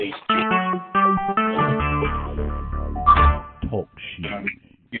Talk show.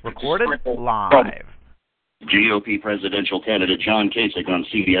 Recorded live. GOP presidential candidate John Kasich on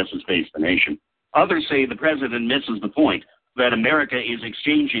CBS's Face the Nation. Others say the president misses the point that America is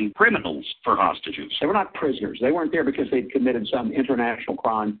exchanging criminals for hostages. They were not prisoners. They weren't there because they'd committed some international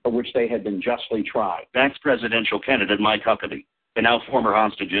crime for which they had been justly tried. That's presidential candidate Mike Huckabee. The now former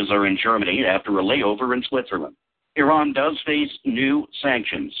hostages are in Germany after a layover in Switzerland. Iran does face new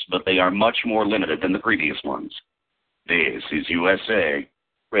sanctions, but they are much more limited than the previous ones. This is USA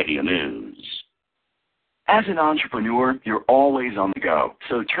Radio News. As an entrepreneur, you're always on the go.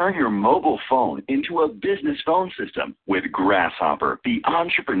 So turn your mobile phone into a business phone system with Grasshopper, the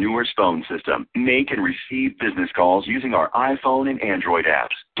entrepreneur's phone system. Make and receive business calls using our iPhone and Android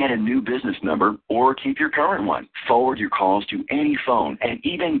apps. Get a new business number or keep your current one. Forward your calls to any phone and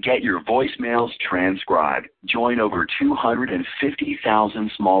even get your voicemails transcribed. Join over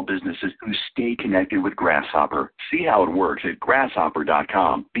 250,000 small businesses who stay connected with Grasshopper. See how it works at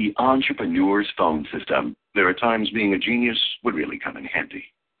grasshopper.com, the entrepreneur's phone system. There are times being a genius would really come in handy.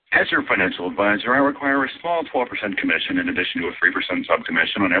 As your financial advisor, I require a small 12% commission in addition to a 3%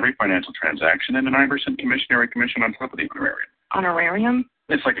 sub-commission on every financial transaction and a 9% commissionary commission on top of the honorarium. Honorarium?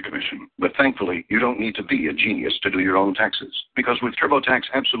 It's like a commission, but thankfully, you don't need to be a genius to do your own taxes. Because with TurboTax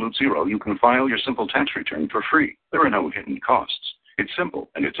Absolute Zero, you can file your simple tax return for free. There are no hidden costs. It's simple,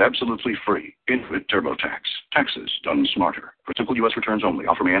 and it's absolutely free. Intuit TurboTax. Taxes done smarter. For simple U.S. returns only.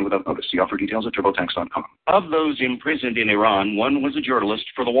 Offer may end without notice. See offer details at TurboTax.com. Of those imprisoned in Iran, one was a journalist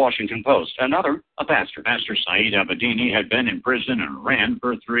for the Washington Post, another a pastor. Pastor Saeed Abedini had been in prison in Iran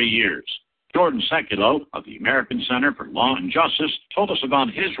for 3 years. Jordan Sekulow of the American Center for Law and Justice told us about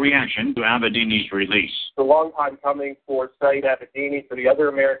his reaction to Abedini's release. It's a long time coming for Saeed Abedini, for the other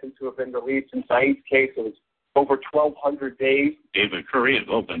Americans who have been released. In Saeed's case, it was over 1,200 days. David Curry of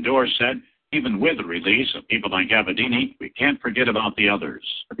Open Doors said, even with the release of people like Abedini, we can't forget about the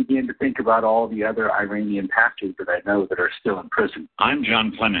others. I began to think about all the other Iranian pastors that I know that are still in prison. I'm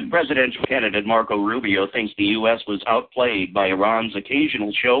John Clemens. Presidential candidate Marco Rubio thinks the U.S. was outplayed by Iran's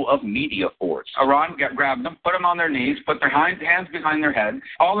occasional show of media force. Iran grabbed them, put them on their knees, put their hands behind their heads,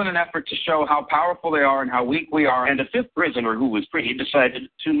 all in an effort to show how powerful they are and how weak we are. And a fifth prisoner who was freed decided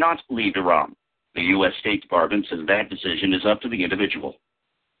to not leave Iran. The U.S. State Department says that decision is up to the individual.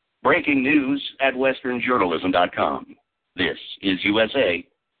 Breaking news at westernjournalism.com. This is USA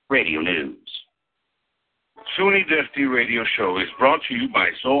Radio News. SUNY Dusty Radio Show is brought to you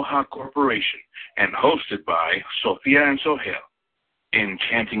by Zoha Corporation and hosted by Sophia and Sohail.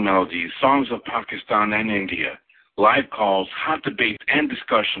 Enchanting melodies, songs of Pakistan and India, live calls, hot debates, and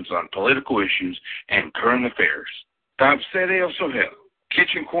discussions on political issues and current affairs. Tapsere of Sohail.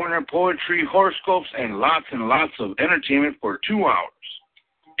 Kitchen corner, poetry, horoscopes, and lots of entertainment for 2 hours.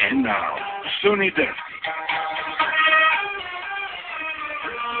 And now, SUNY Dusty.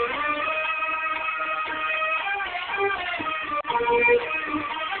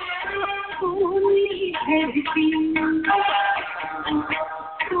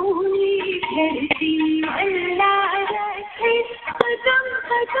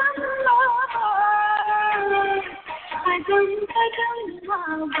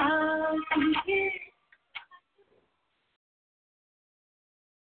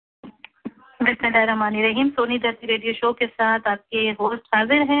 बिस्मिल्लाहिर्रहमानिर्रहीम। Soni दर्ती radio show के साथ आपके host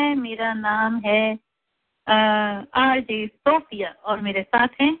हाजिर हैं। मेरा नाम है RJ Sophia और मेरे साथ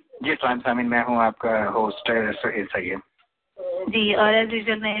हैं जी सामिन, मैं हूँ आपका होस्ट सोहेल सैयद जी। और एज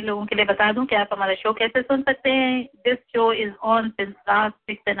यूजुअल नए लोगों के लिए बता दूं कि आप हमारा शो कैसे सुन सकते हैं। This show is on since last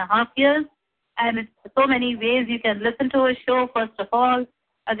 6.5 years and so many ways you can listen to a show. First of all,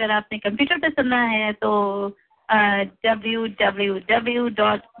 अगर आपने कंप्यूटर पे सुनना है तो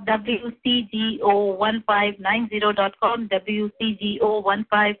www.wcgo1590.com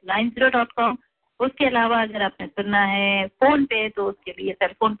wcgo1590.com। उसके अलावा अगर आपने सुनना है फोन पे तो उसके लिए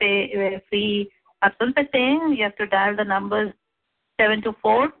सेलफोन पे फ्री आप सुन सकते हैं। You have to dial the numbers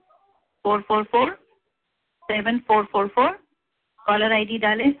 724-444-7444। Caller ID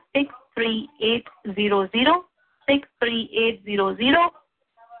डालें 63800 63800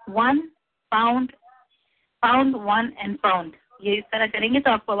 £1 and £1। ये इस तरह करेंगे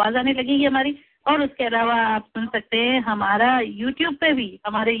तो आपको आवाज आने लगेगी हमारी। और उसके अलावा आप सुन सकते हैं हमारा यूट्यूब पे भी,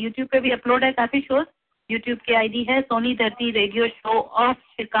 हमारे यूट्यूब पे भी अपलोड है काफी शोज। यूट्यूब की आईडी है सोनी धरती रेडियो शो ऑफ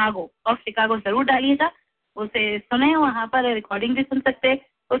शिकागो जरूर डालिएगा, उसे सुने, वहाँ पर रिकॉर्डिंग भी सुन सकते हैं।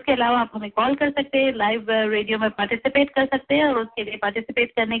 उसके अलावा आप हमें कॉल कर सकते हैं, लाइव रेडियो में पार्टिसिपेट कर सकते हैं। और उसके लिए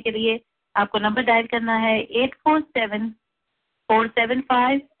पार्टिसिपेट करने के लिए आपको नंबर डायल करना है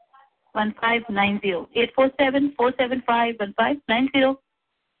 847-475-1590 847-475-1590।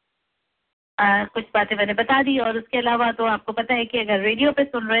 کچھ باتیں میں نے بتا دی. اور اس کے علاوہ تو آپ کو پتہ ہے کہ اگر ریڈیو پہ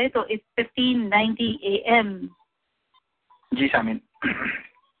سن رہے تو 1590 AM. جی سامعین،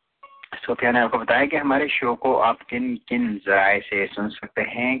 صوفیہ نے آپ کو بتایا کہ ہمارے شو کو آپ کن کن ذرائع سے سن سکتے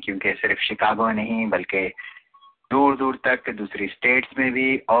ہیں، کیونکہ صرف شکاگو نہیں بلکہ دور دور تک دوسری اسٹیٹس میں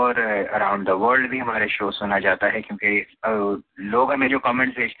بھی اور اراؤنڈ دا ورلڈ بھی ہمارے شو سنا جاتا ہے. کیونکہ لوگ ہمیں جو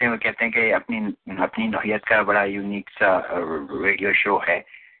کامنٹس بھیجتے ہیں وہ کہتے ہیں کہ اپنی نوعیت کا بڑا یونیک سا ریڈیو شو ہے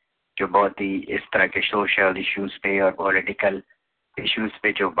جو بہت ہی اس طرح کے سوشل ایشوز پہ اور پولیٹیکل ایشوز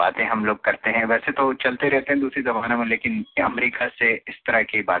پہ جو باتیں ہم لوگ کرتے ہیں. ویسے تو چلتے رہتے ہیں دوسری زبانوں میں، لیکن امریکہ سے اس طرح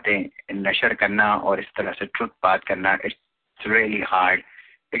کی باتیں نشر کرنا اور اس طرح سے ٹروتھ بات کرنا اٹس ریئلی ہارڈ.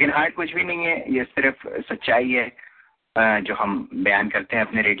 لیکن ہارڈ کچھ بھی نہیں ہے، یہ صرف سچائی ہے جو ہم بیان کرتے ہیں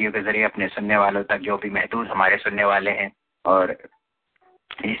اپنے ریڈیو کے ذریعے اپنے سننے والوں تک، جو بھی محدود ہمارے سننے والے ہیں. اور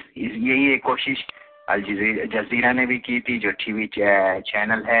یہی ایک کوشش الجزیرہ نے بھی کی تھی، جو ٹی وی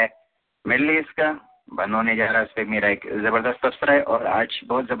چینل ہے مڈل ایسٹ کا، بند ہونے جا رہا. اس پہ میرا ایک زبردست تبصرہ ہے، اور آج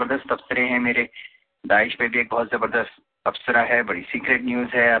بہت زبردست تبصرے ہیں میرے. داعش پہ بھی ایک بہت زبردست تبصرہ ہے، بڑی سیکریٹ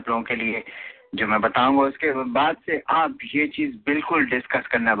نیوز ہے آپ لوگوں کے لیے جو میں بتاؤں گا. اس کے بعد سے آپ یہ چیز بالکل ڈسکس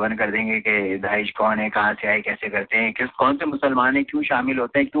کرنا بند کر دیں گے کہ داعش کون ہے، کہاں سے آئے، کیسے کرتے ہیں، کون سے مسلمان ہیں، کیوں شامل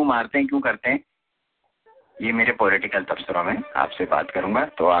ہوتے ہیں، کیوں مارتے ہیں، کیوں کرتے ہیں. یہ میرے پولیٹیکل تبصروں میں آپ سے بات کروں گا،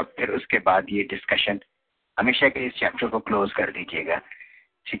 تو آپ پھر اس کے بعد یہ ڈسکشن ہمیشہ کے اس چیپٹر کو کلوز کر دیجیے گا،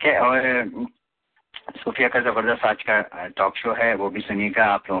 ٹھیک ہے. اور صوفیہ کا زبردست آج کا ٹاک شو ہے، وہ بھی سنیے گا.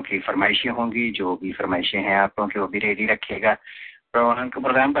 آپ لوگوں کی فرمائشیں ہوں گی، جو بھی فرمائشیں ہیں آپ لوگوں کی وہ بھی ریڈی رکھیے گا.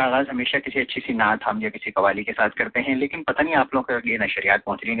 پروگرام کا آغاز ہمیشہ کسی اچھی سی نعت ہم یا کسی قوالی کے ساتھ کرتے ہیں، لیکن پتہ نہیں آپ لوگوں کے لیے نشریات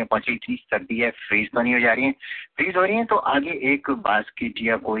پہنچ رہی ہیں پہنچ رہی. اتنی سردی ہے، فریز تو نہیں ہو جا رہی ہیں؟ فریز ہو رہی ہیں تو آگے ایک باسکٹ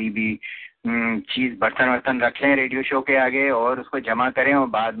یا کوئی بھی چیز برتن رکھ لیں ریڈیو شو کے آگے اور اس کو جمع کریں، اور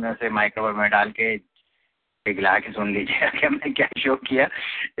بعد میں اسے مائکرو ویو میں ڈال کے پگھلا کے سن لیجیے کہ ہم نے کیا شو کیا.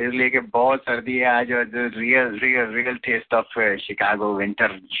 اس لیے کہ بہت سردی ہے آج، اور real test of Chicago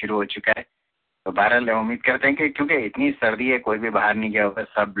winter شروع ہو چکا ہے. تو بہرحال امید کرتے ہیں کہ کیونکہ اتنی سردی ہے کوئی بھی باہر نہیں گیا ہوگا،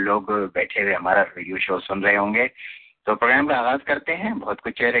 سب لوگ بیٹھے ہوئے ہمارا ریڈیو شو سن رہے ہوں گے. تو پروگرام کا آغاز کرتے ہیں. بہت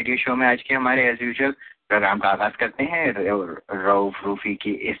کچھ ہے ریڈیو شو میں آج کے ہمارے ایز یوزول. پروگرام کا آغاز کرتے ہیں رؤف روفی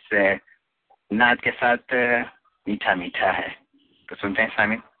کی اس نعت کے ساتھ، میٹھا میٹھا ہے. تو سنتے ہیں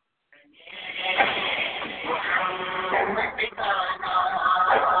سامعین.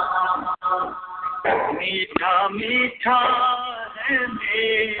 میٹھا میٹھا ہے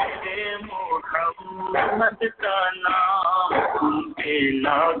میرے محمد کا نام، ان کے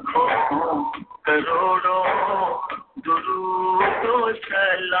لاکھوں کروڑوں درود و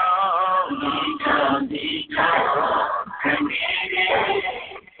سلام. میٹھا میٹھا ہے میرے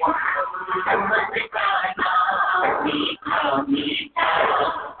محمد کا نام، میٹھا میٹھا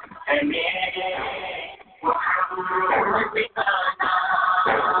ہے میرے محمد کا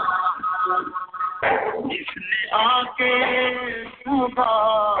نام. جس نے آ کے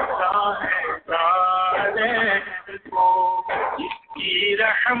سنبھالا ہے سارے کو، جس کی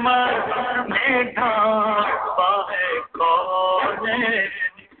رحمت میں ڈھانپا ہے کون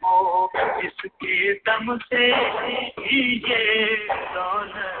کو، اس کے دم سے یہ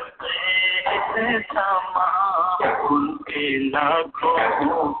رونقیں سما، ان کے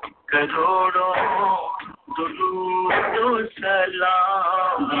لاکھوں کروڑوں درود و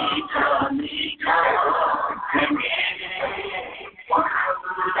سلام. میٹھا میٹھا ہے میرے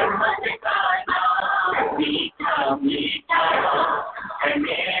محمد کا نام، میٹھا میٹھا ہے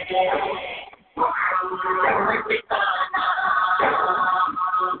میرے محمد کا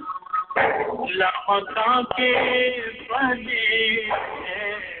نام. لمکا کے بنے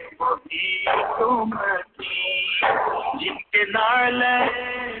وہی تمتی، جن کے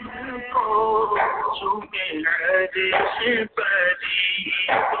نالین کو چھوٹے عرش پری،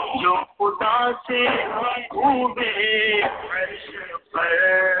 جو خدا سے ہوئے عرش پر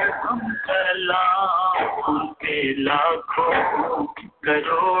ہم سلام، ان کے لاکھوں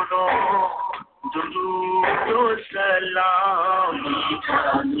کروڑوں درود و سلام. میٹھا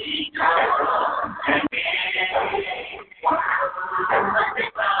میٹھا ہے میرے محمد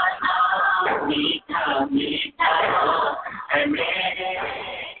کا نام، میٹھا میٹھا ہے میرے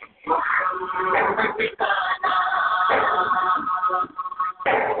محمد کا نام.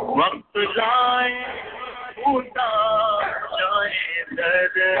 وقت لائے خدا جائے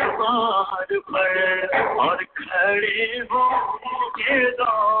دربار پر، اور کھڑے ہو کے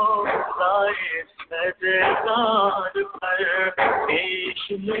روضائے سرکار پر، پیش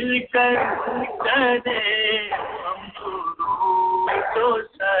مل کر کرے ہم درود و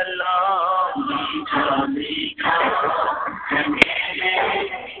سلام. میٹھا میٹھا ہے میرے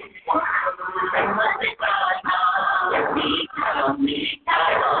محمد کا نام، میٹھا میٹھا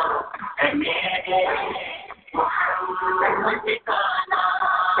ہے میرے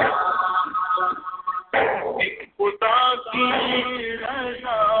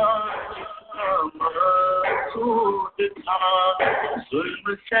ظلم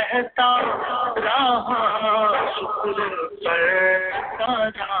سہتا رہا شکر کرتا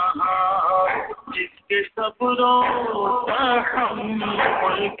رہا جس کے صبروں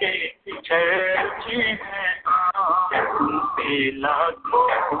تحمل کے چرچے ہیں ان پہ لاکھوں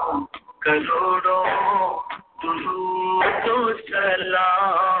کروڑوں درود و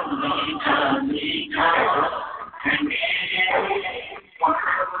سلام میٹھا میٹھا ہے میرے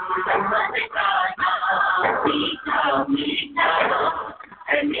محمد کا نام میٹھا میٹھا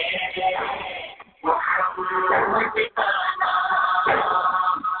ہے میرے محمد کا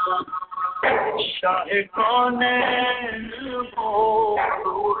نام شاہ کونین وہ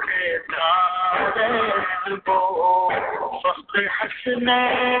روح دارین وہ فخر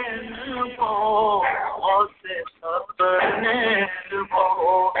حسنین وہ غوث سبنین وہ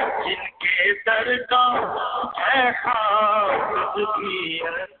جن کے در کا ہے حافظ بھی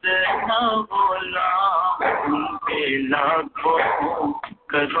ادنا غلام ان پہ لاکھوں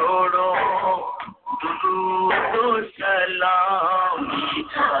کروڑوں درود و سلام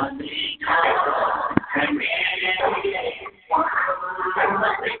میٹھا میٹھا ہے میرے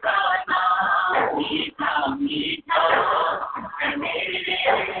محمد کا نام میٹھا میٹھا ہے میرے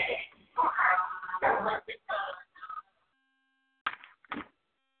محمد کا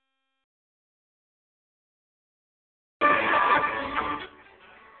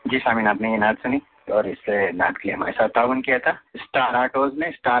جی سامعین، آپ نے یہ نعت سنی اور اس نعت کے لیے ہمارے ساتھ تعاون کیا تھا اسٹار آٹوز نے۔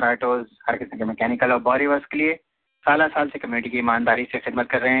 اسٹار آٹوز ہر قسم کے میکینیکل اور باری ورکس کے لیے سالہ سال سے کمیونٹی کی ایمانداری سے خدمت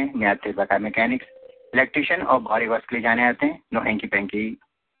کر رہے ہیں۔ میعاد بقا میکینکس، الیکٹریشین اور باری ورکس کے لیے جانے آتے ہیں۔ نو ہینکی پینکی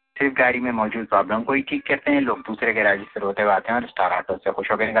صرف گاڑی میں موجود پرابلم کو ہی ٹھیک کرتے ہیں۔ لوگ دوسرے گیراج سے روتے ہوئے آتے ہیں اور اسٹار آٹوز سے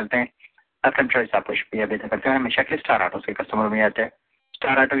خوش ہو کے نکلتے ہیں۔ اکرم چوائس آپ کو شکریہ ادا کرتے ہیں، ہمیشہ کے اسٹار آٹوز کے کسٹمر میں آتے ہیں۔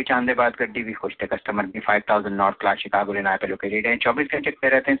 اسٹار آٹو کی چاندے بات گڈی بھی خوش تھے، کسٹمر بھی 5000 نارتھ کلاس شکاگو لینا پہ لوکیٹڈ ہیں، 24 گھنٹے پہ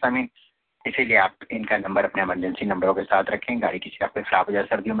رہتے ہیں سامعین۔ اسی لیے آپ ان کا نمبر اپنے ایمرجنسی نمبروں کے ساتھ رکھیں۔ گاڑی کسی آپ کو خراب ہو جائے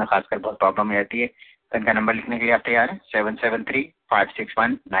سردیوں میں خاص کر بہت پرابلم ہو جاتی ہے، تو ان کا نمبر لکھنے کے لیے آپ تیار ہیں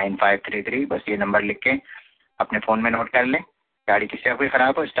 773-561-9533۔ بس یہ نمبر لکھ کے اپنے فون میں نوٹ کر لیں۔ گاڑی کسی آپ کو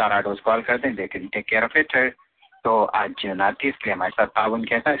خراب ہو اسٹار آٹوز کال کر دیں، دیکھ ٹیک کیئر آف اٹ۔ تو آج نعت تھی، اس کے لیے ہمارے ساتھ تعاون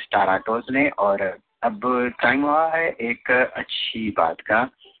کیا تھا اسٹار آٹوز نے۔ اور اب ٹائم ہوا ہے ایک اچھی بات کا،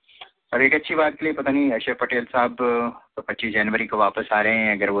 اور ایک اچھی بات کے لیے پتہ نہیں اشرف پٹیل صاحب تو 25 جنوری کو واپس آ رہے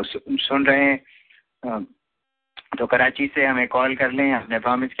ہیں، اگر وہ سن رہے ہیں تو کراچی سے ہمیں کال کر لیں۔ ہم نے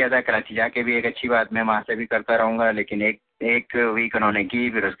پرومس کیا تھا کراچی جا کے بھی ایک اچھی بات میں وہاں سے بھی کرتا رہوں گا، لیکن ایک ویک انہوں نے کی،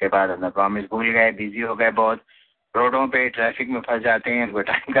 پھر اس کے بعد ہم نے پرومس بھول گئے، بزی ہو گئے، بہت روڈوں پہ ٹریفک میں پھنس جاتے ہیں، کوئی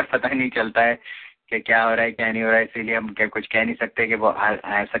ٹائم کا پتہ نہیں چلتا ہے کہ کیا ہو رہا ہے کیا نہیں ہو رہا ہے، اسی لیے ہم کچھ کہہ نہیں سکتے کہ وہ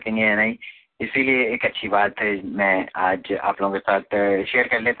آ سکیں گے یا نہیں۔ اسی لیے ایک اچھی بات ہے میں آج آپ لوگوں کے ساتھ شیئر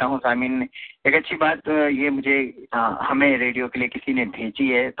کر لیتا ہوں سامعین۔ ایک اچھی بات یہ مجھے ہمیں ریڈیو کے لیے کسی نے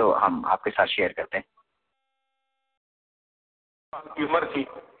بھیجی ہے تو ہم آپ کے ساتھ شیئر کرتے ہیں۔ کی عمر تھی،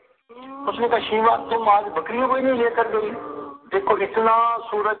 اس نے کہا شیما تم آج بکریوں کو ہی نہیں لے کر گئی، دیکھو اتنا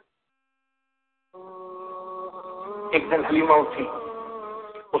سورج۔ ایک دن حلیمہ اٹھی،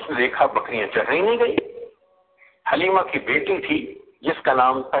 اس نے دیکھا بکریاں چر رہی نہیں گئی۔ حلیمہ کی بیٹی تھی جس کا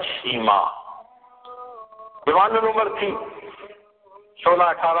نام تھا شیما، جوان العمر تھی،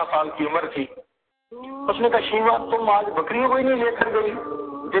 16-18 سال کی عمر تھی۔ اس نے کہا شیما تم آج بکریوں کو ہی نہیں لے کر گئی،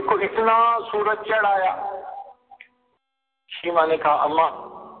 دیکھو اتنا سورج چڑھ آیا۔ شیما نے کہا اماں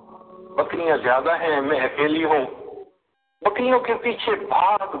بکریاں زیادہ ہیں، میں اکیلی ہوں، بکریوں کے پیچھے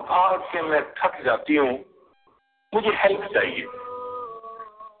بھاگ بھاگ کے میں تھک جاتی ہوں، مجھے ہیلپ چاہیے۔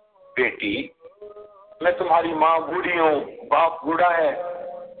 بیٹی میں تمہاری ماں بوڑھی ہوں، باپ بوڑھا ہے،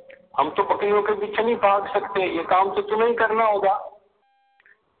 ہم تو بکریوں کے پیچھے نہیں بھاگ سکتے، یہ کام تو تمہیں ہی کرنا ہوگا۔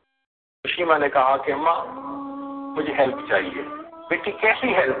 شیما نے کہا کہ اماں مجھے ہیلپ چاہیے۔ بیٹی کیسی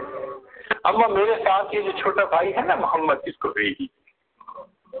ہیلپ؟ اماں میرے ساتھ یہ جو چھوٹا بھائی ہے نا محمد، اس کو بھیجی۔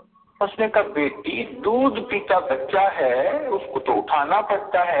 اس نے کہا بیٹی دودھ پیتا بچہ ہے، اس کو تو اٹھانا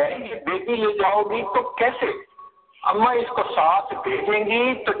پڑتا ہے، یہ بیٹی لے جاؤ گی تو کیسے؟ اماں اس کو ساتھ بھیجیں گی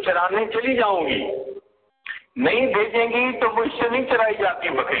تو چرانے چلی جاؤں گی، نہیں بھیجیں گی تو مجھ سے نہیں چرائی جاتی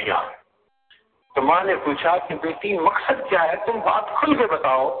بکریاں۔ تو ماں نے پوچھا کہ بیٹی مقصد کیا ہے، تم بات کھل کے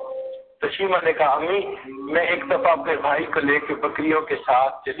بتاؤ۔ تو شیما نے کہا امی میں ایک دفعہ اپنے بھائی کو لے کے بکریوں کے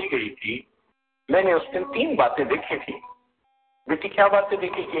ساتھ چلی گئی تھی، میں نے اس دن 3 باتیں دیکھی تھی۔ بیٹی کیا باتیں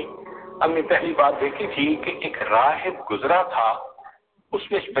دیکھی تھی؟ امی پہلی بات دیکھی تھی کہ ایک راہب گزرا تھا،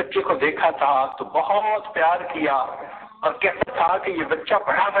 اس نے اس بچے کو دیکھا تھا تو بہت پیار کیا اور کہتا تھا کہ یہ بچہ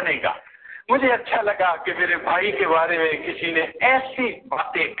بڑا بنے گا۔ مجھے اچھا لگا کہ میرے بھائی کے بارے میں کسی نے ایسی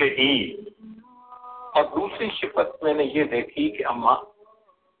باتیں کہی۔ اور دوسری صفت میں نے یہ دیکھی کہ اماں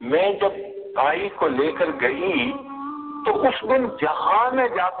میں جب بھائی کو لے کر گئی تو اس دن جہاں میں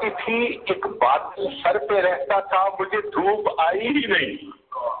جاتی تھی ایک بادل سر پہ رہتا تھا، مجھے دھوپ آئی ہی نہیں،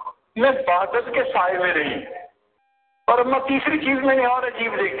 میں بادل کے سائے میں رہی۔ اور اماں تیسری چیز میں نے اور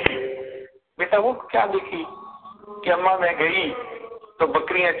عجیب دیکھی، بیٹا وہ کیا دیکھی کہ اماں میں گئی تو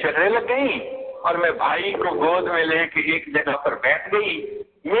بکریاں چرنے لگ گئیں اور میں بھائی کو گود میں لے کے ایک جگہ پر بیٹھ گئی،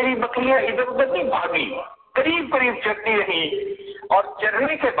 میری بکریاں ادھر ادھر نہیں بھاگی، قریب قریب چرتی رہی، اور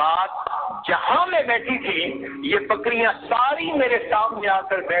چرنے کے بعد جہاں میں بیٹھی تھی یہ بکریاں ساری میرے سامنے آ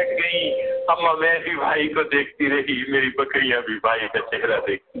کر بیٹھ گئیں۔ اما میں بھی بھائی کو دیکھتی رہی، میری بکریاں بھی بھائی کا چہرہ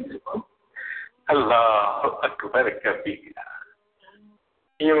دیکھتی رہی۔ اللہ اکبر کبیرہ،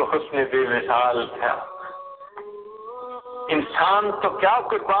 یہ حسن بے مثال تھا۔ انسان تو کیا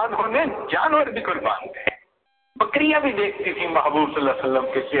قربان ہونے، جانور بھی قربان تھے، بکریاں بھی دیکھتی تھی محبوب صلی اللہ علیہ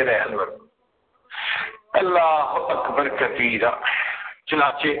وسلم کے چہرے انور۔ اللہ اکبر کبیرہ۔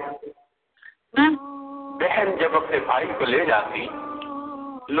 چنانچہ بہن جب اپنے بھائی کو لے جاتی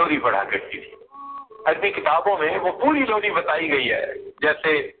لوری پڑھا کرتی تھی۔ عربی کتابوں میں وہ پوری لوری بتائی گئی ہے،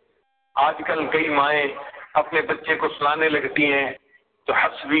 جیسے آج کل کئی مائیں اپنے بچے کو سنانے لگتی ہیں تو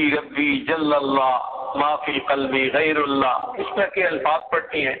حسبی ربی جل اللہ ما فی قلبی غیر اللہ، اس طرح کے الفاظ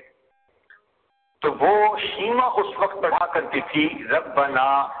پڑھتی ہیں۔ تو وہ شیما اس وقت پڑھا کرتی تھی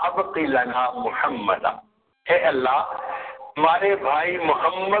ربنا ابقی لنا محمد، اے اللہ ہمارے بھائی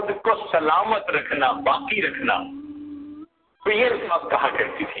محمد کو سلامت رکھنا، باقی رکھنا، تو یہ الفاظ کہا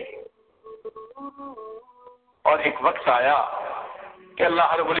کرتی تھی۔ اور ایک وقت آیا کہ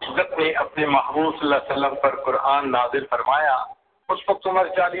اللہ رب العزت نے اپنے محبوب صلی اللہ علیہ وسلم پر قرآن نازل فرمایا، اس وقت عمر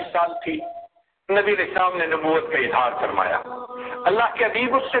 40 سال تھی، نبی علیہ السلام نے نبوت کا اظہار فرمایا۔ اللہ کے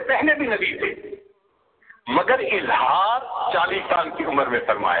حبیب اس سے پہلے بھی نبی تھے، مگر اظہار 40 سال کی عمر میں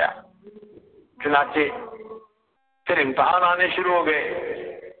فرمایا۔ چنانچہ پھر امتحان آنے شروع ہو گئے۔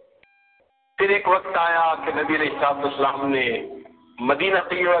 پھر ایک وقت آیا کہ نبی علیہ السلام نے مدینہ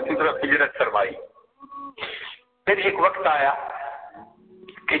طیبہ کی طرف ہجرت فرمائی۔ پھر ایک وقت آیا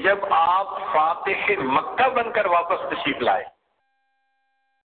کہ جب آپ فاتح مکہ بن کر واپس تشریف لائے۔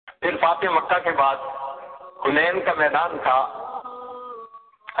 پھر فاتح مکہ کے بعد حنین کا میدان تھا۔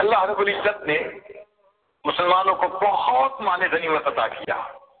 اللہ رب العزت نے مسلمانوں کو بہت مال غنیمت عطا کیا،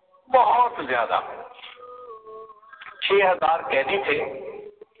 بہت زیادہ۔ 6000 قیدی تھے،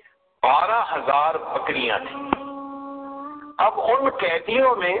 12000 بکریاں تھیں۔ اب ان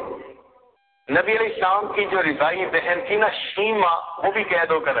قیدیوں میں نبی علیہ السلام کی جو رضائی بہن تھی نا شیما، وہ بھی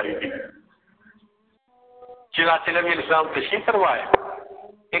قید ہو کر آئی تھی۔ چنانچہ نبی علیہ السلام تشریف فرمائے،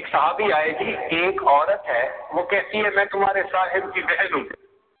 ایک صحابی آئے گی، ایک عورت ہے وہ کہتی ہے میں تمہارے صاحب کی بہن ہوں۔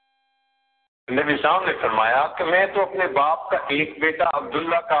 نبی صاحب نے فرمایا کہ میں تو اپنے باپ کا ایک بیٹا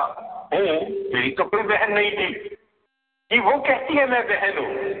عبداللہ کا ہوں، میری تو کوئی بہن نہیں تھی، جی وہ کہتی ہے میں بہن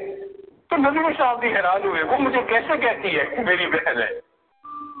ہوں۔ تو نبی صاحب بھی حیران ہوئے، وہ مجھے کیسے کہتی ہے کہ میری بہن ہے؟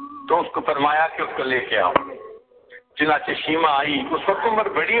 تو اس کو فرمایا کہ اس کو لے کے آؤ۔ چنانچہ شیما آئی، اس وقت عمر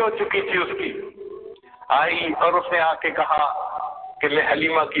بڑی ہو چکی تھی اس کی، آئی اور اس نے آ کے کہا کہ میں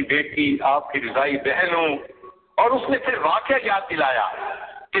حلیمہ کی بیٹی آپ کی رضائی بہن ہوں۔ اور اس نے پھر واقعہ یاد دلایا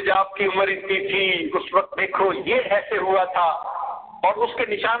کہ جب آپ کی عمر اتنی تھی اس وقت دیکھو یہ ایسے ہوا تھا، اور اس کے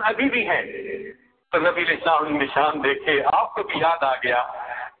نشان ابھی بھی ہیں۔ تو نبی علیہ السلام نے نشان دیکھے، آپ کو بھی یاد آ گیا۔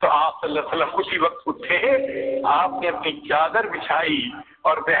 تو آپ صلی اللہ علیہ وسلم اسی وقت اٹھے، آپ نے اپنی چادر بچھائی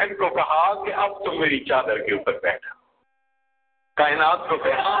اور بہن کو کہا کہ اب تم میری چادر کے اوپر بیٹھا۔ کائنات کو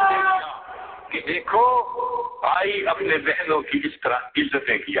پیغام دے دیا کہ دیکھو بھائی اپنے بہنوں کی اس طرح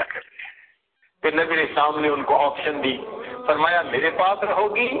عزتیں کیا کرتے ہیں۔ پھر نبی علیہ السلام نے ان کو آپشن دی، فرمایا میرے پاس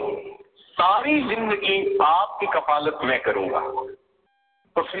رہو گی، ساری زندگی آپ کی کفالت میں کروں گا۔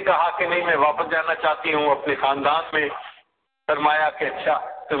 اس نے کہا کہ نہیں میں واپس جانا چاہتی ہوں اپنے خاندان میں۔ فرمایا کہ اچھا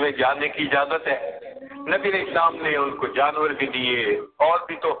تمہیں جانے کی اجازت ہے۔ نبی علیہ السلام نے ان کو جانور بھی دیے اور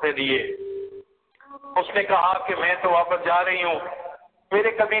بھی تحفے دیے۔ اس نے کہا کہ میں تو واپس جا رہی ہوں،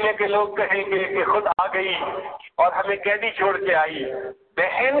 میرے قبیلے کے لوگ کہیں گے کہ خود آ گئی اور ہمیں قیدی چھوڑ کے آئی۔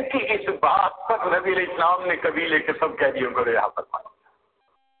 بہن کی اس بات پر نبی علیہ السلام نے قبیلے کے سب قیدیوں کو رہا فرمایا۔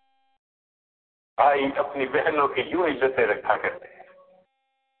 بھائی اپنی بہنوں کی یوں عزتیں رکھا کرتے ہیں۔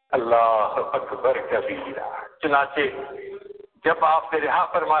 اللہ اکبر کبیرہ۔ چنانچہ جب آپ نے رہا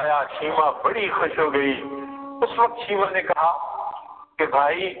فرمایا شیما بڑی خوش ہو گئی۔ اس وقت شیما نے کہا کہ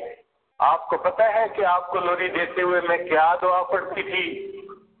بھائی آپ کو پتہ ہے کہ آپ کو لوری دیتے ہوئے میں کیا دعا پڑھتی تھی؟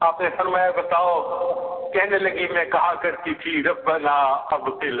 آپ نے فرمایا بتاؤ۔ کہنے لگی میں کہا کرتی تھی ربنا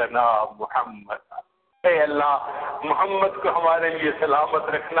ابقِ لنا محمد، اے اللہ محمد کو ہمارے لیے سلامت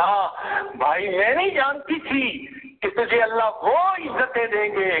رکھنا۔ بھائی میں نہیں جانتی تھی کہ تجھے اللہ وہ عزتیں دیں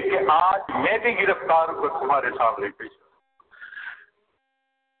گے کہ آج میں بھی گرفتار کو تمہارے سامنے پیش ہوں۔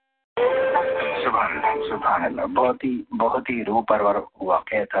 سبحان اللہ، بہت ہی روح پرور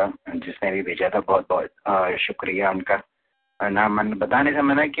واقعہ تھا. جس نے بھی بھیجا تھا بہت بہت شکریہ. ان کا نام من بتانے سے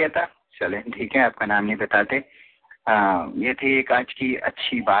منع کیا تھا. چلیں ٹھیک ہے، آپ کا نام نہیں بتاتے. یہ تھی ایک آج کی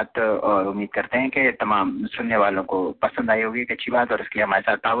اچھی بات، اور امید کرتے ہیں کہ تمام سننے والوں کو پسند آئی ہوگی. ایک اچھی بات، اور اس کے لیے ہمارے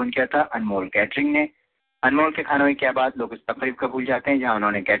ساتھ تعاون کیا تھا انمول کیٹرنگ نے. انمول کے کھانوں کی کیا بات، لوگ اس تقریب کا بھول جاتے ہیں جہاں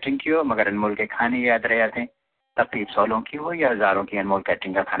انہوں نے کیٹرنگ کی ہو، مگر انمول کے کھانے یاد رہ جاتے ہیں. تقریب 100 کی ہو یا ہزاروں کی، انمول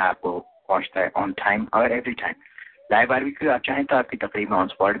کیٹرنگ کا کھانا آپ کو پہنچتا ہے آن ٹائم اور ایوری ٹائم. لائیو باربیکیو آپ چاہیں تو آپ کی تقریب میں آن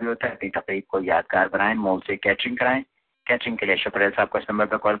اسپاٹ بھی ہوتا ہے. اپنی تقریب کو یادگار بنائیں، مول سے کیٹرنگ کرائیں. کیٹرنگ کے لیے شکریہ صاحب کو اس نمبر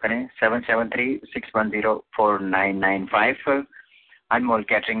پر کال کریں 773-610-4995. انمول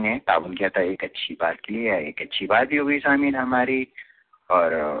کیٹرنگ نے تعاون کیا تھا ایک اچھی بات کے لیے. ایک اچھی بات بھی ہو گئی سامعین ہماری،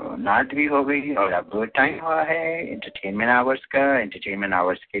 اور نعت بھی ہو گئی، اور اب ٹائم ہوا ہے انٹرٹینمنٹ آورس کا. انٹرٹینمنٹ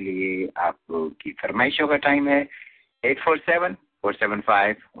آورس کے لیے آپ کی فرمائشوں کا ٹائم ہے.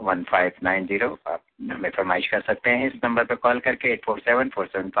 847-475-1590. آپ ہمیں فرمائش کر سکتے ہیں اس نمبر پہ کال کر کے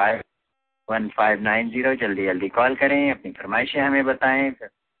 847-475-1590. جلدی کال کریں، اپنی فرمائشیں ہمیں بتائیں.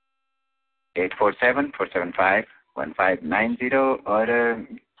 847-475-1590. اور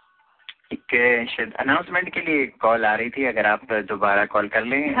ایک اناؤنسمنٹ کے لیے کال آ رہی تھی، اگر آپ دوبارہ کال کر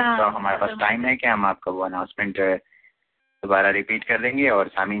لیں تو ہمارے پاس ٹائم ہے کہ ہم آپ کا وہ اناؤنسمنٹ دوبارہ ریپیٹ کر دیں گے. اور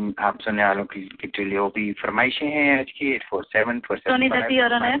سامعین آپ سننے والوں کی جو بھی فرمائشیں ہیں آج کی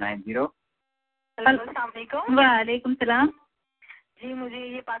 847-475-1590. السلام علیکم. وعلیکم السلام. جی مجھے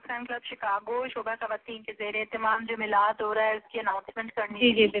یہ پاکستان کلب شکاگو شعبہ خواتین کے زیر اہتمام جو میلاد ہو رہا ہے اس کی اناؤنسمنٹ کرنی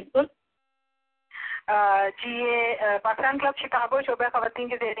ہے. جی بالکل. جی یہ پاکستان کلب شکاگو شعبہ خواتین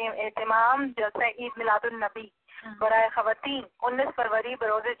کے زیر اہتمام جلسہ عید میلاد النبی برائے خواتین 19 فروری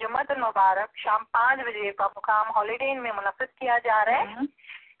بروز جمعۃ المبارک شام 5 بجے کا مقام ہالیڈے ان میں منعقد کیا جا رہا ہے.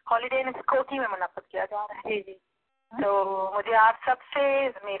 ہالیڈے ان اسکوکی میں منعقد کیا جا رہا ہے. جی جی. تو مجھے آپ سب سے،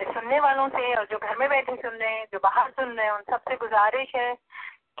 میرے سننے والوں سے، اور جو گھر میں بیٹھے سن رہے ہیں، جو باہر سن رہے ہیں، ان سب سے گزارش ہے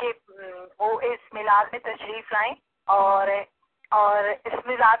کہ وہ اس میلاد میں تشریف لائیں، اور اس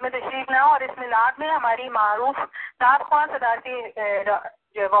میلاد میں تشریف لائیں. اور اس میلاد میں ہماری معروف نعت خواں صدارتی جو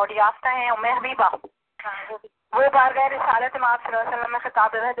ایوارڈ یافتہ ہیں ام حبیبہ، وہ بارگاہ رسالت میں آپ صلی اللہ علیہ وسلم میں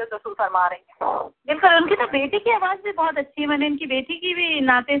خطاب جو رسول فرما رہی ہیں. بالکل. ان کی تو بیٹی کی آواز بھی بہت اچھی ہے، میں نے ان کی بیٹی کی بھی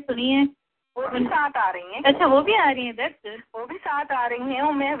نعتیں سنی ہیں. وہ بھی ساتھ آ رہی ہیں. اچھا، وہ بھی آ رہی ہیں. وہ بھی ساتھ آ رہی ہیں.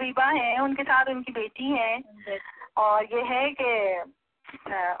 ام حبیبہ ہیں، ان کے ساتھ ان کی بیٹی ہیں. اور یہ ہے کہ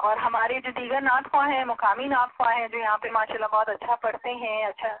اور ہمارے جو دیگر نعت خواں ہیں، مقامی نعت خواں ہیں جو یہاں پہ ماشاءاللہ بہت اچھا پڑھتے ہیں،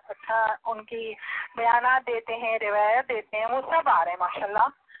 اچھا ان کی بیانات دیتے ہیں، روایت دیتے ہیں، وہ سب آ رہے ہیں ماشاءاللہ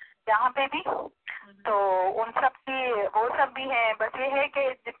یہاں پہ بھی. تو ان سب کی وہ سب بھی ہیں. بس یہ ہے کہ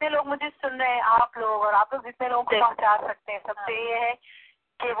جتنے لوگ مجھے سن رہے ہیں، آپ لوگ اور آپ لوگ جتنے لوگوں کو پہنچا سکتے ہیں، سب سے یہ ہے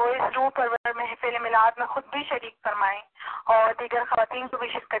کہ وہ اس روح پرور محفل میلاد میں خود بھی شریک فرمائیں اور دیگر خواتین کو بھی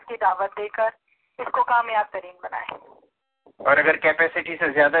شرکت کی دعوت دے کر اس کو کامیاب ترین بنائیں. اور اگر کیپیسٹی سے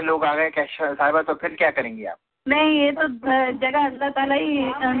زیادہ لوگ آ گئے صاحبہ تو پھر کیا کریں گی آپ؟ نہیں، یہ تو جگہ اللہ تعالیٰ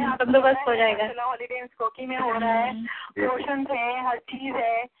ہی بندوبست ہو جائے گا. ہالیڈے کوکی میں ہو رہا ہے، روشن ہے، ہر چیز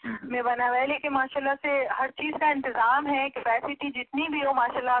ہے میں بنا ہوا ہے، لیکن ماشاءاللہ سے ہر چیز کا انتظام ہے. کیپیسٹی جتنی بھی ہو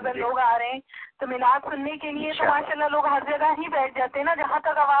ماشاءاللہ، اگر لوگ آ رہے ہیں تو میلاد سننے کے لیے تو ماشاءاللہ لوگ ہر جگہ ہی بیٹھ جاتے ہیں نا، جہاں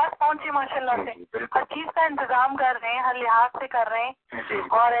تک آواز پہنچے ماشاءاللہ سے. ہر چیز کا انتظام کر رہے ہیں، ہر لحاظ سے کر رہے ہیں.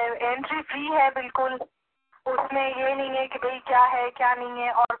 اور انٹری فری ہے بالکل، اس میں یہ نہیں ہے کہ بھئی کیا ہے کیا نہیں ہے.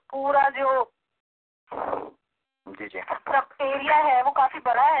 اور پورا جو سب ایریا ہے وہ کافی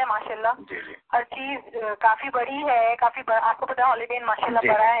بڑا ہے ماشاءاللہ. ہر چیز کافی بڑی ہے، کافی بڑا. آپ کو پتا ہالیڈے ماشاءاللہ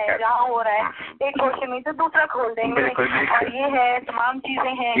بڑا ہے، جہاں ہو رہا ہے ایک پورشن نہیں تو دوسرا کھول دیں گے. اور یہ ہے تمام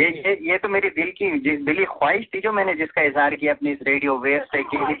چیزیں ہیں. یہ تو میری دلی خواہش تھی جو میں نے جس کا اظہار کیا اپنی اس ریڈیو ویو سے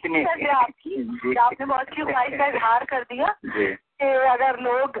کہ اتنے آپ نے بہت سی خواہش کا اظہار کر دیا کہ اگر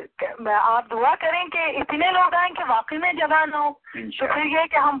لوگ، آپ دعا کریں کہ اتنے لوگ آئیں کہ واقعی میں جگہ نہ ہو، تو پھر یہ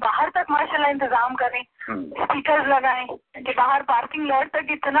کہ ہم باہر تک ماشاءاللہ انتظام کریں، اسپیکرز لگائیں کہ باہر پارکنگ لاٹ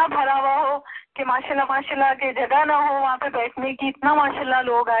تک اتنا بھرا ہوا ہو کہ ماشاءاللہ کہ جگہ نہ ہو وہاں پہ بیٹھنے کی، اتنا ماشاءاللہ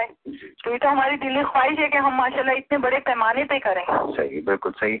لوگ آئے. تو یہ تو ہماری دلی خواہش ہے کہ ہم ماشاءاللہ اتنے بڑے پیمانے پہ کریں. صحیح،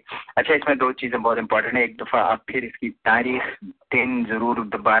 بالکل صحیح. اچھا، اس میں دو چیزیں بہت امپورٹنٹ ہیں. ایک دفعہ آپ پھر اس کی تاریخ ضرور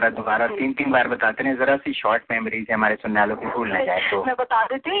دوبارہ 3 بار بتاتے ہیں، ذرا سی شارٹ میموریز ہے ہمارے سننے والوں کی، بھول نہ جائے. تو میں بتا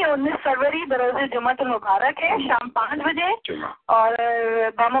دیتی ہوں، 19 فروری بروز جمعۃ المبارک ہے، شام 5 بجے اور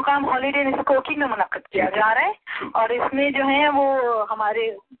بامقام ہالیڈے اسکوکی میں منعقد کیا جا رہا ہے. اور اس میں جو ہیں وہ ہمارے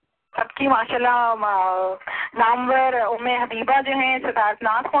سب کی ماشاءاللہ نامور ام حبیبہ جو ہیں صدارت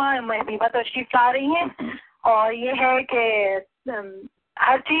نعت خواں ام حبیبہ تشریف لا رہی ہیں. اور یہ ہے کہ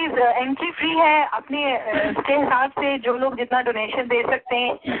ہر چیز انٹری فری ہے. اپنے اس کے حساب سے جو لوگ جتنا ڈونیشن دے سکتے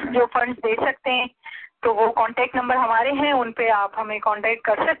ہیں، جو فنڈز دے سکتے ہیں تو وہ کانٹیکٹ نمبر ہمارے ہیں، ان پہ آپ ہمیں کانٹیکٹ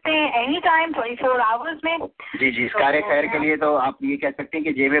کر سکتے ہیں اینی ٹائم 24 آورز میں. جی جی، اسکار خیر کے لیے تو آپ یہ کہہ سکتے ہیں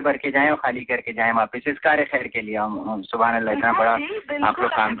کہ جیبیں بھر کے جائیں اور خالی کر کے جائیں واپس. اسکار خیر کے لیے ہم سبحان اللہ اتنا بڑا آپ لوگ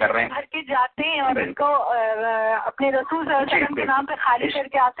کام کر رہے ہیں. بھر کے جاتے ہیں اور ان کو اپنے رسول صلی اللہ علیہ وسلم کے نام پہ خالی کر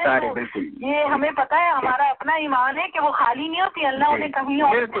کے آتے ہیں. بالکل یہ ہمیں پتہ ہے، ہمارا اپنا ایمان ہے کہ وہ خالی نہیں ہوتی، اللہ انہیں کہیں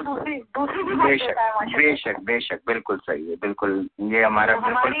اور دوسری بھی بے شک بے شک بے شک، بالکل صحیح ہے، بالکل یہ ہمارا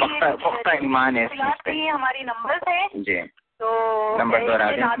بالکل پختہ ایمان ہے. یہ ہماری نمبر ہے جی، تو نمبر دوہرا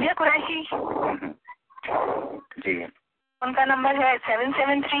دیں. نادیہ قریشی جی، ان کا نمبر ہے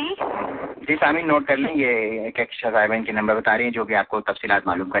 773. جی سامعین نوٹ کر لیں، یہ کیکشا صاحبین کے نمبر بتا رہی ہیں جو کہ آپ کو تفصیلات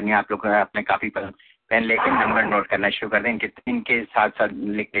معلوم کرنی ہے. آپ لوگ اپنے کافی پین لے کے نمبر نوٹ کرنا شروع کر دیں، ان کے ساتھ ساتھ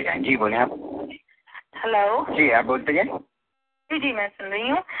لکھتے جائیں. جی بولیں آپ. ہلو. جی آپ بولتے جائیں. جی جی میں سن رہی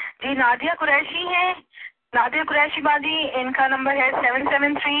ہوں. جی نادیہ قریشی ہے، نادیہ قریشی بازی، ان کا نمبر ہے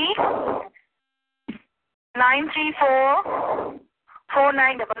 773 934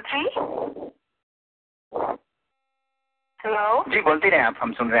 4933. ہلو. جی بولتے رہیں آپ،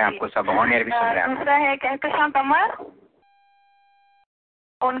 ہم سن رہے ہیں آپ کو، سب آن ایئر بھی سن رہے ہیں. دوسرا ہے کہکشاں قمر،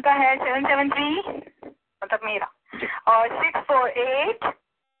 ان کا ہے 773 مطلب میرا، اور 648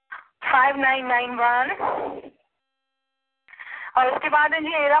 5991. اور اس کے بعد ہے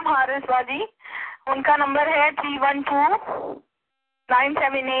جی ارم حارث بازی، ان کا نمبر ہے 312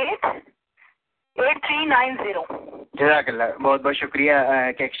 978 8390. جزاک اللہ، بہت بہت شکریہ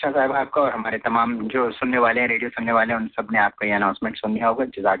کیکشا صاحب آپ کا، اور ہمارے تمام جو سننے والے ہیں، ریڈیو سننے والے ہیں، ان سب نے آپ کا یہ اناؤنسمنٹ سننا ہوگا.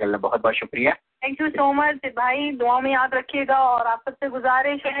 جزاک اللہ، بہت بہت شکریہ. تھینک یو سو مچ بھائی، دعا میں یاد رکھیے گا. اور آپ سب سے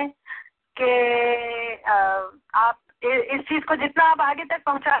گزارش ہے کہ آپ اس چیز کو جتنا آپ آگے تک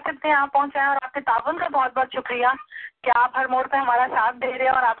پہنچا سکتے ہیں آپ پہنچائیں. اور آپ کے تعاون کا بہت بہت شکریہ کہ آپ ہر موڑ پہ ہمارا ساتھ دے رہے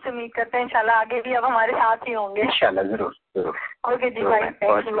ہیں، اور آپ سے امید کرتے ہیں انشاءاللہ آگے بھی اب ہمارے ساتھ ہی ہوں گے. انشاءاللہ ضرور ضرور. اوکے جی بھائی،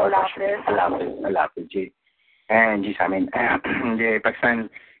 اللہ حافظ. اللہ حافظ. اللہ حافظ. جی جی سامعین، یہ پاکستان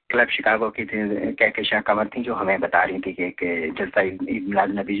کلب شکاگو کی کہکشاں قمر تھیں جو ہمیں بتا رہی تھی کہ جلسہ عید میلاد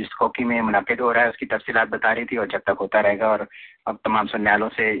نبی جس کوکی میں منعقد ہو رہا ہے اس کی تفصیلات بتا رہی تھی، اور جب تک ہوتا رہے گا. اور اب تمام سننے والوں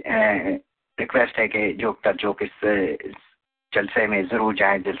سے ریکویسٹ ہے کہ جو اس جلسے میں ضرور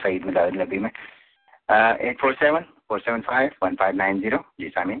جائیں، جلسہ عید میلاد نبی میں. 847-475-1590. جی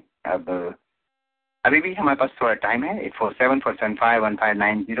سامعین، ابھی بھی ہمارے پاس تھوڑا ٹائم ہے.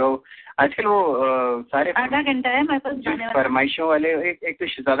 847-475-1590. آج کل وہ سارے آدھا گھنٹہ ہے ہمارے پاس فرمائشوں والے، ایک تو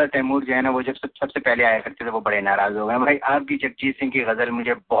شہزادہ تیمور جو ہے نا، وہ جب سب سے پہلے آیا کرتے تھے وہ بڑے ناراض ہو گئے. بھائی آپ کی جگجیت سنگھ کی غزل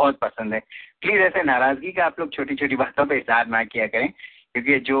مجھے بہت پسند ہے. پلیز ایسے ناراضگی کا آپ لوگ چھوٹی چھوٹی باتوں پہ اظہار نہ کیا کریں،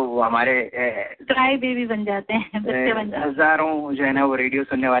 کیونکہ جو ہمارے ٹرائی بیبی بن جاتے ہیں، بچے بن جاتے ہیں، ہزاروں جو ہے نا وہ ریڈیو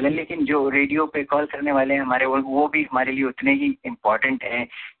سننے والے ہیں، لیکن جو ریڈیو پہ کال کرنے والے ہیں ہمارے، وہ بھی ہمارے لیے اتنے ہی امپورٹنٹ ہیں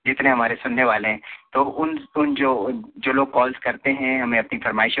جتنے ہمارے سننے والے ہیں. تو ان جو لوگ کالز کرتے ہیں، ہمیں اپنی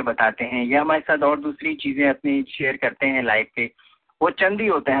فرمائشیں بتاتے ہیں یا ہمارے ساتھ اور دوسری چیزیں اپنی شیئر کرتے ہیں لائف پہ، وہ چند ہی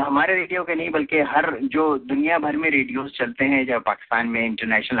ہوتے ہیں ہمارے ریڈیو کے نہیں، بلکہ ہر جو دنیا بھر میں ریڈیوز چلتے ہیں، جب پاکستان میں،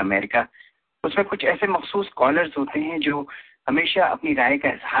 انٹرنیشنل امریکہ، اس میں کچھ ایسے مخصوص کالرز ہوتے ہیں جو ہمیشہ اپنی رائے کا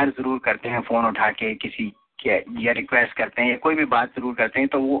اظہار ضرور کرتے ہیں فون اٹھا کے کسی یا ریکویسٹ کرتے ہیں یا کوئی بھی بات ضرور کرتے ہیں.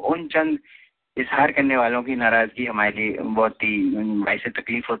 تو وہ ان چند اظہار کرنے والوں کی ناراضگی ہمارے لیے بہت ہی باعث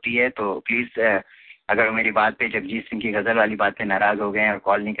تکلیف ہوتی ہے. تو پلیز اگر میری بات پہ، جگجیت سنگھ کی غزل والی بات پہ ناراض ہو گئے ہیں اور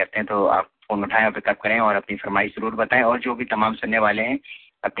کال نہیں کرتے ہیں، تو آپ فون اٹھائیں اور پک اپ کریں اور اپنی فرمائش ضرور بتائیں. اور جو بھی تمام سننے والے ہیں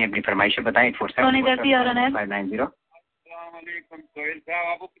اپنی اپنی فرمائشیں بتائیں. 847-590.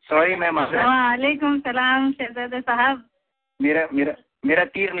 Sorry ma'am. وعلیکم السلام شہزادہ صاحب. میرا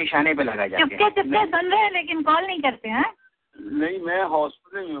تیر نشانے پہ لگا جاتا ہے. چپکے سن رہے ہیں لیکن کال نہیں کرتے ہیں. نہیں، میں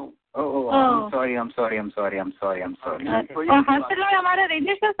ہاسپٹل میں ہوں. سوری. اور ہاسپٹل میں ہمارا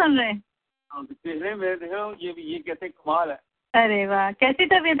ریڈیو شو سن رہے ہیں. میں دیکھ رہا ہوں، یہ کہتے ہیں کمال ہے. ارے واہ، کیسی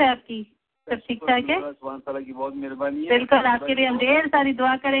طبیعت ہے آپ کی؟ سب ٹھیک ٹھاک ہے؟ سبحان اللہ کی بہت مہربانی ہے. بالکل، آپ کے لیے ہم ڈھیر ساری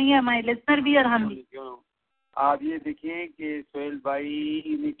دعا کریں گے، ہمارے لسنر بھی اور ہم بھی. آپ یہ دیکھیں کہ سہیل بھائی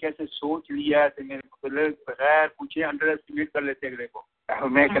نے کیسے سوچ لیا ہے، میرے بغیر پوچھے انڈر ایسٹیمیٹ کر لیتے اگلے کو.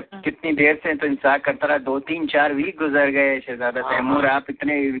 میں کتنی دیر سے تو انتظار کرتا رہا، 2-3-4 ویک گزر گئے. شہزادہ تیمور،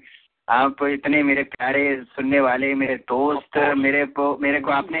 آپ اتنے میرے پیارے سننے والے، میرے دوست، میرے کو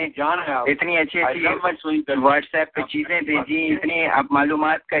آپ نے اتنی اچھی واٹس ایپ پہ چیزیں بھیجی، اتنی آپ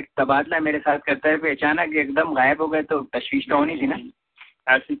معلومات کا تبادلہ میرے ساتھ کرتے ہوئے اچانک ایک دم غائب ہو گئے، تو تشویش تو ہونی تھی نا.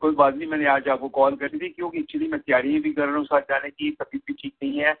 ایسی کوئی بات نہیں، میں نے آج آپ کو کال کری تھی کیونکہ ایکچولی میں تیاری بھی کر رہا ہوں ساتھ جانے کی. طبیعت بھی ٹھیک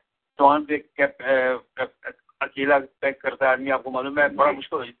نہیں ہے، تو ہم اکیلا پیک کرتا ہے آدمی، آپ کو معلوم ہے بڑا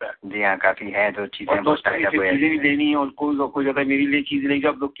مشکل ہو جاتا ہے. جی ہاں، کافی ہے تو چیزیں بھی لینی ہے، ان کو کوئی زیادہ میری لیے چیز لے گی،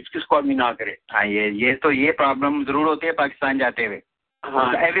 اب لوگ کس کو آدمی نہ کرے. ہاں، یہ پرابلم ضرور ہوتی ہے پاکستان جاتے ہوئے.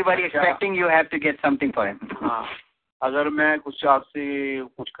 Every body expecting you have to get some thing for ہم. ہاں، اگر میں کچھ آپ سے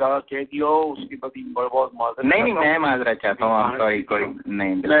کچھ کہہ دیا ہو اس کی بڑی بہت معذرت. نہیں میں معذرت چاہتا ہوں. کوئی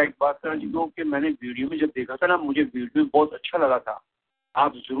نہیں. میں ایک بات کرنا چاہتا ہوں کہ میں نے ویڈیو میں جب دیکھا تھا نا مجھے ویڈیو بہت اچھا لگا تھا.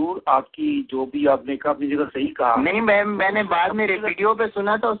 آپ ضرور آپ کی جو بھی آپ نے کہا اپنی جگہ صحیح کہا. نہیں میں نے بعد میں ویڈیو پہ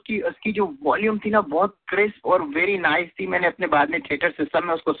سنا تھا اس کی جو والیوم تھی نا بہت کرسپ اور ویری نائس تھی. میں نے اپنے بعد میں تھیٹر سسٹم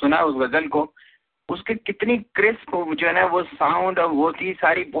میں اس کو سنا اس غزل کو. اس کی کتنی کرسپ جو ہے نا وہ ساؤنڈ اور وہ تھی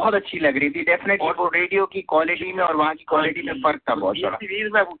ساری بہت اچھی لگ رہی تھی. ڈیفینیٹلی وہ ریڈیو کی کوالٹی میں اور وہاں کی کوالٹی میں فرق تھا بہت بڑا.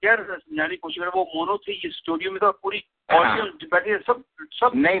 میں وہ کیا سمجھانے کی کوشش کر رہا وہ مونو تھی یہ اسٹوڈیو میں تو پوری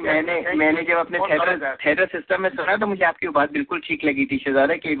سب. نہیں میں نے جب اپنے تھیٹر سسٹم میں سنا تو مجھے آپ کی بات بالکل ٹھیک لگی تھی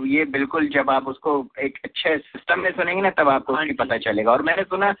شہزادہ کہ یہ بالکل جب آپ اس کو ایک اچھے سسٹم میں سنیں گے نا تب آپ کو اس کی پتہ چلے گا. اور میں نے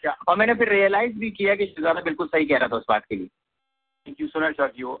سنا اور میں نے پھر ریئلائز بھی کیا کہ شہزادہ بالکل صحیح کہہ رہا تھا اس بات کے لیے. تھینک یو سنا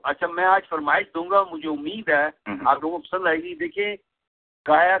چاہتی ہو. اچھا میں آج فرمائش دوں گا مجھے امید ہے آپ لوگوں کو پسند آئے گی. دیکھیں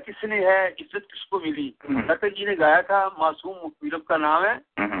گایا کس نے ہے عزت کس کو ملی. لتا جی نے گایا تھا معصوم فلم کا نام ہے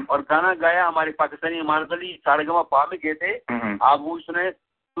اور گانا گایا ہمارے پاکستانی امانت علی سارگما پا میں گئے تھے. آپ وہ سنیں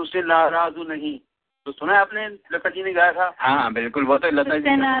تو سے ناراض نہیں تو سنا آپ نے لتا جی نے گایا تھا. ہاں بالکل وہ تو لتا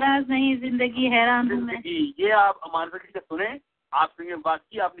جی ناراض نہیں زندگی حیران ہوں میں. یہ آپ امانت علی کا سنیں. آپ نے یہ بات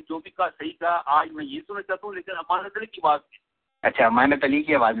کی آپ نے جو بھی کہا صحیح کہا. آج میں یہ سننا چاہتا ہوں لیکن امانت علی کی بات. اچھا امانت علی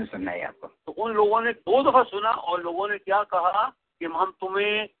کی آواز میں سننا ہے آپ کو. تو ان لوگوں نے 2 دفعہ سنا اور لوگوں نے کیا کہا کہ ہم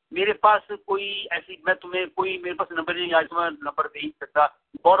تمہیں میرے پاس کوئی ایسی میں تمہیں کوئی میرے پاس نمبر نہیں آج تمہیں نمبر دے ہی سکتا.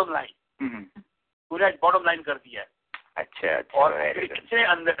 باٹم لائن پورا باٹم لائن کر دیا ہے. اچھا اور کتنے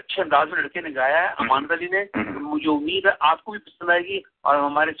اچھے انداز میں لڑکے نے گایا ہے امانت علی نے. مجھے امید ہے آپ کو بھی پسند آئے گی اور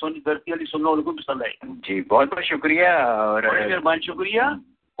ہمارے سونی دھرتی علی سننے والوں کو بھی پسند آئے گی. جی بہت بہت شکریہ اور مہربانی. شکریہ.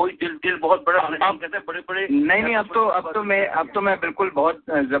 کوئی دل بہت بڑا کہتے ہیں بڑے نہیں اب تو میں بالکل بہت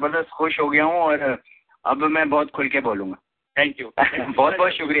زبردست خوش ہو گیا ہوں اور اب میں بہت کھل کے بولوں گا. Thank you. بہت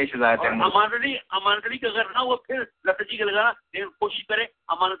بہت شکریہ شہزادہ. امانت علی کا اگر نہ ہوا پھر لتا جی کا لگانا لیکن کوشش کریں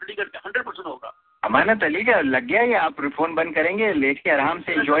امانت علی کا 100% ہوگا. امانت علی کا لگ گیا یا آپ فون بند کریں گے لیٹ کے آرام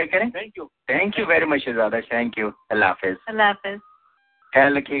سے انجوائے کریں. تھینک یو ویری مچ شہزادہ. Thank you. اللہ حافظ. اللہ حافظ.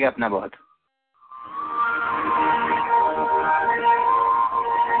 خیال رکھیے گا اپنا بہت.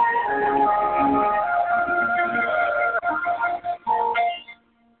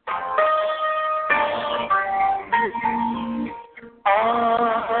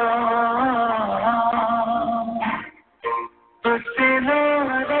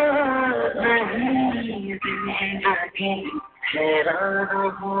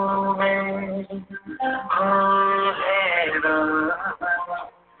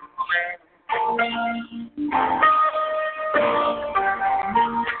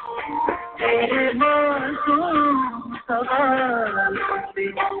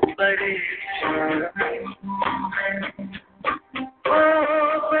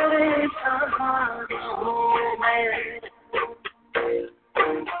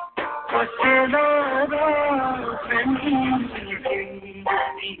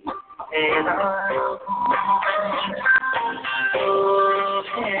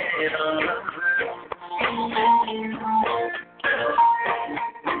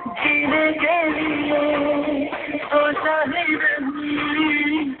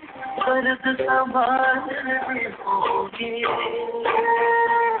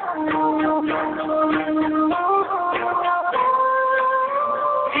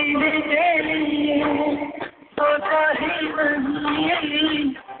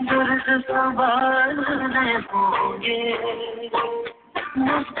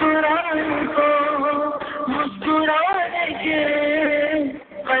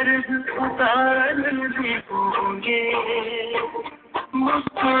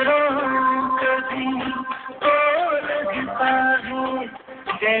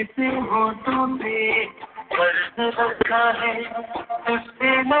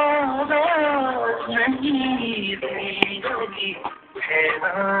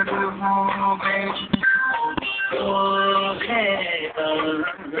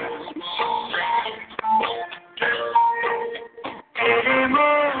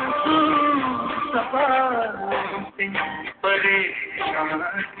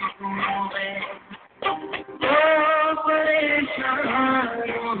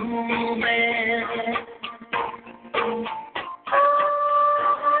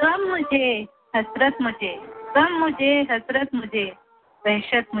 حسرت مجھے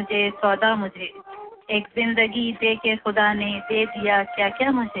وحشت مجھے سودا مجھے ایک زندگی دے کے خدا نے دے دیا کیا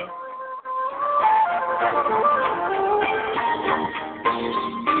کیا مجھے.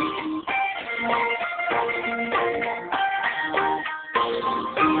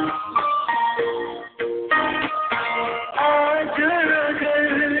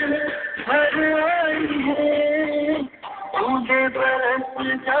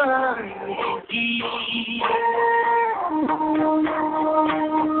 जाएगी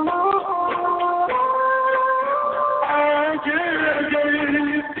आज अगर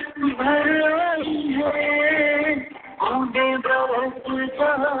भर आई है बूंदे बरस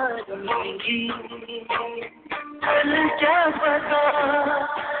जाएगी कल क्या पता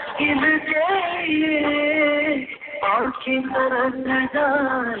हिल जाए आँखें तरस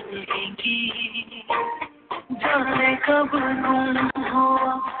जाएगी जाने कब गुम हो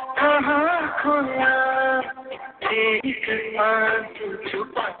कहाँ खोया एक आंसू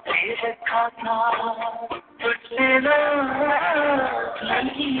छुपा के रखा था तुझसे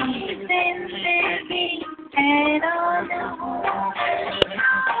नहीं जिंदगी हैरान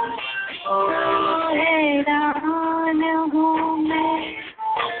हूँ मैं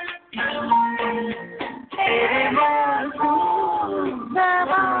तेरे मासूम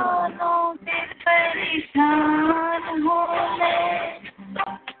ज़बानों से परेशान हूँ मैं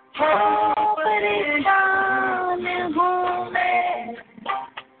परेशान हूँ मैं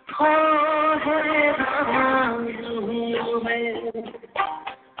हैरान हूँ मैं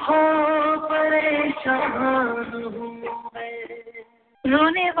परेशान हूँ मैं।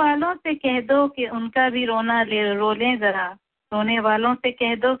 रोने वालों से कह दो कि उनका भी रोना रो लें जरा रोने वालों से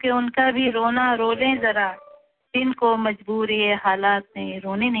कह दो कि उनका भी रोना रो लें जरा जिनको मजबूरी हालात ने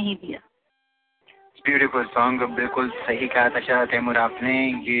रोने नहीं दिया। ब्यूटीफुल सॉन्ग, बिल्कुल सही कहा था शाह तैमूर आपने।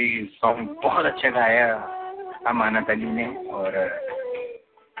 ये सॉन्ग बहुत अच्छा गाया अमानत अली ने और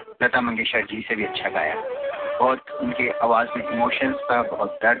लता मंगेशकर जी से भी अच्छा गाया। बहुत उनकी आवाज़ में इमोशंस था,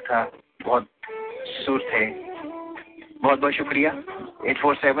 बहुत दर्द था, बहुत सुर थे। बहुत बहुत शुक्रिया।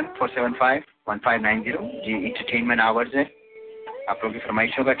 8474751590 जी इंटरटेनमेंट आवर्स है, आप लोगों की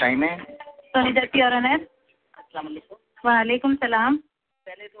फरमाइशों का टाइम है। सोनी दत्ती और अनैर, वालेकुम सलाम।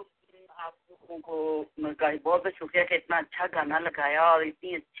 पहले तो आप लोगों को बहुत बहुत शुक्रिया कि इतना अच्छा गाना लगाया और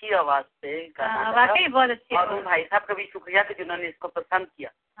इतनी अच्छी आवाज़ से गाना वाकई बहुत अच्छी। और भाई साहब का भी शुक्रिया कि जिन्होंने इसको पसंद किया।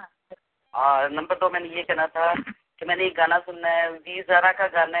 और नंबर 2 मैंने ये कहना था कि मैंने एक गाना सुनना है, वी ज़रा का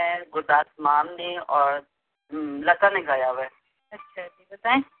गाना है, गुरदास मान ने और लता ने गाया हुआ है। अच्छा जी,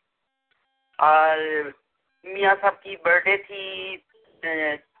 बताएं। और मियाँ साहब की बर्थडे थी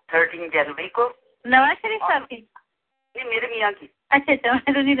 13 जनवरी को। नवाज शरीफ साहब की? नहीं, मेरे मियाँ की। अच्छा अच्छा,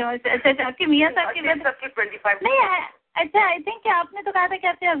 मैं तो नहीं नवाज। अच्छा आपकी मियाँ साहब की सबकी 25 नहीं है। अच्छा, आई थिंक आपने तो कहा था कि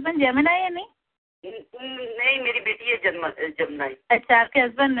आपके हस्बैंड जेमिनी है। नहीं, मेरी बेटी है जमुनाई। अच्छा, आपके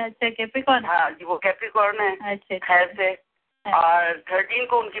हस्बैंड अच्छा कैप्रिकॉर्न? हाँ जी, वो कैप्रिकॉर्न है। अच्छा खैर से। और 13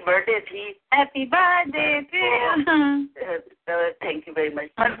 को उनकी बर्थडे थी। Happy birthday thank you very much.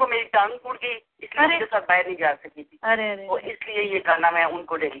 कल को मेरी टांग टूट गई इसलिए उनके साथ बाहर नहीं जा सकी थी। अरे तो इसलिए ये गाना मैं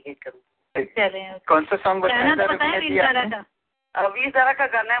उनको डेडिकेट करूँ। चले। कौन सा सॉन्ग बताया? वी ज़रा का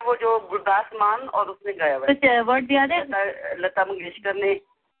गाना है, वो जो गुरदास मान और उसने गाया हुआ है। कुछ वर्ड याद है? लता मंगेशकर ने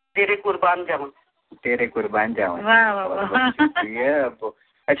तेरे कुर्बान जाऊं। तेरे कुर्बान जाऊं। वाह वाह वाह।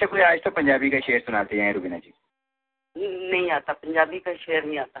 अच्छा, कोई आज तो पंजाबी का शेर सुनाते हैं रुबीना जी? नहीं आता, पंजाबी का शेर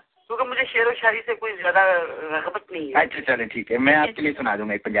नहीं आता क्योंकि मुझे शेर व शायरी से कोई ज्यादा रगबत नहीं है। अच्छा चले ठीक है, मैं आपके लिए सुना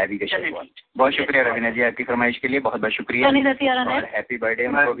दूंगा एक पंजाबी का शेर। बहुत शुक्रिया रुबीना जी, आपकी फरमाइश के लिए बहुत बहुत शुक्रिया और हैप्पी बर्थडे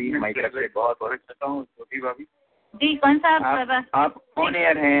हमको भी हमारी तरफ से बहुत बहुत करता हूँ। भाभी जी, कौन सा आप ऑन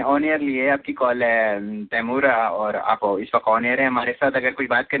एयर हैं? ऑन एयर लिए आपकी कॉल है तैमूरा और आप इस वक्त ऑन एयर है हमारे साथ। अगर कोई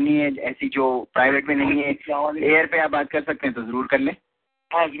बात करनी है ऐसी जो प्राइवेट में नहीं है, एयर पे आप बात कर सकते हैं तो जरूर कर लें।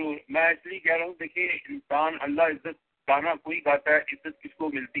 हाँ जरूर, मैं इसलिए कह रहा हूँ, देखिए इंसान अल्लाह इज्जत गाना कोई गाता है, इज्जत किसको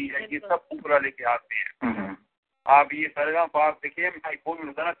मिलती है ये सब ऊपर वाले के हाथ में है। आप ये सरगा पाक देखिए, मैं फोन में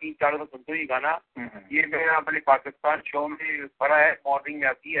होता ना 3-4 बार सुनते ही गाना, ये मेरा अपने पाकिस्तान शो में पड़ा है, मॉर्निंग में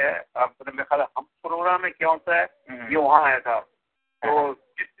आती है। आप मेरे ख्याल हम प्रोग्राम में क्या होता है ये वहाँ आया था, तो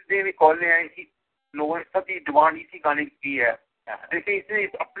जितने भी कॉलें आई थी लोगों ने सब डिमांड इसी गाने की है। देखिए इसने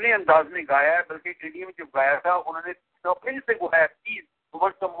अपने अंदाज में गाया है, बल्कि रेडियो में जब गाया था उन्होंने फिर से गाया, प्लीज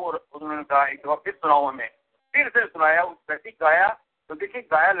उन्होंने कहा एक दफा फिर सुनाओ, हमें फिर से सुनाया, उस वैसे गाया। तो देखिए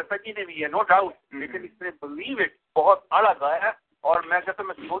गाया लता जी ने भी है, नो डाउट, लेकिन इसने बिलीव इट बहुत आला गाया है। और मैं कहता हूँ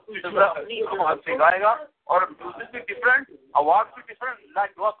मैं सोचूं अपनी आवाज से गाएगा और म्यूजिक भी डिफरेंट, आवाज भी डिफरेंट,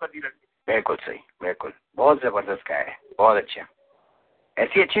 लाजवाब कर दी रहती है। बिल्कुल सही, बिल्कुल बहुत जबरदस्त गाया है, बहुत अच्छा।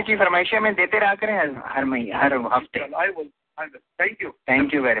 ऐसी अच्छी अच्छी फरमाइशें हमें देते रहा करें हर महीने, हर हफ्ते।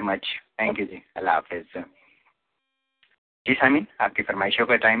 Thank you very much, thank you जी, अल्लाह हाफिज। जी सामीन, आपकी फरमाइशों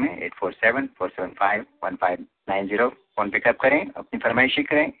का टाइम है 8474751590। फ़ोन पिकअप करें, अपनी फरमाइशी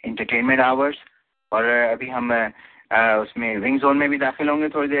करें, इंटरटेनमेंट आवर्स। और अभी हम उसमें विंग जोन में भी दाखिल होंगे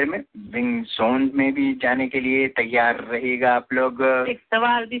थोड़ी देर में। विंग जोन में भी जाने के लिए तैयार रहिएगा आप लोग। एक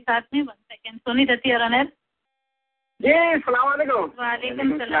सवाल भी साथ में, 1 सेकंड। सोनी दत्ती और अनैर जी, सलाम अलैकुम।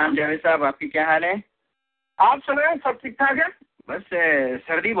 वालेकुम सलाम। जावेद साहब, आपकी क्या हाल है? आप सुनाएं, सब ठीक ठाक है? بس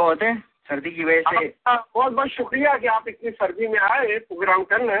سردی بہت ہے, سردی کی وجہ سے. بہت بہت شکریہ کہ آپ اتنی سردی میں آئے پروگرام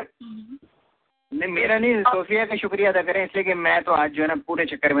کرنا. نہیں میرا نہیں, صوفیہ کا شکریہ ادا کریں, اس لیے کہ میں تو آج جو ہے نا پورے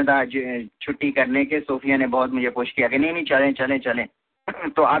چکر میں تھا آج چھٹی کرنے کے. صوفیہ نے بہت مجھے پوچھ کیا کہ نہیں چلیں چلیں چلیں,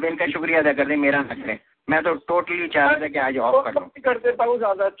 تو آپ ان کا شکریہ ادا کر دیں, میرا نہ کریں. میں تو ٹوٹلی چاہ رہا تھا کہ آج آف کر دوں. کر دیتا ہوں,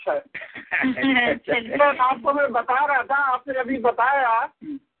 زیادہ اچھا ہے. آپ کو میں بتا رہا تھا, آپ نے ابھی بتایا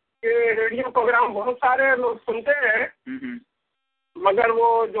کہ ریڈیو پروگرام بہت سارے لوگ سنتے ہیں, مگر وہ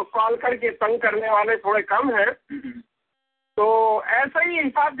جو کال کر کے تنگ کرنے والے تھوڑے کم ہیں. تو ایسا ہی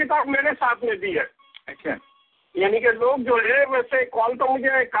حساب کتاب میرے ساتھ میں بھی ہے. اچھا, یعنی کہ لوگ جو ہے ویسے کال تو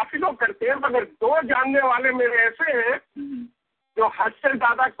مجھے کافی لوگ کرتے ہیں, مگر 2 جاننے والے میرے ایسے ہیں جو حد سے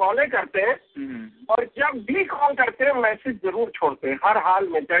زیادہ کالیں کرتے ہیں, اور جب بھی کال کرتے ہیں میسج ضرور چھوڑتے ہیں, ہر حال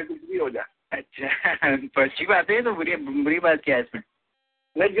میں چاہے کچھ بھی ہو جائے. اچھا, تو اچھی بات ہے. تو بری بات کیا ہے اس میں؟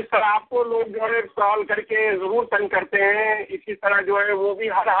 نہیں, جس طرح آپ کو لوگ جو ہے کال کر کے ضرور تنگ کرتے ہیں, اسی طرح جو ہے وہ بھی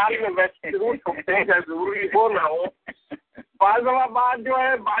ہر حال میں میسج ضرور چھوڑتے ہیں, چاہے ضروری ہو نہ ہو. بعض بات جو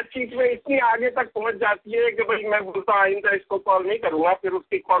ہے بات چیت میں اتنی آگے تک پہنچ جاتی ہے کہ بھائی میں بولتا ہوں آئندہ اس کو کال نہیں کروں گا, پھر اس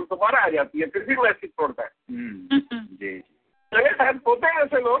کی کال دوبارہ آ جاتی ہے, پھر بھی میسج چھوڑتا ہے. جی چلے صاحب, ہوتے ہیں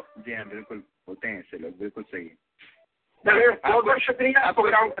ایسے لوگ. جی ہاں بالکل ہوتے ہیں ایسے لوگ, بالکل صحیح ہے. چلیے بہت بہت شکریہ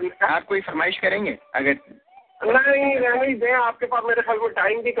پروگرام کرنے کا. آپ کوئی فرمائش کریں گے؟ اگر نہیں رہنے ہی دیں, آپ کے پاس میرے خیال میں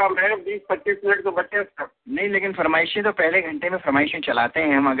ٹائم بھی کم ہے, 20-25 منٹ تو بچے ہیں. نہیں لیکن فرمائشیں تو پہلے گھنٹے میں فرمائشیں چلاتے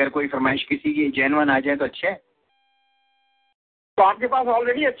ہیں ہم. اگر کوئی فرمائش کسی کی جینوان آ جائے تو اچھا ہے. تو آپ کے پاس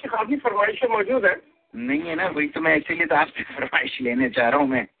آلریڈی اچھی خاصی فرمائشیں موجود ہیں. نہیں ہے نا, وہی تو میں اسی لیے تو آپ سے فرمائش لینے چاہ رہا ہوں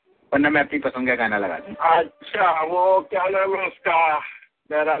میں, ورنہ میں اپنی پسند کا گانا لگا دوں. اچھا, وہ کیا نام ہے اس کا,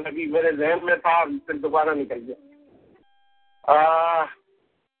 میرا ابھی میرے ذہن میں تھا, پھر دوبارہ نکل گیا.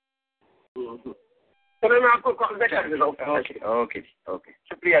 چلو میں آپ کو کال بیک کر دیتا ہوں. اوکے جی, اوکے,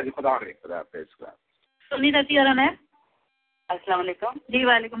 شکریہ جی, خدا حافظ. خدا حافظ. سنی رہتی اور ہے. السلام علیکم. جی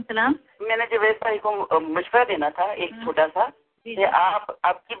وعلیکم السلام. میں نے جوید بھائی کو مشورہ دینا تھا ایک چھوٹا سا, کہ آپ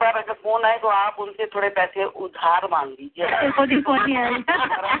اب کی بار اگر فون آئے تو آپ ان سے تھوڑے پیسے ادھار مانگ لیجیے. خود ہی فون نہیں آئے.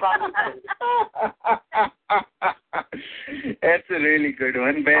 That's a really good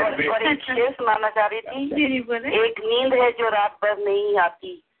one. اور ایک شعر سنانا چاہ رہی تھی. ایک نیند ہے جو رات بھر نہیں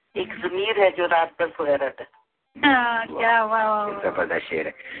آتی, ایک ضمیر ہے جو رات بھر سویا رہتا ہے. زبردست شعر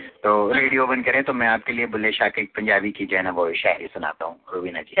ہے. تو ریڈیو بند کریں تو میں آپ کے لیے بلے شاہ کے پنجابی کی جو ہے نا وہ شاعری سناتا ہوں.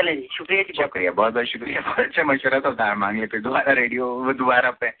 روبینہ جی چلیں جی, شکریہ جی, شکریہ, بہت بہت شکریہ. بہت اچھا مشورہ تو ادھار مانگ لے, پھر دوبارہ ریڈیو وہ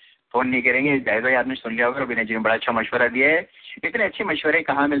دوبارہ پہ فون نہیں کریں گے. جائز بھائی آپ نے سن لیا ہوگا, روبینہ جی نے بڑا اچھا مشورہ دیا ہے. اتنے اچھے مشورے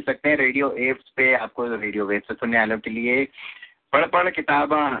کہاں مل سکتے ہیں ریڈیو ایپس پہ. آپ کو ریڈیو ویب سے سننے والوں کے لیے پڑھ پڑھ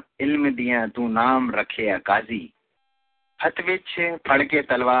کتاباں علم دیاں تو نام رکھے قاضی, ہتھ وچ پھڑ کے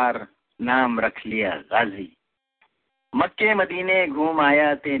تلوار نام رکھ لیا غازی, مکے مدینے گھوم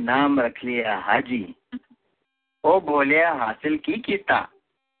آیا تے نام رکھ لیا حاجی, او بولیا حاصل کی کیتا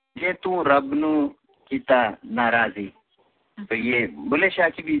جے تو رب نو کیتا ناراضی. تو یہ بلے شاہ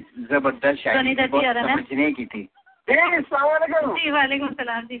کی بھی زبردست شاعری سمجھنے کی تھی. السلام علیکم. جی وعلیکم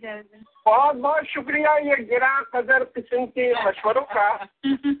السلام. جی بہت بہت شکریہ یہ گراں قدر قسم کے مشوروں کا.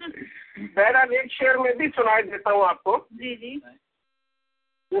 بہرحال ایک شعر میں بھی سنائی دیتا ہوں آپ کو. جی جی.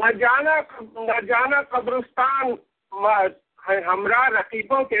 نہ جانا قبرستان ہمراہ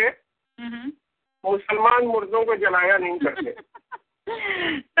رقیبوں کے, مسلمان مردوں کو جلایا نہیں کرتے.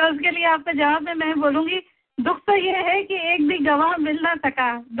 تو اس کے لیے آپ کا جواب میں بولوں گی, دکھ تو یہ ہے کہ ایک بھی گواہ مل نہ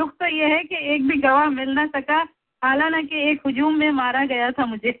سکا, دکھ تو یہ ہے کہ ایک بھی گواہ مل نہ سکا, حالانکہ ایک ہجوم میں مارا گیا تھا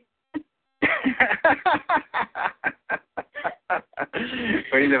مجھے.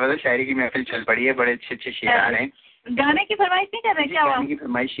 بڑی زبردست شاعری کی محفل چل پڑی ہے, بڑے اچھے اچھے شعر ہیں. گانے کی فرمائش نہیں کر رہے کیا؟ گانے کی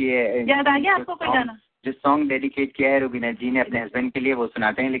فرمائش یہ یاد آ گیا آپ کو کوئی گانا جو سانگ ڈیڈیکیٹ کیا ہے روبینہ جی نے اپنے ہسبینڈ کے لیے, وہ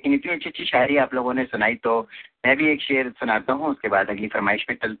سناتے ہیں. لیکن اتنی اچھی اچھی شاعری آپ لوگوں نے سنائی, تو میں بھی ایک شعر سناتا ہوں, اس کے بعد اگلی فرمائش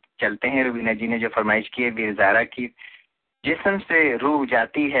پہ چلتے ہیں. روبینہ جی نے جو فرمائش کی ہے ویر زارا کی, جسم سے روح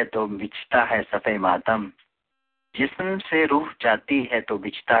جاتی ہے تو بچھتا ہے صفے ماتم, جسم سے روح جاتی ہے تو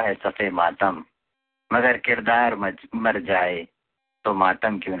بچھتا ہے صفے ماتم, مگر کردار مر جائے تو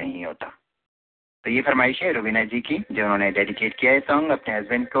ماتم کیوں نہیں ہوتا. تو یہ فرمائش ہے روبینہ جی کی, جو انہوں نے ڈیڈیکیٹ کیا ہے سانگ اپنے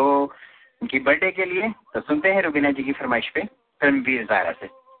ہسبینڈ کو ان کی برتھ ڈے کے لیے. تو سنتے ہیں روبینہ جی کی فرمائش پہ فلم ویر زارا سے.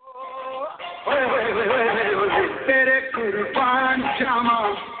 تیرے قربان جاما,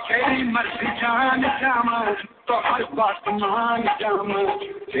 تیری مرضی جان جاما, تو ہر بات مان جاما,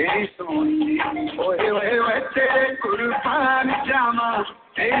 تیری سونی ہوئے ہوئے ہوئے. تیرے قربان جاما,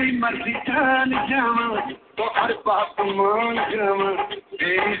 تیری مرضی جان جاما, تو ہر بات مان جاما,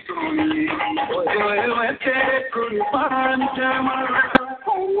 تیری سونی ہوئے ہوئے ہوئے. تیرے قربان جاما.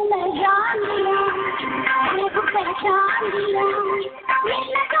 جان دیا, پہچان دیا,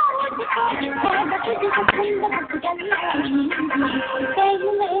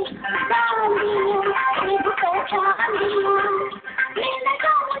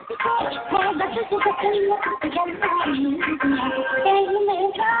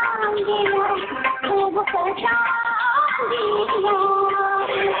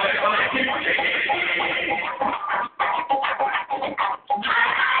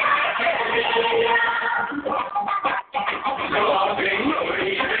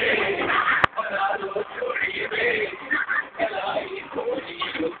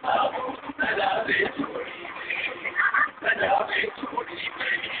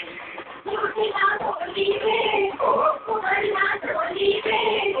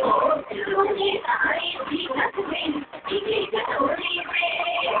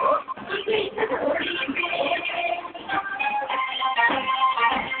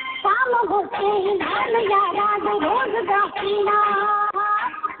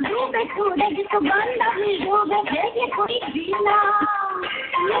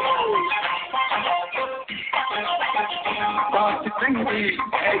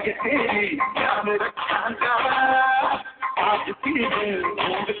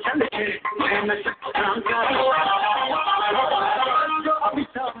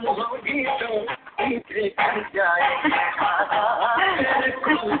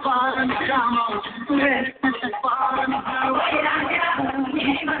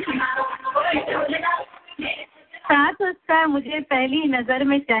 ساتھ اس کا مجھے پہلی نظر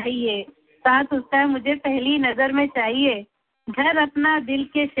میں چاہیے، ساتھ اس کا مجھے پہلی نظر میں چاہیے، گھر اپنا دل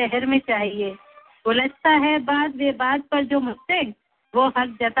کے شہر میں چاہیے، الجھتا ہے بات بے بات پر جو مجھ سے، وہ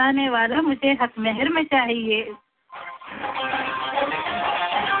حق جتانے والا مجھے حق مہر میں چاہیے۔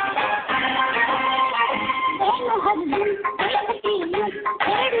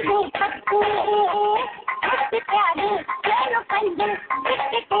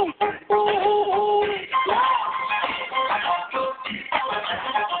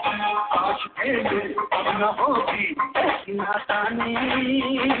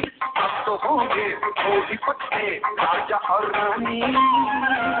 اب تو ہوں گے بھی پکے راجا اور رانی،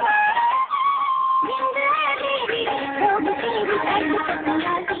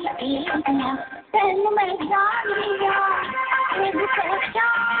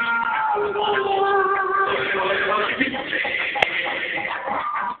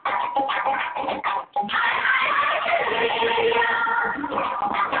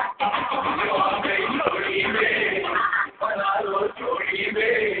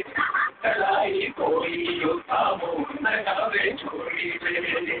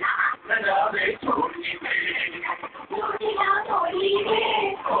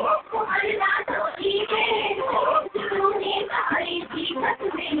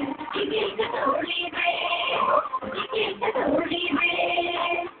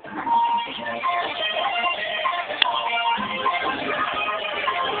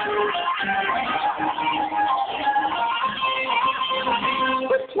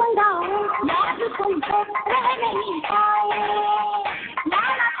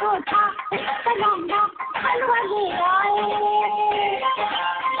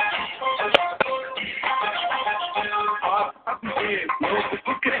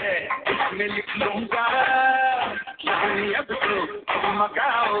 میں لکھ لوں گا اب تو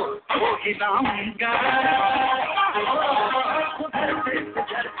مگاؤ وہ نام گا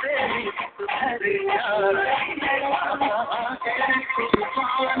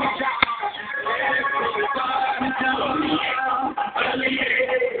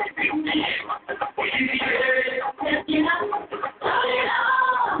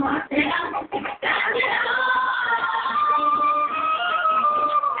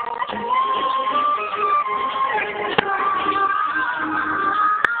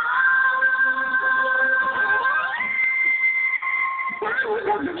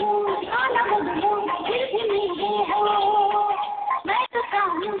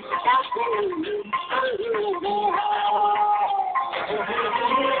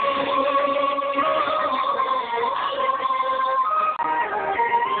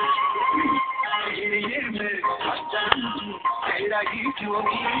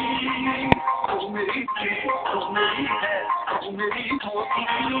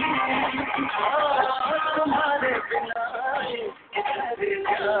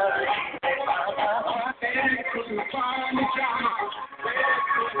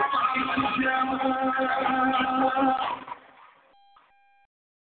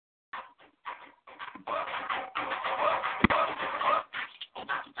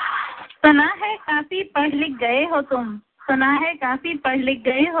سنا ہے کافی پڑھ لکھ گئے ہو تم، سنا ہے کافی پڑھ لکھ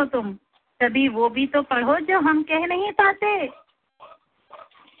گئے ہو تم، کبھی وہ بھی تو پڑھو جو ہم کہہ نہیں پاتے۔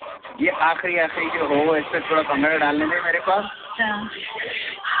 یہ آخری جو ہو اس پہ تھوڑا بھنگڑا ڈالنے دیں میرے پاس.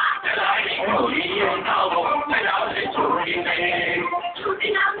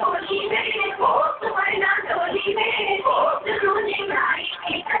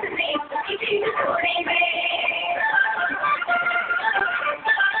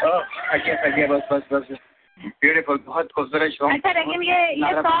 اچھا بس بیوٹیفل, بہت خوبصورت شو. اچھا لیکن یہ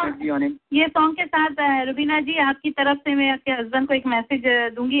سانگ کے ساتھ روبینہ جی آپ کی طرف سے میں آپ کے ہسبینڈ کو ایک میسج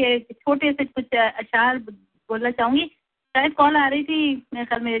دوں گی, ایک چھوٹے سے کچھ اشعار بولنا چاہوں گی. شاید کال آ رہی تھی میرے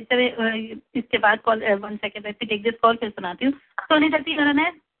خیال میں, اس کے بعد کال 1 سیکنڈ ایسی ٹیک دس کال پھر سناتی ہوں. سونی دتی کرن ہے.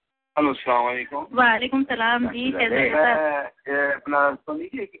 ہلو السلام علیکم. وعلیکم السلام جی. اپنا سونی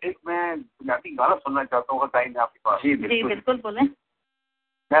جی ایک میں بنیادی گانا سننا چاہتا ہوں, ٹائم ہے آپ کے پاس؟ جی بالکل بولیں.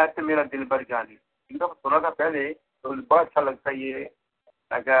 میں سے میرا دل بھر جانی سنا تھا پہلے تو بہت اچھا لگتا ہے, یہ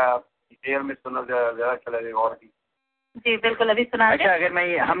اگر ایئر میں سننا زیادہ اچھا لگے گا. اور بھی جی بالکل ابھی سنا. اچھا اگر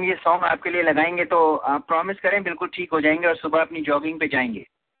ہم یہ سانگ آپ کے لیے لگائیں گے تو آپ پرومس کریں بالکل ٹھیک ہو جائیں گے اور صبح اپنی جاگنگ پہ جائیں گے.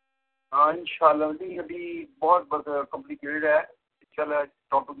 ہاں انشاءاللہ. نہیں ابھی بہت کمپلیکیٹڈ ہے, انشاءاللہ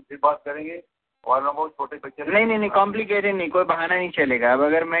ٹاپک پہ بات کریں گے. اور ہم بہت چھوٹے بچے نہیں کمپلیکیٹڈ نہیں, کوئی بہانہ نہیں چلے گا. اب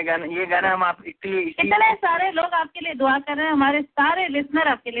اگر میں یہ گانا ہم آپ اتنے سارے لوگ آپ کے لیے دعا کر رہے ہیں, ہمارے سارے لسنر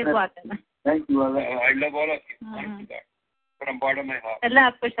آپ کے لیے دعا کر رہے ہیں. Thank you. I love all of you. Thank you, that. From bottom of my heart. اللہ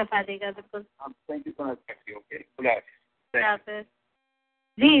آپ کو شفا دے گا. بالکل. Thank you so much. Okay. خدا حافظ.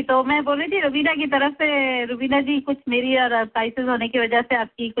 جی تو میں بول رہی تھی روبینہ کی طرف سے. روبینہ جی کچھ میری اور اسپائسز ہونے کی وجہ سے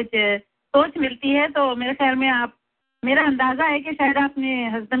آپ کی کچھ سوچ ملتی ہے, تو میرے خیال میں میرا اندازہ ہے کہ شاید آپ اپنے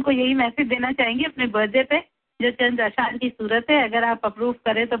ہسبینڈ کو یہی میسج دینا چاہیں گے اپنے برتھ ڈے پہ, جو چند اشعار کی صورت ہے. اگر آپ اپروو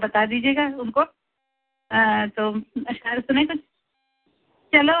کریں تو بتا دیجیے گا ان کو. تو اشعار سنیں کچھ.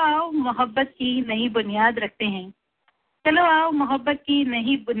 چلو آؤ محبت کی نئی بنیاد رکھتے ہیں. چلو آؤ محبت کی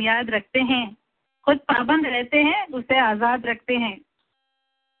نئی بنیاد رکھتے ہیں. خود پابند رہتے ہیں اسے آزاد رکھتے ہیں.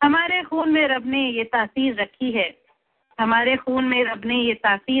 ہمارے خون میں رب نے یہ تاثیر رکھی ہے. ہمارے خون میں رب نے یہ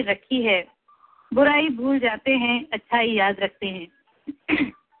تاثیر رکھی ہے. برائی بھول جاتے ہیں اچھائی یاد رکھتے ہیں.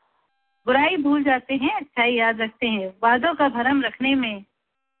 برائی بھول جاتے ہیں اچھائی یاد رکھتے ہیں. وعدوں کا بھرم رکھنے میں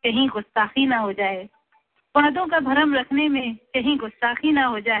کہیں گستاخی نہ ہو جائے. وعدوں کا بھرم رکھنے میں کہیں گستاخی نہ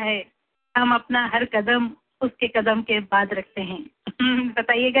ہو جائے. ہم اپنا ہر قدم اس کے قدم کے بعد رکھتے ہیں.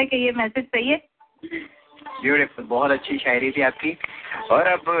 بتائیے گا کہ یہ میسج صحیح ہے؟ بیوٹیفل, بہت اچھی شاعری تھی آپ کی. اور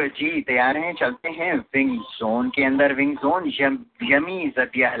اب جی تیار ہیں, چلتے ہیں ونگ زون کے اندر. ونگ زون یمی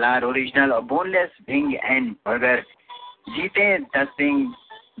ذبیح حلال اوریجنل اور boneless wing and burger. جیتے 10 wing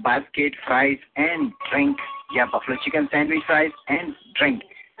basket fries and drink, یا buffalo chicken sandwich fries and drink.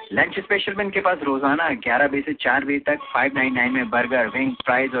 Lunch special میں ان کے پاس روزانہ 11 بجے سے 4 بجے تک 599 میں برگر, ونگ,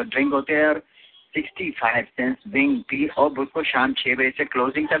 فرائز اور ڈرنک ہوتے ہیں. اور 65 سینٹس ونگ بھی, اور بدھ کو شام 6 بجے سے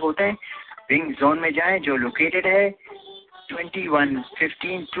کلوزنگ تک ہوتے ہیں. ونگ زون میں جائیں جو لوکیٹڈ ہے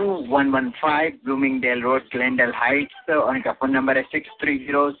 2115 to 115 Bloomingdale road, Glendale Heights. اور ان کا فون نمبر ہے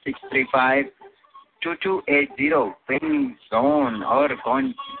 6306352280. Wing zone. اور کون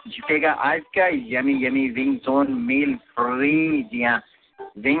جیتے گا آج کا yummy wing zone meal free? جی ہاں,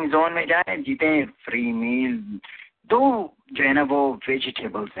 ونگ زون میں جائیں جیتے فری میل. 2 جو ہے نا وہ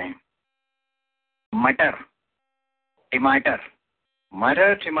ویجیٹیبلس ہیں, مٹر ٹماٹر.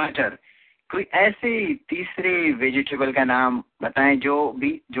 کوئی ایسی تیسری ویجیٹیبل کا نام بتائیں جو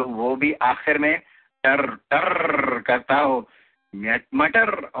وہ بھی آخر میں ٹر کرتا ہو. مٹر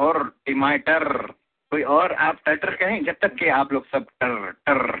اور ٹماٹر. کوئی اور آپ ٹر کہیں جب تک کہ آپ لوگ سب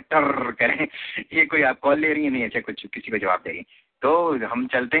ٹر کریں. یہ کوئی آپ کال لے رہی ہیں؟ نہیں. اچھا کچھ کسی کو جواب دے رہی. تو ہم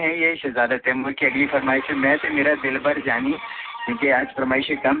چلتے ہیں یہ شہزادہ تیمور کی اگلی فرمائش ہے. میں سے میرا دل بھر جانی, کیونکہ آج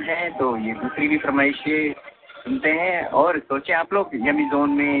فرمائشیں کم ہیں تو یہ دوسری بھی فرمائشیں سنتے ہیں. اور سوچیں آپ لوگ یمی زون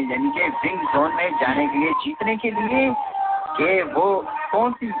میں یعنی کہ ونگ زون میں جانے کے لیے, جیتنے کے لیے, کہ وہ کون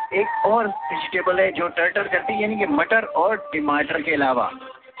سی ایک اور ویجیٹیبل ہے جو ٹر کرتی ہے, یعنی کہ مٹر اور ٹماٹر کے علاوہ.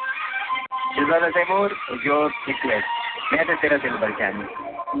 شہزادہ تیمور جو نکلے میں تو تیرا دل بھر جانی.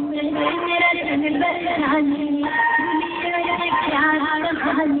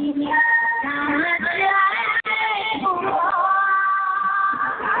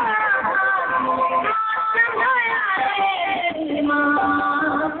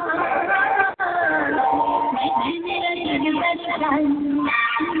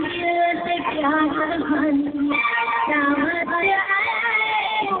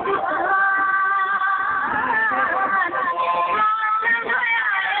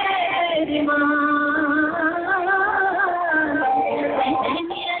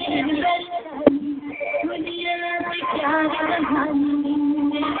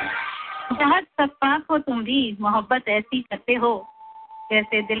 بہت شفاف ہو تم بھی, محبت ایسی کرتے ہو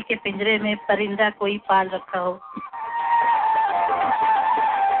جیسے دل کے پنجرے میں پرندہ کوئی پال رکھا ہو.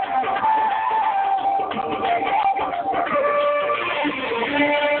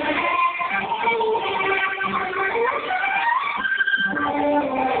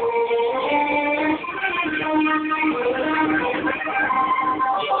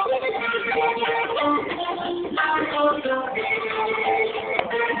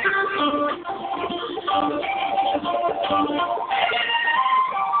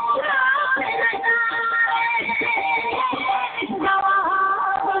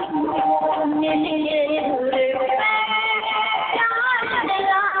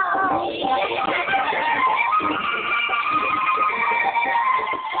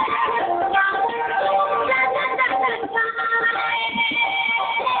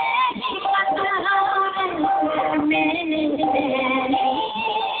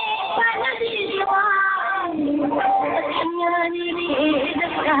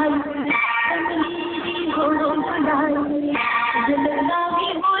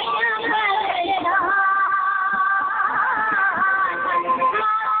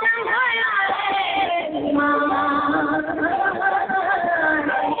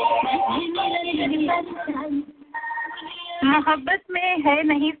 मोहब्बत में है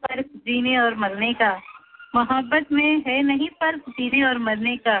नहीं फर्क जीने और मरने का, मोहब्बत में है नहीं फर्क जीने और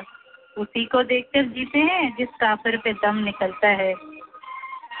मरने का, उसी को देखकर जीते हैं जिस काफिर पे दम निकलता है.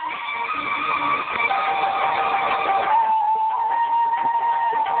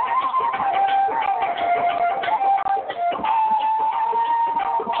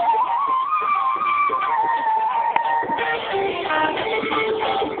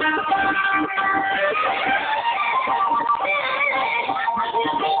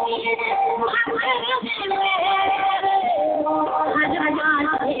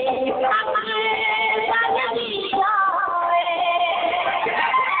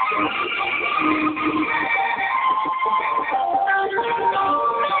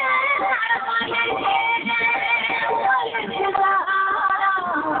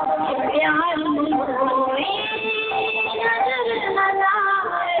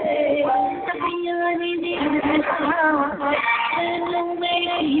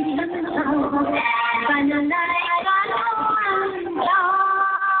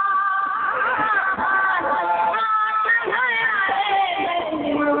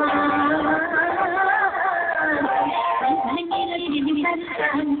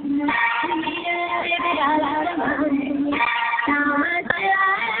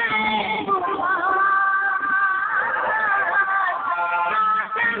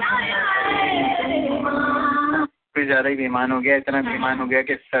 ज़्यादा ही बेईमान हो गया, इतना बेईमान हो गया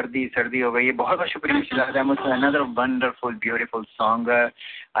कि सर्दी हो गई है. बहुत बहुत शुक्रिया Shilada Ahmad. Another wonderful beautiful song.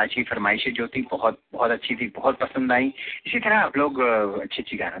 आज की फरमाइशें जो थी बहुत बहुत अच्छी थी, बहुत पसंद आई. इसी तरह आप लोग अच्छी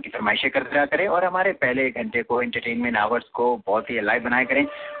अच्छी गानों की फरमाइशें करते रहा करें और हमारे पहले घंटे को एंटरटेनमेंट आवर्स को बहुत ही लाइव बनाया करें.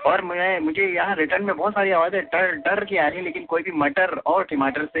 और मुझे यहाँ रिटर्न में बहुत सारी आवाज़ें टर की आ रही है, लेकिन कोई भी मटर और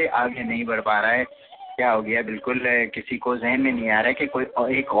टमाटर से आगे नहीं बढ़ पा रहा है. क्या हो गया? बिल्कुल किसी को जहन में नहीं आ रहा है कि कोई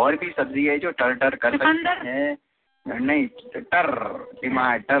एक और भी सब्जी है जो टर कर सकती है. नहीं,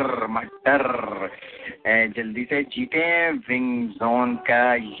 टमाटर मटर. जल्दी से जीते विंग जोन का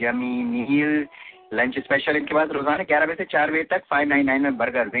यमी मील लंच स्पेशल. इनके बाद रोजाना 11 बजे से 4 बजे तक 599 में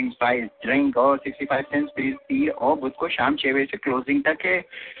बर्गर, विंग्स, फ्राइज, ड्रिंक और 65 सेंट्स पीर और बुध को शाम 6 बजे से क्लोजिंग तक है.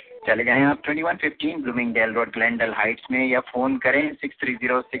 चले जाएं आप 2115 ब्लूमिंगडेल रोड ग्लेंडल हाइट्स में या फ़ोन करें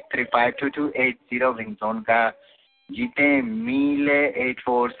 6306352280. विंग जोन का जीते मील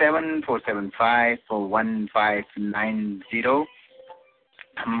 8474754159.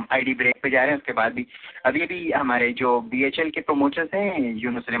 हम आईडी ब्रेक पे जा रहे हैं. उसके बाद भी अभी हमारे जो बीएचएल के प्रोमोटर्स हैं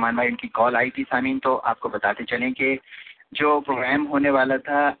यूनुस सुलेमान भाई, उनकी कॉल आई थी सामीन. तो आपको बताते चलें कि जो प्रोग्राम होने वाला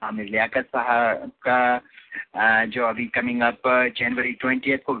था आमिर लियाकत साहब का, जो अभी कमिंग अप जनवरी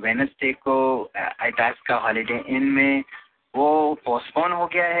 20 को वेडनेसडे को आइटास्का हॉलीडे इन में, वो पोस्टपोन हो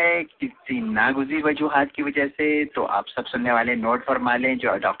गया है किसी नागुज़ीर वजूहात की वजह से. तो आप सब सुनने वाले नोट फरमा लें,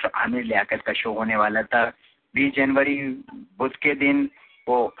 जो डॉक्टर आमिर लियाकत का शो होने वाला था 20 जनवरी बुध के दिन,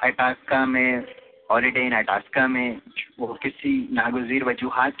 वो आइटास्का में हॉलीडे इन आइटास्का में वो किसी नागुज़ीर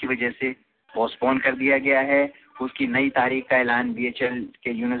वजूहात की वजह से पोस्टपोन कर दिया गया है. उसकी नई तारीख का ऐलान बीएचएल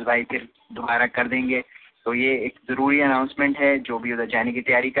के यूनुस भाई फिर दोबारा कर देंगे. तो ये एक ज़रूरी अनाउंसमेंट है. जो भी उधर जाने की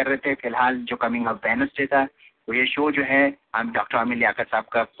तैयारी कर रहे थे, फिलहाल जो कमिंग अप वेडनेसडे था, तो ये शो जो है हम डॉक्टर आमिर लियाकत साहब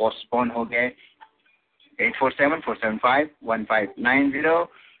का पोस्टपोन हो गया. 8474751590.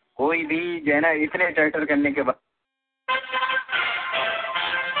 कोई भी जो है ना इतने टर्टर करने के बाद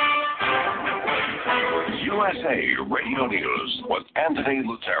USA Radio News with Anthony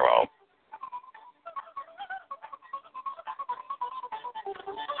Lutero.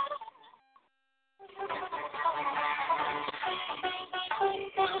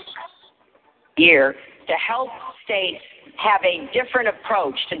 Year to help states have a different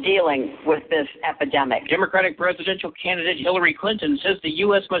approach to dealing with this epidemic. Democratic presidential candidate Hillary Clinton says the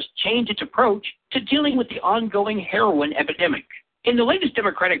U.S. must change its approach to dealing with the ongoing heroin epidemic. In the latest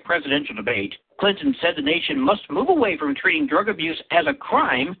Democratic presidential debate, Clinton said the nation must move away from treating drug abuse as a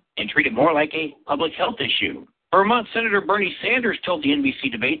crime and treat it more like a public health issue. Vermont Senator Bernie Sanders told the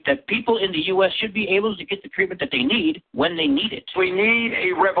NBC debate that people in the U.S. should be able to get the treatment that they need when they need it. We need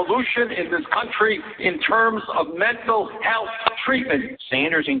a revolution in this country in terms of mental health treatment.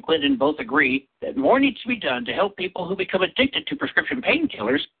 Sanders and Clinton both agree that more needs to be done to help people who become addicted to prescription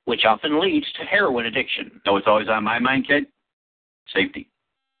painkillers, which often leads to heroin addiction. Know what's always on my mind, kid? Safety.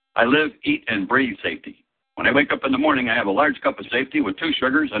 I live, eat, and breathe safety. When I wake up in the morning, I have a large cup of safety with 2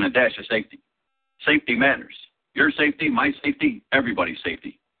 sugars and a dash of safety. Safety matters. Your safety, my safety, everybody's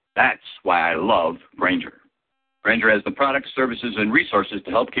safety. That's why I love Grainger. Grainger has the products, services, and resources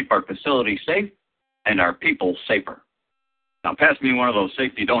to help keep our facilities safe and our people safer. Now pass me one of those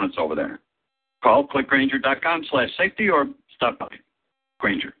safety donuts over there. Call clickgrainger.com/safety or stop by.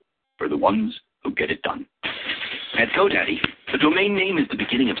 Grainger, for the ones who get it done. At GoDaddy, the domain name is the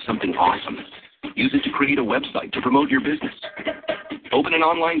beginning of something awesome. Use it to create a website to promote your business. Open an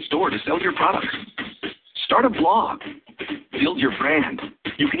online store to sell your products. Start a blog. Build your brand.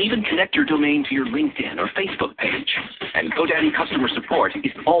 You can even connect your domain to your LinkedIn or Facebook page. And GoDaddy customer support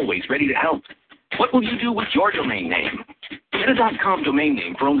is always ready to help. What will you do with your domain name? Get a .com domain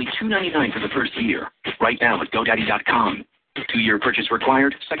name for only $2.99 for the first year. Right now at GoDaddy.com. 2-year purchase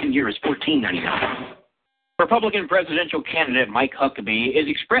required. Second year is $14.99. Republican presidential candidate Mike Huckabee is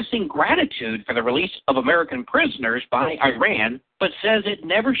expressing gratitude for the release of American prisoners by Iran, but says it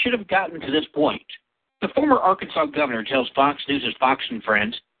never should have gotten to this point. The former Arkansas governor tells Fox News' Fox and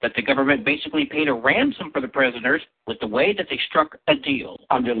Friends that the government basically paid a ransom for the prisoners with the way that they struck a deal.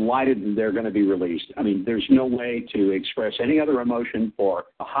 I'm delighted that they're going to be released. I mean, there's no way to express any other emotion for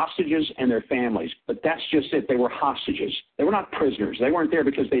the hostages and their families, but that's just it. They were hostages. They were not prisoners. They weren't there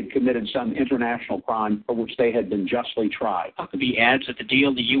because they'd committed some international crime for which they had been justly tried. Huckabee adds that the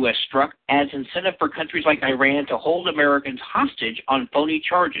deal the U.S. struck adds incentive for countries like Iran to hold Americans hostage on phony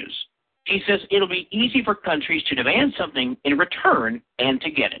charges. He says it'll be easy for countries to demand something in return and to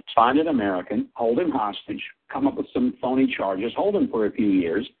get it. Find an American, hold him hostage, come up with some phony charges, hold him for a few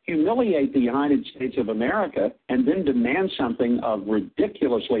years, humiliate the United States of America, and then demand something of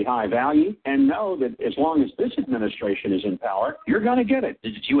ridiculously high value, and know that as long as this administration is in power, you're going to get it.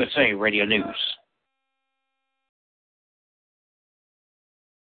 This is USA Radio News.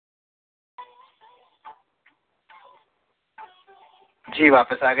 जी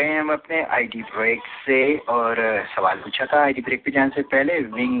वापस आ गए हैं हम अपने IT break से और सवाल पूछा था आईटी ब्रेक पे जाने से पहले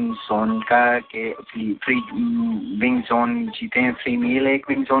विंग जोन का के फ्री विंग जोन जीते हैं फ्री मील एक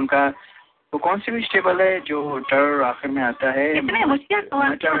विंग जोन का वो कौन सी वेजिटेबल है जो टर आखिर में आता है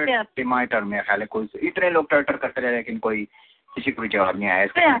टमाटर में ख्याल है कोई इतने लोग टर करते रहे लेकिन कोई किसी को भी जवाब नहीं आया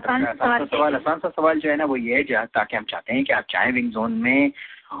इसका आसान सा सवाल जो है ना वो ये है ताकि हम चाहते हैं कि आप चाहें विंग जोन में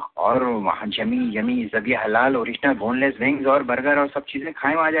और वहाँ यमी ज़बिया हलाल ओरिजिनल बोनलेस विंग्स और बर्गर और सब चीज़ें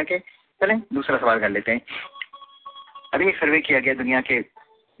खाएं वहाँ जाके। चलें दूसरा सवाल कर लेते हैं। अभी एक सर्वे किया गया दुनिया के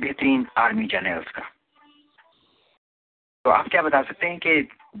बेहतरीन आर्मी जनरल्स का, तो आप क्या बता सकते हैं कि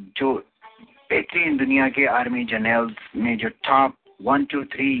जो बेहतरीन दुनिया के आर्मी जनरल्स में जो टॉप 1, 2,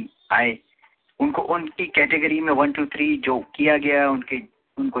 3 आए उनको उनकी कैटेगरी में 1, 2, 3 जो किया गया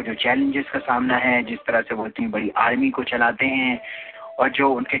उनको जो चैलेंजेस का सामना है, जिस तरह से वो इतनी बड़ी आर्मी को चलाते हैं और जो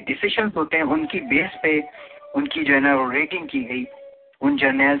उनके डिसीजंस होते हैं उनकी बेस पे उनकी जो है ना रेटिंग की गई उन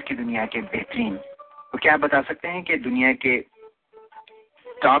जर्नल्स की दुनिया के बेहतरीन, तो क्या बता सकते हैं कि दुनिया के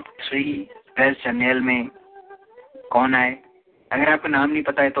टॉप 3 बेस्ट जर्नल में कौन आए? अगर आपको नाम नहीं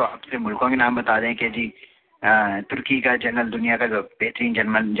पता है तो आपसे मुल्कों के नाम बता दें कि जी तुर्की का जनरल दुनिया का जो बेहतरीन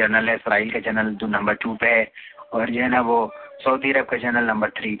जनरल है, इसराइल का जनरल नंबर 2 पे है और जो है ना वो सऊदी अरब का जनरल नंबर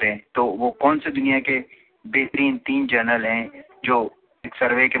 3 पे। तो वो कौन से दुनिया के बेहतरीन 3 जनरल हैं जो एक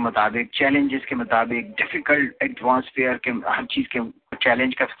सर्वे के मुताबिक चैलेंजेस के मुताबिक डिफ़िकल्ट एटमॉस्फेयर के हर चीज़ के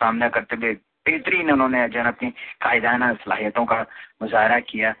चैलेंज का सामना करते हुए बेहतरीन उन्होंने जन अपनी कायदाना सलाहियतों का मुजाहरा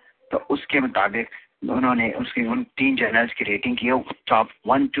किया, तो उसके मुताबिक उन्होंने उसकी उन 3 जनरल्स की रेटिंग की है टॉप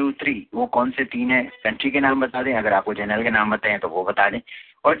 1, 2, 3। वो कौन से 3 है? कंट्री के नाम बता दें, अगर आपको जनरल के नाम बताएं तो वो बता दें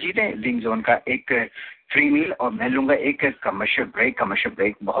और जीतें विंग जोन का एक फ्री मील। और मैं लूँगा एक कमर्शियल ब्रेक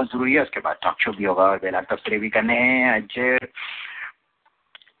बहुत ज़रूरी है, उसके बाद टॉक शो भी होगा और बेला तबसरे भी करने हैं। आज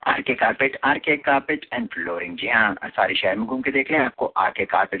आरके कारपेट एंड फ्लोरिंग, जी हाँ सारे शहर में घूम के देख लें, आपको आरके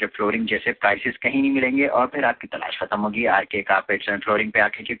कारपेट और फ्लोरिंग जैसे प्राइसेस कहीं नहीं मिलेंगे और फिर आपकी तलाश खत्म होगी आरके कारपेट एंड फ्लोरिंग पे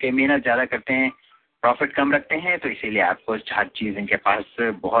आके, क्योंकि मेहनत ज़्यादा करते हैं प्रॉफिट कम रखते हैं, तो इसीलिए आपको हर चीज़ इनके पास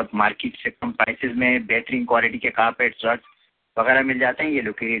बहुत मार्केट से कम प्राइसेस में बेहतरीन क्वालिटी के कारपेट शर्ट्स वगैरह मिल जाते हैं। ये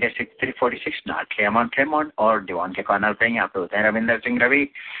लोकेटेड है 6346 नॉर्थ क्लेमॉन्ट और डिवॉन के कॉर्नर पे। यहाँ पे होते हैं रविंदर सिंह रवि।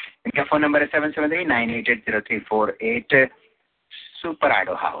 इनका फ़ोन नंबर है 773-988-0348 सुपर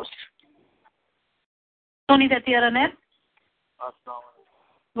आइडो हाउस। सोनी दतियारनेर,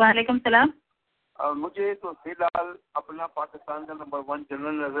 वालेकुम सलाम। मुझे तो फिलहाल अपना पाकिस्तान का नंबर 1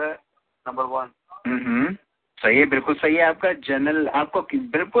 जनरल नजर है, नंबर 1। सही है, बिल्कुल सही है आपका जनरल, आपको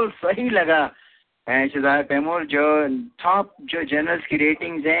बिल्कुल सही लगा शहजाद तैमूर। जो टॉप जो जनरल्स की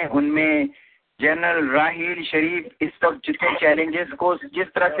रेटिंग्स हैं उनमें जनरल राहिल शरीफ इस वक्त जितने चैलेंजेस को जिस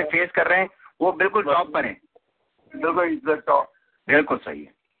तरह से फेस कर रहे हैं वो बिल्कुल टॉप पर हैं। बिल्कुल सही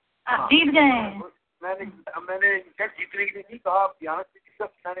है, आप जीत गए हैं। मैंने जीतने के लिए नहीं कहा, यहाँ से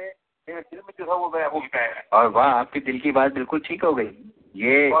मेरे दिल में जो था वो बताया। और वाह, आपके दिल की बात बिल्कुल ठीक हो गई।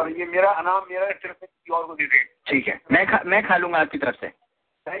 और ये मेरा इनाम मेरा तरफ से किसी और को दे दें। ठीक है, मैं खा लूंगा आपकी तरफ से।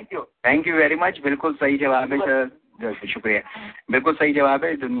 Thank you very much. बिल्कुल सही जवाब है شکریہ. بالکل صحیح جواب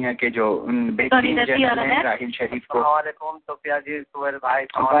ہے. دنیا کے جو بہترین جنرل ہیں راحیل شریف کو. السلام علیکم صوفیہ جی. سہیل بھائی.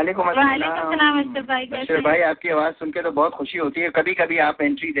 وعلیکم السلام اشرف بھائی. اشرف بھائی آپ کی آواز سن کے تو بہت خوشی ہوتی ہے. کبھی کبھی آپ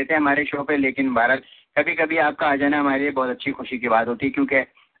انٹری دیتے ہیں ہمارے شو پہ, لیکن بہرحال کبھی کبھی آپ کا آ جانا ہمارے لیے بہت اچھی خوشی کی بات ہوتی ہے, کیونکہ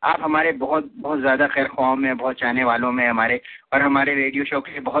آپ ہمارے بہت بہت زیادہ خیر خواہوں میں, بہت چاہنے والوں میں ہمارے, اور ہمارے ریڈیو شو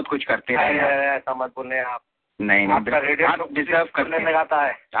کے لیے بہت کچھ کرتے رہے ہیں. ایسا مت بولیں آپ. نہیں آپ ڈیزرو کرتے ہیں, لگاتا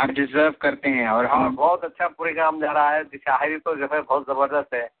ہے. آپ ڈیزرو کرتے ہیں. اور ہم بہت اچھا پروگرام جا رہا ہے. شاعری تو جو ہے بہت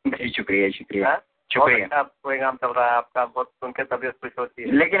زبردست ہے. جی شکریہ شکریہ شکریہ. اچھا پروگرام چل رہا ہے آپ کا, بہت سن کے طبیعت خوش ہوتی ہے.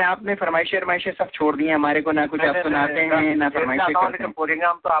 لیکن آپ نے فرمائشیں سب چھوڑ دی ہیں ہمارے کو, نہ کچھ آپ سناتے ہیں نہ فرمائشیں کرتے ہیں.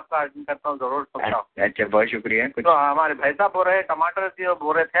 پروگرام تو آپ کا اٹینڈ کرتا ہوں, ضرور سنتا ہوں. اچھا بہت شکریہ. تو ہمارے بھائی صاحب بول رہے ٹماٹر کی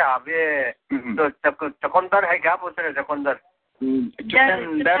بول رہے تھے آپ, یہ چقندر ہے کیا پوچھ رہے؟ چقندر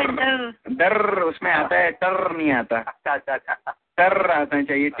در اس میں آتا ہے, ٹر نہیں آتا. اچھا اچھا اچھا. ٹر آنا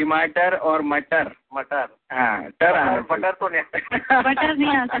چاہیے. ٹماٹر اور مٹر. ہاں ٹر آنا. مٹر تو بٹر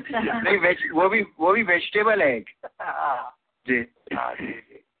نہیں آ سکتا. نہیں وہ بھی ویجیٹیبل ہے ایک. جی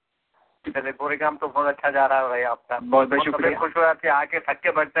چلے پروگرام تو بہت اچھا جا رہا ہے بھائی آپ کا. بہت بہت شکریہ. خوش ہو جاتے آ کے تھک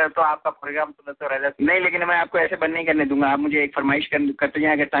کے بیٹھتے ہیں تو آپ کا پروگرام سنتے رہ جاتے. نہیں لیکن میں آپ کو ایسے بند نہیں کرنے دوں گا. آپ مجھے ایک فرمائش کرتے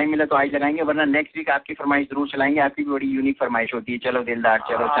جائیں, اگر ٹائم ملا تو آج لگائیں گے, ورنہ نیکسٹ ویک آپ کی فرمائش ضرور چلائیں گے. آپ کی بھی بڑی یونیک فرمائش ہوتی ہے. چلو دلدار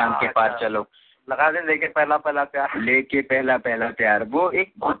چلو, چاند کے پار چلو, لگا دیں لے کے پہلا پیار. لے کے پہلا پیار. وہ ایک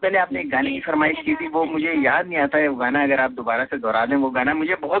بہت پہلے آپ نے ایک گانے کی فرمائش کی تھی, وہ مجھے یاد نہیں آتا ہے وہ گانا. اگر آپ دوبارہ سے دوہرا دیں. وہ گانا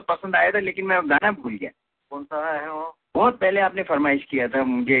مجھے بہت پسند آیا تھا, لیکن میں وہ گانا بھول گیا. کون سا ہے وہ؟ بہت پہلے آپ نے فرمائش کیا تھا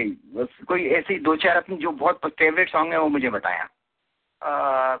مجھے. بس کوئی ایسی دو چار اپنی جو بہت فیوریٹ سانگ ہے وہ مجھے بتایا.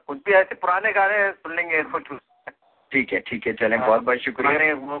 کچھ بھی ایسے پرانے گانے سن لیں گے کچھ. ٹھیک ہے چلیں. بہت بہت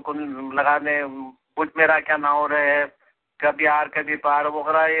شکریہ. وہ لگا دیں کچھ میرا کیا نہ ہو رہے ہے, کبھی یار کبھی پار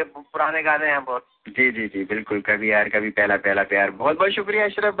وغیرہ, یہ پرانے گانے ہیں بہت. جی بالکل. کبھی یار کبھی پہلا پیار. بہت بہت شکریہ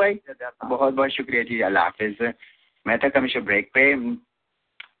اشرف بھائی, بہت بہت شکریہ. جی اللہ حافظ. میں تھا کمیشن بریک پہ.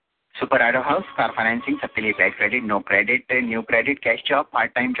 سپر آڈو ہاؤس کار فائنینسنگ, سب کے لیے بیک کریڈٹ, نو credit, new credit, cash job,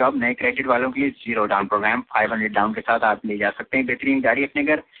 part time job. نئے کریڈٹ والوں کے لیے 0 ڈاؤن پروگرام, 500 ڈاؤن کے ساتھ آپ لے جا سکتے ہیں بہترین گاڑی اپنے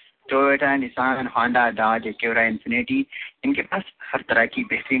گھر. ٹویوٹا, نسان, ہونڈا, ڈاج, ایکورا, انفینیٹی, ان کے پاس ہر طرح کی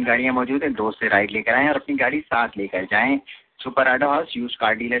بہترین گاڑیاں موجود ہیں. دوست سے رائڈ لے کر آئیں اور اپنی گاڑی ساتھ لے کر جائیں. Super Aru house use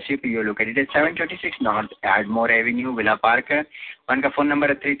car dealer ship, you located 726 north ایڈمور avenue, ولا پارک. ان کا فون نمبر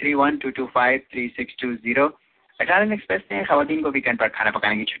ہے 3312253620. اٹالین ایکسپریس نے خواتین کو ویکینڈ پر کھانا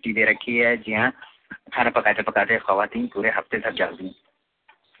پکانے کی چھٹی دے رکھی ہے. جی ہاں, کھانا پکاتے خواتین پورے ہفتے تھک جاتی ہیں.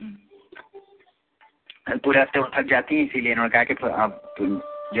 پورے ہفتے وہ تھک جاتی ہیں, اسی لیے انہوں نے کہا کہ آپ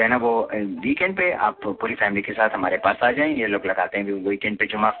جو ہے نا وہ ویکینڈ پہ آپ پوری فیملی کے ساتھ ہمارے پاس آ جائیں. یہ لوگ لگاتے ہیں ویکینڈ پہ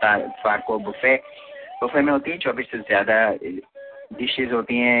جمعہ اتوار کو بفے میں ہوتی ہیں 24 سے زیادہ ڈشز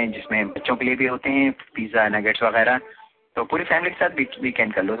ہوتی ہیں, جس میں بچوں کے لیے بھی ہوتے ہیں پیزا, نگیٹس وغیرہ. تو پوری فیملی کے ساتھ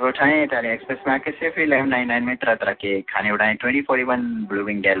ویکینڈ کا لطف اٹھائیں. اٹالین ایکسپریس میں آ کے صرف 1199 میں طرح طرح کے کھانے اڑائیں. 2041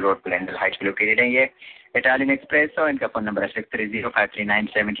 بلوونگ ڈیل روڈ, گلینڈل ہائٹس پہ لوکیٹڈ ہے یہ اٹالین ایکسپریس. اور ان کا فون نمبر ہے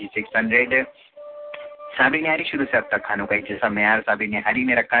 6305397600. صابری نہاری شروع سے اب تک کھانوں کا ایک جیسا معیار صابری نہاری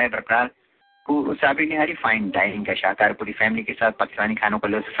نے رکھا ہے برقرار. صابری نہاری فائن ڈائننگ کا شاہکار, پوری فیملی کے ساتھ پاکستانی کھانوں کا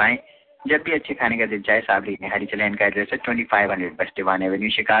لطف اٹھائیں. جب بھی اچھے کھانے کا دل چاہے صابری نہاری چلیں. ان کا ایڈریس ہے 2500 waste ڈیوان avenue,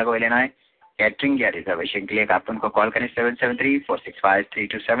 Chicago, Illinois. Catering یا ریزرویشن کے لیے آپ ان کو کال کریں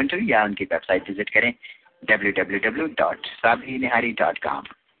 773-465-3272 یا ان کی ویب سائٹ وزٹ کریں www.sabrinehari.com.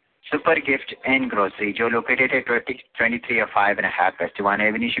 Super gift and grocery جو لوکیٹڈ ہے 2305 ویسٹ ڈیوان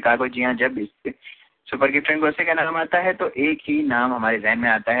ایونیو, شکاگو. جی ہاں, جب سپر گفٹ اینڈ گروسری کا نام آتا ہے تو ایک ہی نام ہمارے ذہن میں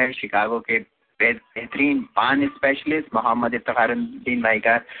آتا ہے, شکاگو کے بہترین پان اسپیشلسٹ محمد افتخار الدین بھائی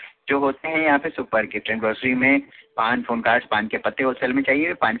کا, جو ہوتے ہیں یہاں پہ سپر گفٹ اینڈ گروسری میں. پان, فون کارڈ, پان کے پتے ہول سیل میں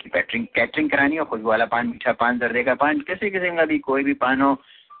چاہیے, پان کی کیٹرنگ کرانی ہو, خوشبو والا پان, میٹھا پان, زردے کا پان, کسی قسم کا بھی کوئی بھی پان ہو.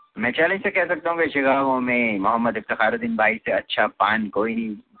 میں چیلنج سے کہہ سکتا ہوں کہ شکاگو میں محمد افتخار الدین بھائی سے اچھا پان کوئی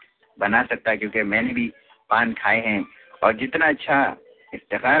نہیں بنا سکتا, کیونکہ میں نے بھی پان کھائے ہیں اور جتنا اچھا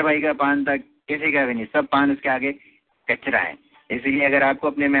افتخار بھائی کا پان تھا کسی کا بھی نہیں. سب پان اس کے آگے کچرا ہے. اسی لیے اگر آپ کو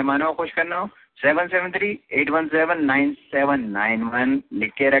اپنے مہمانوں کو خوش کرنا ہو 773-817-9791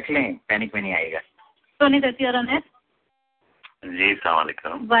 لکھ کے رکھ لیں, پینک میں نہیں آئے گا. سونی دتی اور انیس. جی السلام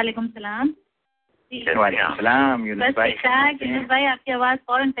علیکم. وعلیکم السلام. وعلیکم السلام. یونس بھائی آپ کی آواز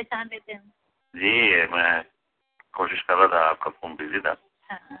فوراً پہچان لیتے ہیں. جی میں کوشش کر رہا تھا, آپ کا فون بزی تھا.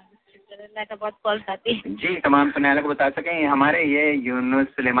 اللہ کا بہت کالس آتی ہے. جی تمام سننے والوں کو بتا سکیں ہمارے یہ یونس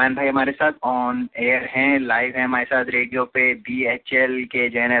سلیمان بھائی ہمارے ساتھ آن ایئر ہیں, لائیو ہیں ہمارے ساتھ ریڈیو پہ. BHL کے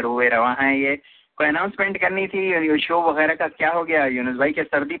جو ہے نا روئے رواں ہیں. یہ کوئی اناؤنسمنٹ کرنی تھی شو وغیرہ کا, کیا ہو گیا یونس بھائی؟ کہ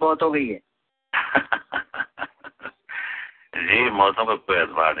سردی بہت ہو گئی ہے. جی موسم کا کوئی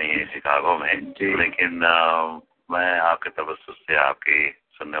اعتبار نہیں ہے شکاگو میں جی, لیکن میں آپ کے تبسط سے آپ کے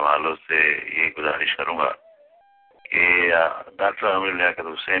سننے والوں سے یہ گزارش کروں گا कि डॉक्टर आमिर लियाकत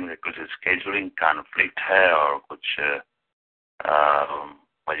हुसैन में कुछ स्केजुलिंग कॉन्फ्लिक्ट है और कुछ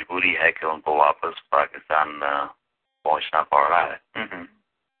मजबूरी है कि उनको वापस पाकिस्तान पहुंचना पड़ रहा है।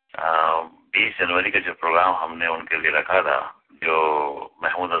 20 जनवरी का जो प्रोग्राम हमने उनके लिए रखा था, जो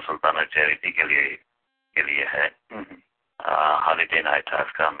महमूद सुल्ताना चैरिटी के लिए है, हॉलीडे नाइट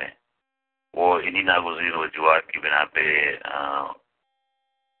हास्का में, वो इन्हीं नागुज़ीर वजूहात की बिना पे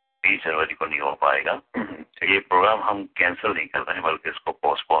 20 जनवरी को नहीं हो पाएगा। ये प्रोग्राम हम कैंसिल नहीं कर रहे हैं बल्कि इसको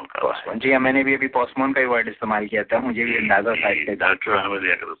पोस्टपोन कर रहे हैं। जी हाँ, मैंने भी अभी पोस्टपोन का ही वर्ड इस्तेमाल किया था, मुझे भी अंदाजा था। डॉक्टर अहमद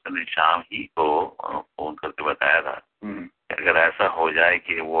याकूब ने शाम ही को फोन करके बताया था अगर ऐसा हो जाए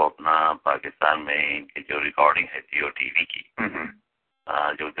कि वो अपना पाकिस्तान में इनकी जो रिकॉर्डिंग है जियो टीवी की,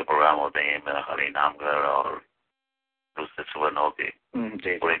 जो प्रोग्राम होते हैं मेरा ख्याल इनामगर और दूसरे सुबह 9 के,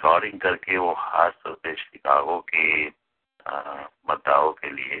 रिकॉर्डिंग करके वो खास तौर पर शिकागो के मतदाओं के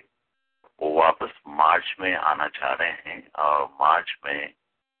लिए वो वापस मार्च में आना चाह रहे हैं और मार्च में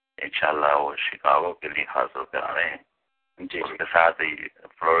इंशाल्लाह वो शिकागो के लिए खास तौर पर आ रहे हैं। उसके साथ ही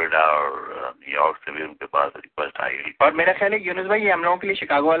फ्लोरिडा और न्यूयॉर्क से भी उनके पास रिक्वेस्ट आई हुई। और मेरा ख्याल है यूनुस भाई, ये हम लोगों के लिए,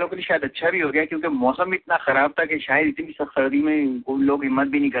 शिकागो वालों के लिए शायद अच्छा भी हो गया, क्योंकि मौसम इतना खराब था कि शायद इतनी सख्त सर्दी में लोग हिम्मत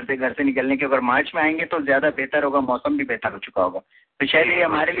भी नहीं करते घर से निकलने की। अगर मार्च में आएंगे तो ज्यादा बेहतर होगा, मौसम भी बेहतर हो चुका होगा, तो शायद ये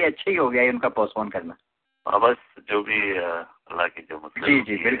हमारे लिए अच्छा ही हो गया है उनका पोस्टपोन करना। बस जो भी अल्लाह की जो मतलब। जी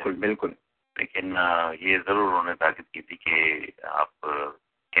जी बिल्कुल बिल्कुल। लेकिन ये जरूर उन्होंने ताकीद की थी कि आप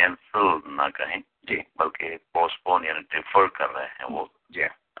कैंसिल ना कहें जी, बल्कि पोस्टपोन यानी डिफर कर रहे हैं वो। जी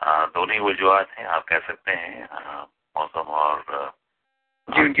दोनों ही वजूहात हैं, आप कह सकते हैं मौसम और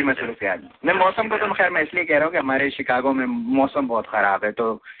जी उनकी मसरूफियात। मैं मौसम को तो खैर मैं इसलिए कह रहा हूँ कि हमारे शिकागो में मौसम बहुत ख़राब है,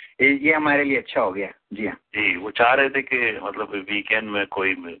 तो ये हमारे लिए अच्छा हो गया। जी हाँ जी, वो चाह रहे थे कि मतलब वीकेंड में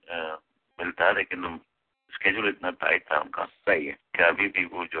कोई मिलता है, लेकिन स्केड्यूल इतना टाइट था उनका। सही है कि अभी भी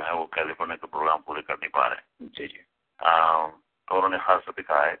वो जो है वो कैलिफोर्निया के प्रोग्राम पूरे कर नहीं पा रहे हैं। जी जी। तो उन्होंने खास तौर पर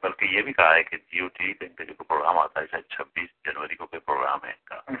कहा है, बल्कि ये भी कहा है कि जियो टी पे इनका जो प्रोग्राम आता है शायद 26 जनवरी को कोई प्रोग्राम है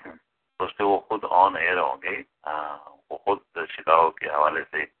इनका, तो उस पर वो खुद ऑन एयर होंगे। वो खुद शिकागो के हवाले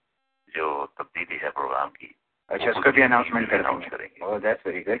से जो तब्दीली है प्रोग्राम की, अच्छा, उसका भी अनाउंसमेंट करेंगे। Oh that's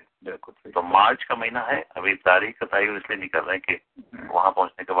very good. तो मार्च का महीना है, अभी तारीख का तय इसलिए नहीं कर रहे हैं कि वहाँ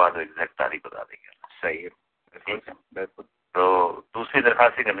पहुँचने के बाद एग्जैक्ट तारीख बता देंगे। सही है, ठीक है बिल्कुल। तो दूसरी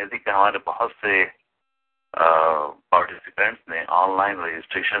दरखास्त ये करनी थी कि हमारे बहुत से पार्टिसिपेंट्स ने ऑनलाइन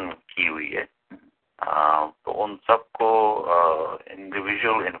रजिस्ट्रेशन की हुई है, तो उन सबको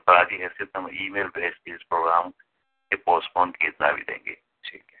इंडिविजुअल इनफरादी हैसियत हम ईमेल भेज के इस प्रोग्राम के पोस्टपोन की इत्तला भी देंगे।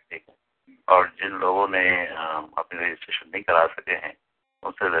 ठीक है। और जिन लोगों ने अपनी रजिस्ट्रेशन नहीं करा सके हैं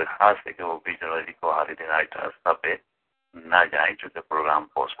उनसे दरखास्त है कि वो 20 जनवरी को हॉलीडे नाइट हास्का पे ना जाएं, चूँकि प्रोग्राम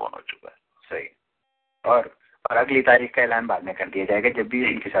पोस्टपोन हो चुका है। सही। और अगली तारीख का ऐलान बाद में कर दिया जाएगा जब भी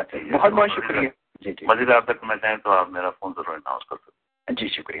इनके साथ। बहुत बहुत शुक्रिया। जी जी। मज़ीद आप तक करना चाहें तो आप मेरा फ़ोन ज़रूर अनाउंस कर सकते हैं। जी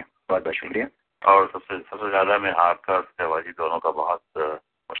शुक्रिया, बहुत बहुत शुक्रिया। और सबसे ज़्यादा मैं आपका सहवाजी दोनों का बहुत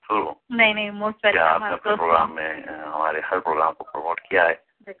मशहूर हूँ। नहीं मोस्ट वेलकम। आपने अपने प्रोग्राम में हमारे हर प्रोग्राम को प्रमोट किया है,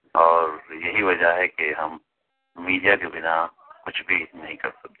 और यही वजह है कि हम मीडिया के बिना कुछ भी नहीं कर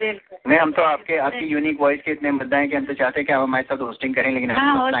सकते। नहीं, हम तो आपकी यूनिक वॉइस के इतने मुद्दे हैं कि हम तो चाहते हैं कि आप हमारे साथ होस्टिंग करें, लेकिन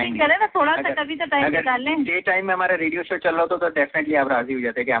होस्टिंग करें ना, थोड़ा सा कभी तो टाइम निकाल लें। डे टाइम में हमारा रेडियो शो चल रहा होता तो डेफिनेटली आप राजी हो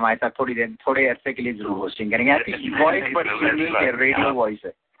जाते हैं कि हमारे साथ थोड़े अरसे के लिए जरूर होस्टिंग करेंगे। आपकी वॉइस बड़ी यूनिक है, रेडियो वॉइस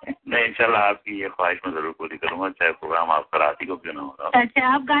है। नहीं, इंशाल्लाह आपकी ये ख्वाहिश मैं जरूर पूरी करूंगा, चाहे प्रोग्राम आपका रात ही को क्यों ना होगा। अच्छा,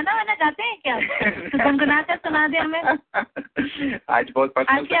 आप गाना वाना गाते हैं क्या? गुनगुना कर सुना दे हमें। आज बहुत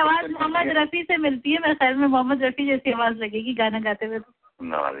आपकी आवाज मोहम्मद रफी से मिलती है, मेरे ख्याल में मोहम्मद रफी जैसी आवाज लगेगी गाना गाते हुए।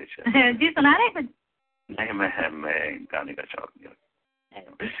 जी सुना रहे कुछ? नहीं, मैं गाने का शौक नहीं।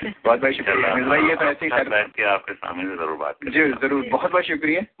 बहुत बहुत शुक्रिया यूनुस भाई, ये तो ऐसे ही बैठ के आपके सामने से जरूर बात करें। जी जरूर, बहुत बहुत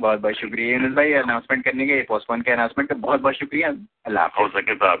शुक्रिया, बहुत बहुत शुक्रिया यूनुस भाई अनाउंसमेंट करने के, पोस्टपोन के अनाउंसमेंट का बहुत बहुत शुक्रिया। अल्लाह हो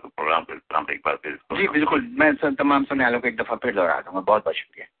सके तो आपके प्रोग्राम पे एक बार फिर। जी बिल्कुल, मैं तमाम सुनने वालों को एक दफ़ा फिर दोहरा दूंगा। बहुत बहुत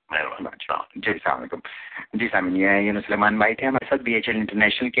शुक्रिया, मेहरबानी। जी अस्सलाम वालेकुम। जी सामिन, ये यूनुस सलमान भाई थे हमारे साथ, BHL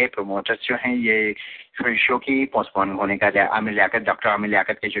इंटरनेशनल के प्रोमोटर्स जो हैं। ये शो की पोस्टपोन होने का डॉक्टर आमिर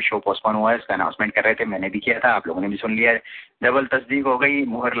लियाकत के जो शो पोस्टपोन हुआ है उसका अनाउंसमेंट कर रहे थे, मैंने भी किया था, आप लोगों ने भी सुन लिया। डबल तस्दीक हो गई,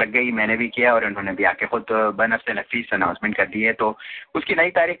 मुहर लग गई, मैंने भी किया और उन्होंने भी आके खुद बनफ से नफीस अनाउंसमेंट कर दी है। तो उसकी नई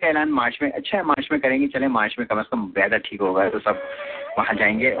तारीख का ऐलान मार्च में, अच्छा है मार्च में करेंगे, चले मार्च में कम से कम वेदर ठीक होगा तो सब वहाँ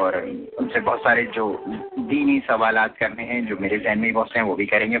जाएंगे और उनसे बहुत सारे जो दीनी सवालात करने हैं जो मेरे जहन में बहुत से हैं वो भी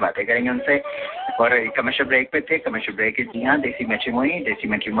करेंगे, बातें करेंगे उनसे। और कमर्शियल ब्रेक पे थे, कमर्शियल ब्रेक की जी हाँ, देसी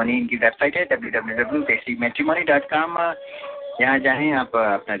मैट्रिमोनी इनकी वेबसाइट है www.desimatrimony.com। यहाँ जाएं, आप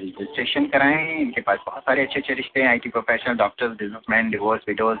अपना रजिस्ट्रेशन कराएं, इनके पास बहुत सारे अच्छे अच्छे रिश्ते हैं, IT professional, doctors, businessman, divorce,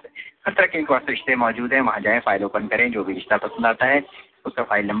 widows, हर तरह के रिश्ते मौजूद हैं। वहाँ जाएं, फाइल ओपन करें, जो भी रिश्ता पसंद आता है اس کا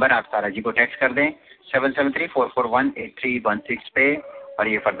فائل نمبر آپ سارا جی کو ٹیکسٹ کر دیں 7734418316 پہ، اور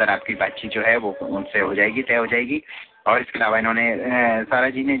یہ فردر آپ کی بات چیت جو ہے وہ ان سے ہو جائے گی، طے ہو جائے گی. اور اس کے علاوہ انہوں نے سارا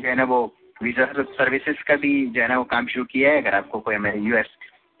جی نے جو ہے نا وہ ویزا سروسز کا بھی جو ہے نا وہ کام شروع کیا ہے. اگر آپ کو کوئی ہمارے یو ایس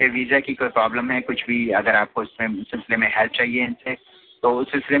کے ویزا کی کوئی پرابلم ہے، کچھ بھی اگر آپ کو اس میں سلسلے میں ہیلپ چاہیے ان سے، تو اس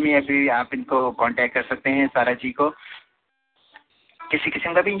سلسلے میں ابھی آپ ان کو کانٹیکٹ کر سکتے ہیں سارا جی کو. کسی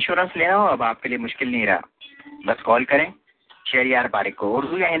قسم کا بھی انشورنس لینا ہو اب آپ کے لیے مشکل نہیں رہا، بس کال کریں شہریار پارک کو.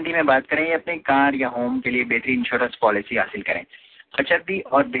 اردو یا ہندی میں بات کریں یا اپنی کار یا ہوم کے لیے بہترین انشورنس پالیسی حاصل کریں. بچت بھی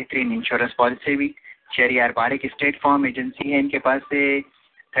اور بہترین انشورنس پالیسی بھی. Shehryar Park State Farm agency ہے، ان کے پاس سے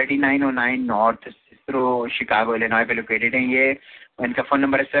 3909 نارتھ سسرو شکاگو الینوائے پہ لوکیٹڈ ہیں. یہ ان کا فون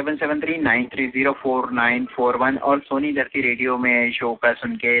نمبر ہے 7739304941. اور سونی دھرتی ریڈیو میں شو کا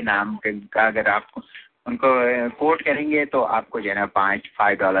سن کے نام کا اگر آپ ان کو کوٹ کریں گے تو آپ کو جو ہے نا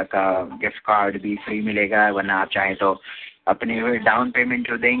 $5 کا گفٹ کارڈ بھی فری ملے گا. ورنہ آپ چاہیں تو اپنی ڈاؤن پیمنٹ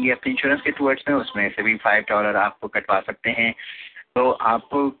جو دیں گے اپنے انشورنس کے ٹورڈس میں، اس میں سے بھی $5 آپ کو کٹوا سکتے ہیں. تو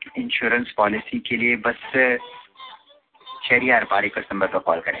آپ انشورنس پالیسی کے لیے بس شہریار پارک اس نمبر پر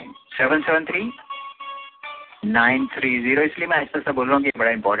کال کریں 773930. اس لیے میں ایسا بول رہا ہوں کہ بڑا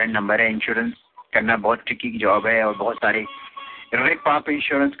امپورٹنٹ نمبر ہے. انشورنس کرنا بہت ٹرکی جاب ہے اور بہت سارے ریپ آپ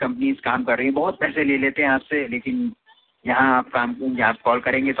انشورنس کمپنیز کام کر رہی ہیں، بہت پیسے لے لیتے ہیں آپ سے، لیکن یہاں آپ کال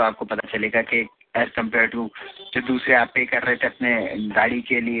کریں گے تو آپ کو پتہ چلے گا کہ ایز کمپیئر ٹو جو دوسرے آپ پے کر رہے تھے اپنے گاڑی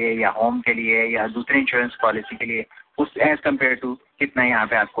کے لیے یا ہوم کے لیے یا دوسرے انشورنس پالیسی کے لیے، اس ایز کمپیئر ٹو کتنا یہاں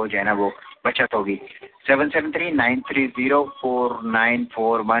پہ آپ کو جو ہے نا وہ بچت ہوگی.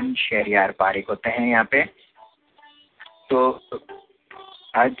 7739304941 شہریار پارک ہوتے ہیں یہاں پہ. تو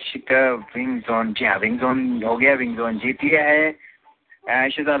آج کا ونگ زون، جی ہاں ونگ زون ہو گیا، ونگ زون جیت لیا ہے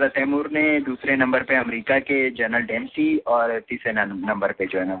شہزادہ تیمور نے. دوسرے نمبر پہ امریکہ کے جنرل ڈیمسی، اور تیسرے نمبر پہ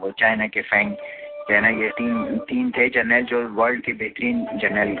جو ہے نا وہ چائنا کے فینگ جو ہے نا. یہ تین تھے جنرل جو ورلڈ کے بہترین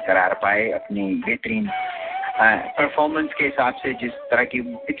جنرل قرار پائے اپنی بہترین پرفارمنس کے حساب سے، جس طرح کی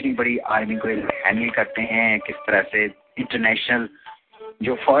اتنی بڑی آرمی کو ہینڈل کرتے ہیں، کس طرح سے انٹرنیشنل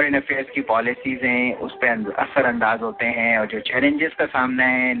جو فارن افیئرس کی پالیسیز ہیں اس پہ اثر انداز ہوتے ہیں، اور جو چیلنجز کا سامنا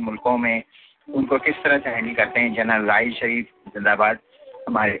ہے ان ملکوں میں ان کو کس طرح سے ہینڈل کرتے ہیں. جنرل راحیل شریف زندہ آباد.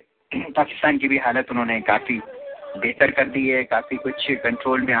 ہمارے پاکستان کی بھی حالت انہوں نے کافی بہتر کر دی ہے، کافی کچھ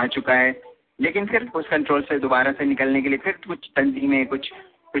کنٹرول میں آ چکا ہے، لیکن پھر اس کنٹرول سے دوبارہ سے نکلنے کے لیے پھر کچھ تنظیمیں، کچھ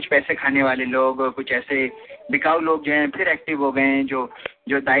پیسے کھانے والے لوگ، کچھ ایسے بکاؤ لوگ جو ہیں پھر ایکٹیو ہو گئے ہیں، جو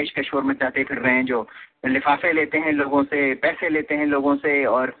داعش کا شور مچاتے پھر رہے ہیں، جو لفافے لیتے ہیں لوگوں سے، پیسے لیتے ہیں لوگوں سے،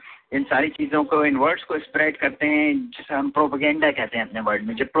 اور ان ساری چیزوں کو، ان ورڈس کو اسپریڈ کرتے ہیں جسے ہم پروپیگنڈا کہتے ہیں اپنے ورڈ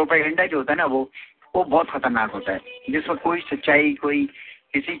میں. جب پروپیگنڈا جو ہوتا ہے نا وہ بہت خطرناک ہوتا ہے، جس وقت کوئی سچائی، کوئی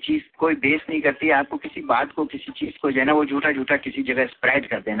کسی چیز کوئی بیس نہیں کرتی. آپ کو کسی بات کو، کسی چیز کو جو ہے نا وہ جھوٹا کسی جگہ اسپریڈ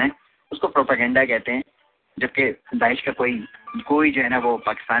کر دینا ہے، اس کو پروپیگنڈا کہتے ہیں. جبکہ داعش کا کوئی جو ہے نا وہ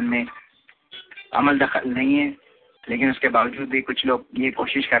پاکستان میں عمل دخل نہیں ہے، لیکن اس کے باوجود بھی کچھ لوگ یہ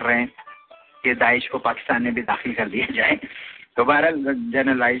کوشش کر رہے ہیں کہ داعش کو پاکستان میں بھی داخل کر دیا جائے. تو بہرحال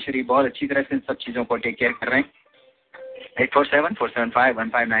جنرل راحیل شریف بہت اچھی طرح سے ان سب چیزوں کو ٹیک کیئر کر رہے ہیں.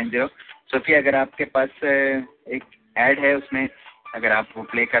 8474751590. صوفیہ اگر آپ کے پاس ایک ایڈ ہے اس میں اگر آپ وہ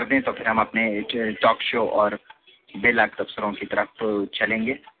پلے کر دیں تو پھر ہم اپنے ٹاک شو اور بے لاکھ تبصروں کی طرف چلیں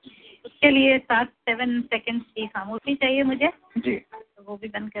گے. اس کے لیے 7 سیکنڈ کی خاموشی چاہیے مجھے جی، تو وہ بھی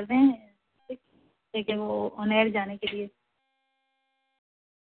بند کر دیں لیکن وہ آن ایئر جانے کے لیے.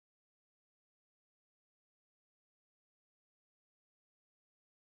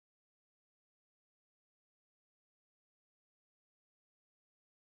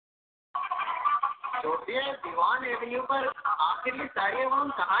 دیوان ایونیو پر آخر یہ ساری عوام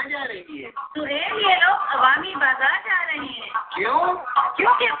کہاں جا رہی ہے؟ تو یہ لوگ عوامی بازار جا رہے ہیں. کیوں؟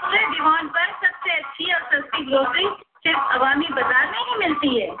 کیونکہ پورے دیوان پر سب سے اچھی اور سستی گروسری صرف عوامی بازار میں ہی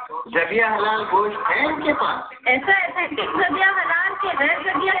ملتی ہے. ذبیحہ حلال گوشت ہے ان کے پاس؟ ایسا ایتھینٹک ذبیحہ حلال کے غیر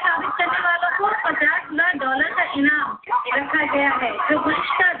ذبیحہ ثابت کرنے والوں کو $50 لاکھ کا انعام رکھا گیا ہے، جو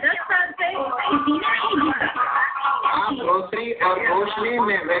گزشتہ 10 سال سے کسی نے نہیں جیتا. آپ گروسری اور گوشت میں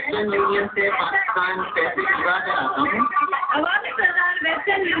ویسٹرن یونین سے پاکستان پیسے بھجوا کر آتا ہوں. عوامی بازار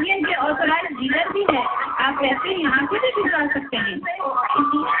ویسٹرن یونین کے آتھورائز ڈیلر بھی ہے، آپ پیسے یہاں سے بھی بھجوا سکتے ہیں.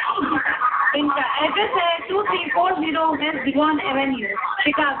 ان کا ایڈریس ہے 2340 ویسٹ دیوان ایونیو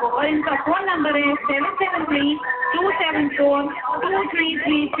شکاگو، اور ان کا فون نمبر ہے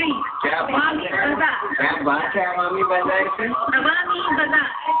 773-274-2333. عوامی بازار. کیا بات ہے عوامی بازار سے؟ عوامی بازار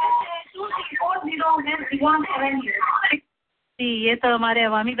 2340 ویسٹ دیوان ایونیو. جی یہ تو ہمارے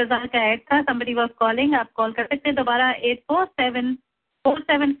عوامی بازار کا ایڈ تھا. somebody was calling. آپ کال کر سکتے ہیں دوبارہ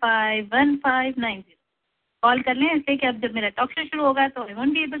 8474751590. کال کر لیں اس لیے کہ اب جب میرا ٹاک شو شروع ہوگا تو I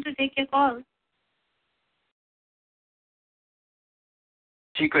won't be able to take your call.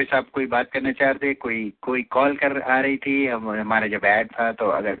 جی کوئی صاحب کوئی بات کرنا چاہ رہے تھے؟ کوئی کال کر آ رہی تھی ہمارا جب ایڈ تھا،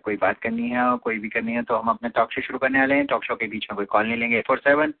 تو اگر کوئی بات کرنی ہے اور کوئی بھی کرنی ہے تو ہم اپنے ٹاک شو شروع کرنے والے ہیں. ٹاک شو کے بیچ میں کوئی کال نہیں لیں گے.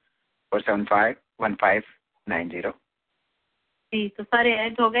 47-475-1590. جی تو سارے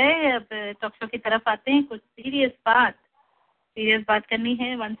ایڈ ہو گئے. اب ٹاک شو کی طرف آتے ہیں. کچھ سیریس بات کرنی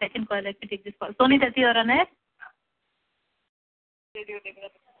ہے. 1 سیکنڈ کال ہے. سونی دتی اور انیر.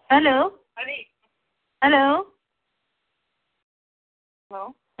 ہیلو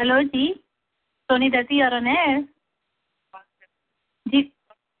ہیلو جی سونی دتی اور انیر جی.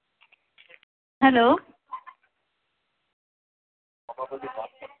 ہیلو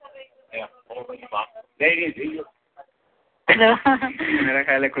میرا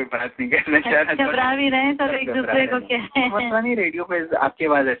خیال ہے کوئی بات نہیں کرنا چاہ رہا. گھبرا بھی رہے ہیں سب ایک دوسرے کو. کیا مسئلہ نہیں، ریڈیو پہ آپ کی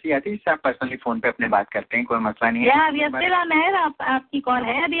آواز ایسی آتی ہے جس سے آپ پرسنلی فون پہ اپنے بات کرتے ہیں. کوئی مسئلہ نہیں ہے. ابھی افضل آن ایئر آپ کی کال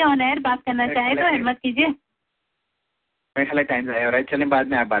ہے. ابھی آن ایئر بات کرنا چاہیں تو ہمت کیجیے. میرا خیال ہے ٹائم ضائع ہو رہا ہے. چلیں بعد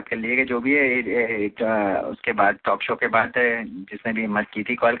میں آپ بات کر لیجیے گا جو بھی ہے. اس کے بعد ٹاک شو کے بعد جس نے بھی ہمت کی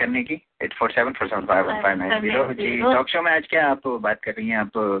تھی کال کرنے کی 8474751590. جی ٹاک شو میں آج کیا آپ بات کر رہی ہیں؟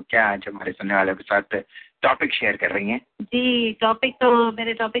 آپ کیا آج ہمارے سننے والوں کے ساتھ ٹاپک شیئر کر رہی ہیں؟ جی ٹاپک تو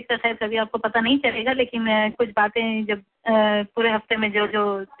میرے ٹاپک کا خیر کبھی آپ کو پتہ نہیں چلے گا، لیکن کچھ باتیں جب پورے ہفتے میں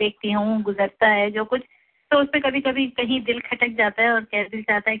جو دیکھتی ہوں گزرتا ہے جو کچھ، تو اس پہ کبھی کبھی کہیں دل کھٹک جاتا ہے اور دل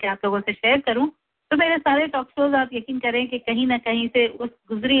چاہتا ہے کہ آپ لوگوں سے شیئر کروں. تو میرے سارے ٹاک شوز آپ یقین کریں کہ کہیں نہ کہیں سے اس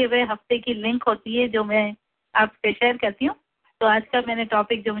گزری ہوئے ہفتے کی لنک ہوتی ہے جو میں آپ سے شیئر کرتی ہوں. تو آج کا میں نے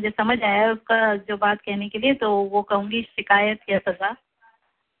ٹاپک جو مجھے سمجھ آیا ہے اس کا جو بات کہنے کے لیے، تو وہ کہوں گی شکایت یا سزا.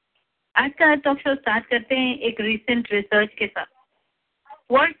 آج کا ٹاک شو سٹارٹ کرتے ہیں ایک ریسنٹ ریسرچ کے ساتھ.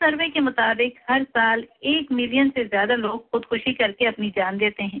 ورلڈ سروے کے مطابق ہر سال 1 ملین سے زیادہ لوگ خودکشی کر کے اپنی جان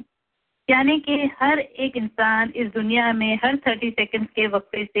دیتے ہیں. یعنی کہ ہر ایک انسان اس دنیا میں ہر 30 سیکنڈ کے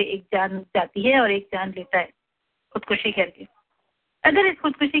وقفے سے ایک جان جاتی ہے اور ایک جان لیتا ہے خودکشی کر کے. اگر اس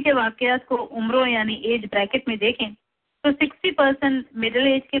خودکشی کے واقعات کو عمروں یعنی ایج بریکٹ میں دیکھیں تو 60% مڈل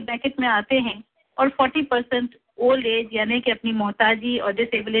ایج کے بریکٹ میں آتے ہیں اور 40% اولڈ ایج یعنی کہ اپنی محتاجی اور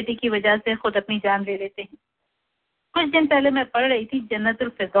ڈسیبلٹی کی وجہ سے خود اپنی جان لے لیتے ہیں. کچھ دن پہلے میں پڑھ رہی تھی جنت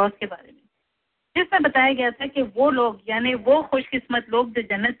الفردوس کے بارے میں، جس میں بتایا گیا تھا کہ وہ لوگ یعنی وہ خوش قسمت لوگ جو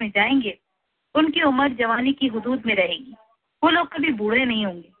جنت میں جائیں گے ان کی عمر جوانی کی حدود میں رہے گی. وہ لوگ کبھی بوڑھے نہیں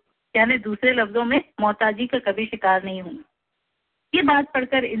ہوں گے، یعنی دوسرے لفظوں میں محتاجی کا کبھی شکار نہیں ہوں گے. یہ بات پڑھ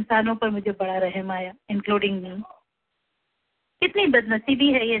کر انسانوں پر مجھے بڑا رحم آیا، انکلوڈنگ می. کتنی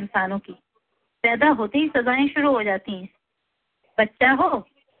بدنصیبی ہے یہ انسانوں کی. پیدا ہوتے ہی سزائیں شروع ہو جاتی ہیں. بچہ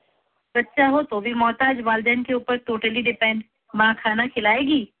ہو تو بھی محتاج، والدین کے اوپر ٹوٹلی ڈیپینڈ. ماں کھانا کھلائے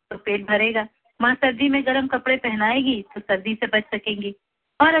گی تو پیٹ بھرے گا، ماں سردی میں گرم کپڑے پہنائے گی تو سردی سے بچ سکیں گی.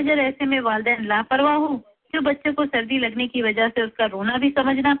 اور اگر ایسے میں والدین لاپرواہ ہوں جو بچے کو سردی لگنے کی وجہ سے اس کا رونا بھی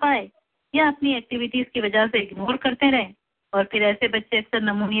سمجھ نہ پائے یا اپنی ایکٹیویٹیز کی وجہ سے اگنور کرتے رہیں، اور پھر ایسے بچے اکثر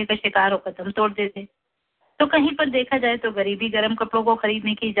نمونیا کا شکار ہو کر دم توڑ دیتے. تو کہیں پر دیکھا جائے تو غریبی گرم کپڑوں کو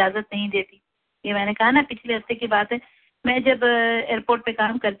خریدنے کی اجازت نہیں دیتی. یہ میں نے کہا نا پچھلے ہفتے کی بات ہے. میں جب ایئرپورٹ پہ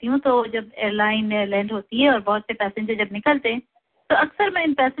کام کرتی ہوں تو جب ایئر لائن لینڈ ہوتی ہے اور بہت سے پیسنجر جب نکلتے ہیں تو اکثر میں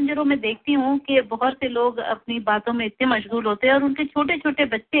ان پیسنجروں میں دیکھتی ہوں کہ بہت سے لوگ اپنی باتوں میں اتنے مشغول ہوتے ہیں اور ان کے چھوٹے چھوٹے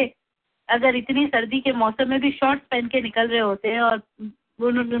بچے اگر اتنی سردی کے موسم میں بھی شارٹس پہن کے نکل رہے ہوتے ہیں اور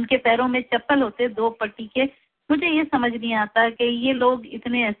ان کے پیروں میں چپل ہوتے 2 پٹی کے. مجھے یہ سمجھ نہیں آتا کہ یہ لوگ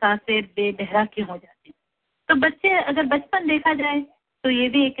اتنے احساس سے بے بہرا کیوں ہو جاتے ہیں. تو بچے اگر بچپن دیکھا جائے تو یہ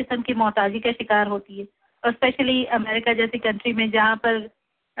بھی ایک قسم کی محتاجی کا شکار ہوتی ہے. اور اسپیشلی امریکہ جیسی کنٹری میں جہاں پر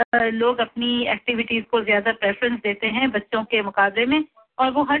لوگ اپنی ایکٹیویٹیز کو زیادہ پریفرنس دیتے ہیں بچوں کے مقابلے میں،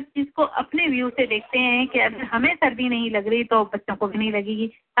 اور وہ ہر چیز کو اپنے ویو سے دیکھتے ہیں کہ اگر ہمیں سردی نہیں لگ رہی تو بچوں کو بھی نہیں لگے گی.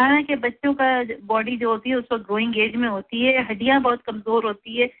 حالانکہ بچوں کا باڈی جو ہوتی ہے اس وقت گروئنگ ایج میں ہوتی ہے، ہڈیاں بہت کمزور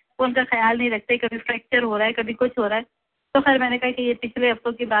ہوتی ہے، وہ ان کا خیال نہیں رکھتے، کبھی فریکچر ہو رہا ہے کبھی کچھ ہو رہا ہے. تو خیر میں نے کہا کہ یہ پچھلے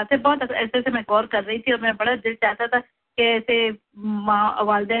ہفتوں کی بات ہے. بہت ایسے میں غور کر رہی تھی اور میں بڑا دل چاہتا تھا کہ ایسے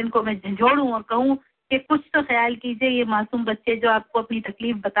والدین کو میں جھنجھوڑوں اور کہوں کہ کچھ تو خیال کیجئے. یہ معصوم بچے جو آپ کو اپنی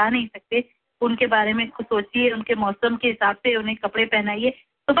تکلیف بتا نہیں سکتے ان کے بارے میں کچھ سوچیے، ان کے موسم کے حساب سے انہیں کپڑے پہنائیے.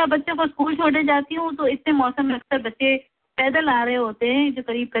 صبح بچوں کو اسکول چھوڑنے جاتی ہوں تو اتنے موسم میں اکثر بچے پیدل آ رہے ہوتے ہیں جو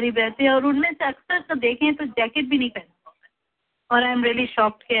قریب قریب رہتے ہیں اور ان میں سے اکثر تو دیکھیں تو جیکٹ بھی نہیں پہنتے. اور آئی ایم ریئلی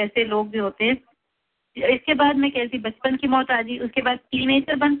شاکڈ کہ ایسے لوگ بھی ہوتے ہیں. اس کے بعد میں کہتی بچپن کی موت آ جی، اس کے بعد ٹین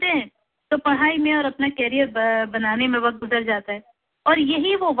ایجر بنتے ہیں تو پڑھائی میں اور اپنا کیریئر بنانے میں وقت گزر جاتا ہے. اور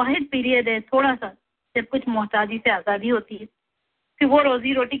یہی وہ واحد پیریڈ ہے تھوڑا سا جب کچھ محتاجی سے آزادی ہوتی ہے. پھر وہ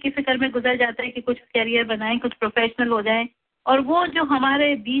روزی روٹی کی فکر میں گزر جاتا ہے کہ کچھ کیریئر بنائیں، کچھ پروفیشنل ہو جائیں. اور وہ جو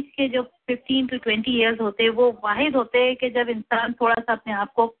ہمارے بیچ کے جو 15 to 20 ایئرز ہوتے ہیں وہ واحد ہوتے ہیں کہ جب انسان تھوڑا سا اپنے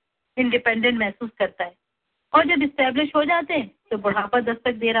آپ کو انڈیپینڈنٹ محسوس کرتا ہے. اور جب اسٹیبلش ہو جاتے ہیں تو بڑھاپا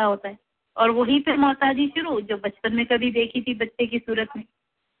دستک دے رہا ہوتا ہے. اور وہی پھر محتاجی شروع جو بچپن میں کبھی دیکھی تھی بچے کی صورت میں.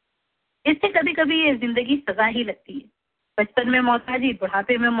 اس سے کبھی کبھی یہ زندگی سزا ہی لگتی ہے. بچپن میں محتاجی،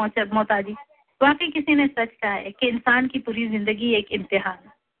 بڑھاپے میں محتاجی. واقعی کسی نے سچ کہا ہے کہ انسان کی پوری زندگی ایک امتحان ہے.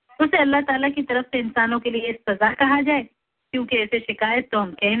 اسے اللہ تعالیٰ کی طرف سے انسانوں کے لیے سزا کہا جائے، کیونکہ ایسے شکایت تو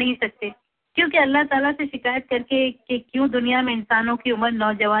ہم کہہ نہیں سکتے. کیونکہ اللہ تعالیٰ سے شکایت کر کے کہ کیوں دنیا میں انسانوں کی عمر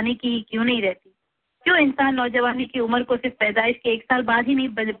نوجوانی کی کیوں نہیں رہتی، کیوں انسان نوجوانی کی عمر کو صرف پیدائش کے 1 سال بعد ہی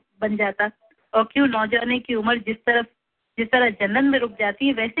نہیں بن جاتا، اور کیوں نوجوانی کی عمر جس طرح جنت میں رک جاتی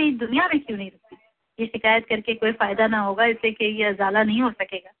ہے ویسے ہی دنیا میں کیوں نہیں رکتی. یہ شکایت کر کے کوئی فائدہ نہ ہوگا، اس لیے کہ یہ ازالہ نہیں ہو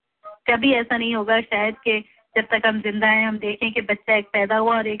سکے گا. کبھی ایسا نہیں ہوگا شاید کہ جب تک ہم زندہ ہیں ہم دیکھیں کہ بچہ ایک پیدا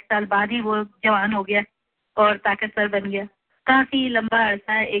ہوا اور 1 سال بعد ہی وہ جوان ہو گیا اور طاقتور بن گیا. کافی لمبا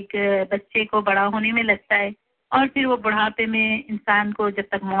عرصہ ایک بچے کو بڑا ہونے میں لگتا ہے، اور پھر وہ بڑھاپے میں انسان کو جب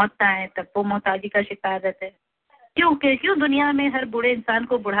تک موت نہ آئے تب وہ محتاجی کا شکار رہتا ہے. کیوں دنیا میں ہر بوڑھے انسان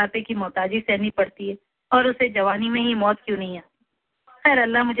کو بڑھاپے کی محتاجی سہنی پڑتی ہے اور اسے جوانی میں ہی موت کیوں نہیں آتی. خیر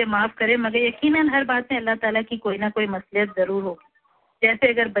اللہ مجھے معاف کرے، مگر یقیناً ہر بات میں اللہ تعالیٰ کی کوئی نہ کوئی مصلحت ضرور ہوگی. جیسے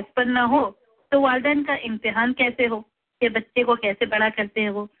اگر بچپن نہ ہو تو والدین کا امتحان کیسے ہو کہ بچے کو کیسے بڑا کرتے ہیں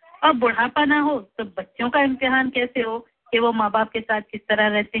وہ، اور بڑھاپا نہ ہو تو بچوں کا امتحان کیسے ہو کہ وہ ماں باپ کے ساتھ کس طرح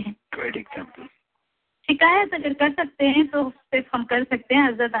رہتے ہیں. شکایت اگر کر سکتے ہیں تو صرف ہم کر سکتے ہیں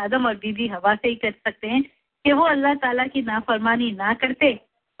حضرت آدم اور بی بی حوا سے ہی کر سکتے ہیں کہ وہ اللہ تعالیٰ کی نافرمانی نہ کرتے،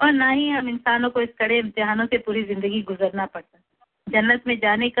 اور نہ ہی ہم انسانوں کو اس کڑے امتحانوں سے پوری زندگی گزرنا پڑتا. جنت میں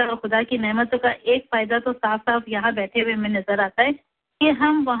جانے کا اور خدا کی نعمتوں کا ایک فائدہ تو صاف صاف یہاں بیٹھے ہوئے میں نظر آتا ہے کہ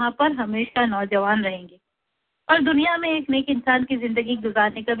ہم وہاں پر ہمیشہ نوجوان رہیں گے. اور دنیا میں ایک نیک انسان کی زندگی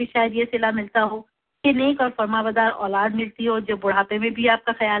گزارنے کا بھی شاید یہ صلہ ملتا ہو کہ نیک اور فرمانبردار اولاد ملتی ہو جو بڑھاپے میں بھی آپ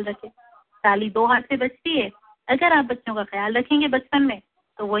کا خیال رکھے. تالی 2 ہاتھ سے بچتی ہے. اگر آپ بچوں کا خیال رکھیں گے بچپن میں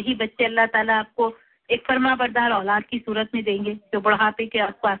تو وہی بچے اللہ تعالیٰ آپ کو ایک فرمانبردار اولاد کی صورت میں دیں گے جو بڑھاپے کے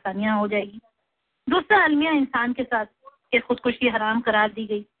آپ کو آسانیاں ہو جائے گی. دوسرا المیہ انسان کے ساتھ کہ خودکشی حرام قرار دی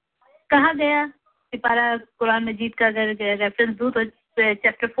گئی. کہا گیا سپارہ قرآن مجید کا اگر ریفرنس دوں تو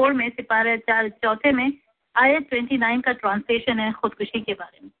چیپٹر 4 میں سپارہ 4 میں آیت 29 کا ٹرانسلیشن ہے خودکشی کے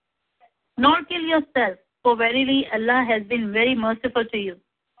بارے میں. Nor kill yourself, for verily Allah has been very merciful to you.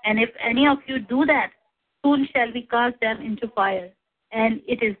 And if any of you do that, soon shall we cast them into fire, and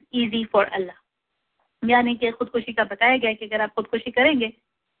it is easy for Allah. یعنی کہ خودکشی کا بتایا گیا کہ اگر آپ خودکشی کریں گے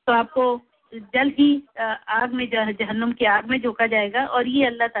تو آپ کو جلد ہی آگ میں جہنم کی آگ میں جھونکا جائے گا، اور یہ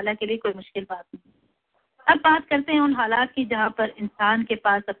اللہ تعالیٰ کے لیے کوئی مشکل بات نہیں. اب بات کرتے ہیں ان حالات کی جہاں پر انسان کے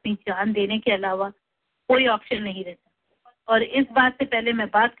پاس اپنی جان دینے کے علاوہ کوئی آپشن نہیں رہتا. اور اس بات سے پہلے میں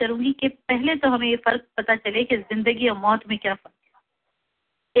بات کروں گی کہ پہلے تو ہمیں یہ فرق پتہ چلے کہ زندگی اور موت میں کیا فرق ہے.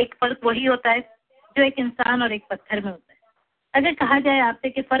 ایک فرق وہی ہوتا ہے جو ایک انسان اور ایک پتھر میں ہوتا ہے. اگر کہا جائے آپ سے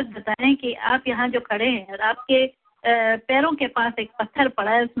کہ فرق بتائیں کہ آپ یہاں جو کھڑے ہیں اور آپ کے پیروں کے پاس ایک پتھر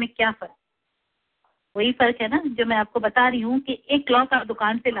پڑا ہے، اس میں کیا فرق؟ وہی فرق ہے نا جو میں آپ کو بتا رہی ہوں کہ ایک کلاک آپ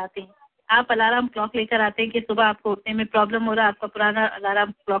دکان سے لاتے ہیں، آپ الارم کلاک لے کر آتے ہیں کہ صبح آپ کو اٹھنے میں پرابلم ہو رہا ہے، آپ کا پرانا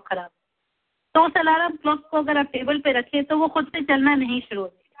الارم کلاک خراب ہے. تو اس الارم کلاک کو اگر آپ ٹیبل پہ رکھیں تو وہ خود سے چلنا نہیں شروع ہو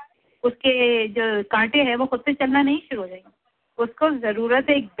جائے گا. اس کے جو کانٹے ہیں وہ خود سے چلنا نہیں شروع ہو جائیں گے. اس کو ضرورت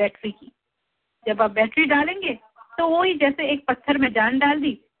ہے ایک بیٹری کی. جب آپ بیٹری ڈالیں گے تو وہی جیسے ایک پتھر میں جان ڈال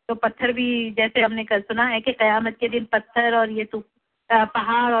دی تو پتھر بھی جیسے ہم نے کل سنا ہے کہ قیامت کے دن پتھر اور یہ تو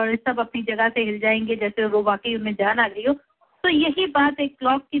پہاڑ اور سب اپنی جگہ سے ہل جائیں گے جیسے وہ واقعی ان میں جان آ گئی ہو. تو یہی بات ایک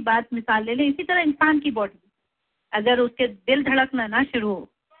کلاک کی بات مثال لے لیں. اسی طرح انسان کی باڈی اگر اس کے دل دھڑکنا نہ شروع ہو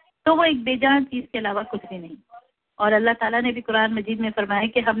تو وہ ایک بے جان چیز کے علاوہ کچھ بھی نہیں. اور اللہ تعالیٰ نے بھی قرآن مجید میں فرمایا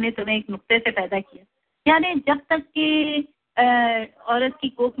کہ ہم نے تمہیں ایک نقطے سے پیدا کیا. یعنی جب تک کہ عورت کی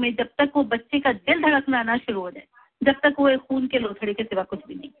کوکھ میں جب تک وہ بچے کا دل دھڑکنا نہ شروع ہو جائے، جب تک وہ ایک خون کے لوتھڑے کے سوا کچھ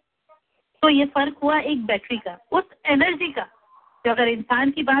بھی نہیں. تو یہ فرق ہوا ایک بیٹری کا، اس انرجی کا جو اگر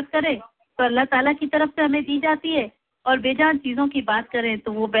انسان کی بات کریں تو اللہ تعالیٰ کی طرف سے ہمیں دی جاتی ہے، اور بے جان چیزوں کی بات کریں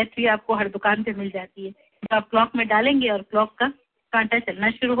تو وہ بیٹری آپ کو ہر دکان پہ مل جاتی ہے جو آپ کلاک میں ڈالیں گے اور کلاک کا کانٹا چلنا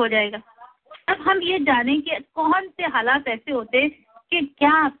شروع ہو جائے گا. اب ہم یہ جانیں کہ کون سے حالات ایسے ہوتے کہ کیا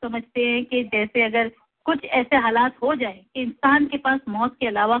آپ سمجھتے ہیں کہ جیسے اگر کچھ ایسے حالات ہو جائیں کہ انسان کے پاس موت کے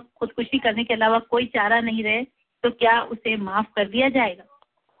علاوہ خودکشی کرنے کے علاوہ کوئی چارہ نہیں رہے تو کیا اسے معاف کر دیا جائے گا؟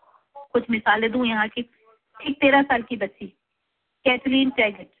 کچھ مثالیں دوں یہاں کی. ایک 13 سال کی بچی کیتھلین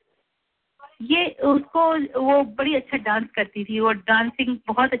ٹیگٹ، یہ اس کو وہ بڑی اچھا ڈانس کرتی تھی، وہ ڈانسنگ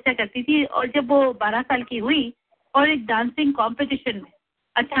بہت اچھا کرتی تھی، اور جب وہ 12 سال کی ہوئی اور ایک ڈانسنگ کمپٹیشن میں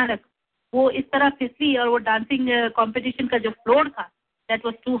اچانک وہ اس طرح پھسلی اور وہ ڈانسنگ کمپٹیشن کا جو فلور تھا دیٹ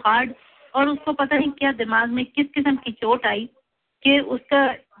واز ٹو ہارڈ، اور اس کو پتہ نہیں کیا دماغ میں کس قسم کی چوٹ آئی کہ اس کا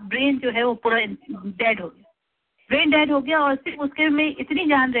برین جو ہے وہ پورا ڈیڈ ہو گیا. برین ڈیڈ ہو گیا اور صرف اس کے میں اتنی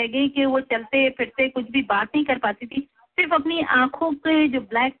جان رہ گئی کہ وہ چلتے پھرتے کچھ بھی بات نہیں کر پاتی تھی، صرف اپنی آنکھوں کے جو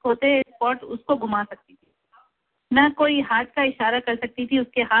بلیک ہوتے اسپاٹ اس کو گھما سکتی تھی. نہ کوئی ہاتھ کا اشارہ کر سکتی تھی. اس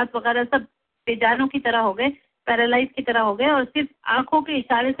کے ہاتھ وغیرہ سب بے جانوں کی طرح ہو گئے, پیرالائز کی طرح ہو گئے, اور صرف آنکھوں کے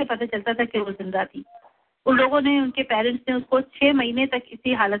اشارے سے پتہ چلتا تھا کہ وہ زندہ تھی. ان لوگوں نے, ان کے پیرنٹس نے اس کو 6 مہینے تک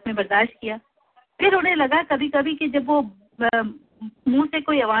اسی حالت میں برداشت کیا. پھر انہیں لگا کبھی کبھی کہ جب وہ منہ سے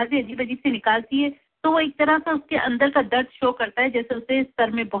کوئی آوازیں عجیب عجیب سی نکالتی ہے تو وہ ایک طرح سے اس کے اندر کا درد شو کرتا ہے, جیسے اسے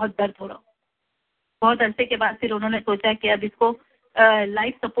سر میں بہت درد ہو رہا ہو. بہت عرصے کے بعد پھر انہوں نے سوچا کہ اب اس کو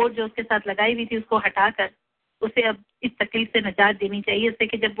لائف سپورٹ جو اس کے ساتھ لگائی ہوئی تھی اس کو ہٹا کر اسے اب اس تکلیف سے نجات دینی چاہیے. اس سے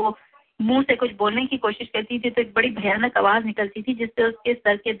کہ جب وہ منہ سے کچھ بولنے کی کوشش کرتی تھی تو ایک بڑی بھیانک آواز نکلتی تھی جس سے اس کے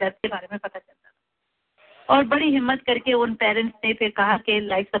سر کے درد کے بارے میں پتہ چلتا تھا. اور بڑی ہمت کر کے ان پیرنٹس نے پھر کہا کہ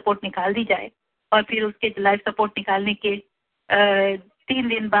لائف سپورٹ نکال دی جائے. اور پھر اس کے لائف سپورٹ نکالنے کے 3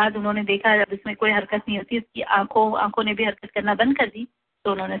 دن بعد انہوں نے دیکھا جب اس میں کوئی حرکت نہیں ہوتی, اس کی آنکھوں نے بھی حرکت کرنا بند کر دی,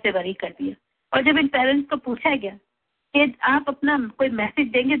 تو انہوں نے اسے بری کر دیا. اور جب ان پیرنٹس کو پوچھا گیا کہ آپ اپنا کوئی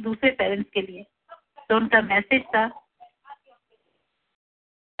میسج دیں گے دوسرے پیرنٹس کے لیے, تو ان کا میسج تھا,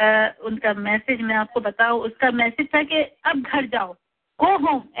 ان کا میسج میں آپ کو بتاؤں, اس کا میسج تھا کہ اب گھر جاؤ, go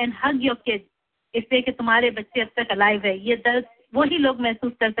home and hug your kid, اس لیے کہ تمہارے بچے اب تک الائیو ہے. یہ درد وہی لوگ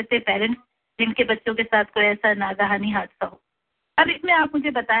محسوس کر سکتے پیرنٹس جن کے بچوں کے ساتھ کوئی ایسا ناگہانی حادثہ ہو. اب اس میں آپ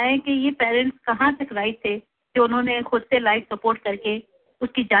مجھے بتائیں کہ یہ پیرنٹس کہاں تک رائٹ تھے کہ انہوں نے خود سے لائف سپورٹ کر کے اس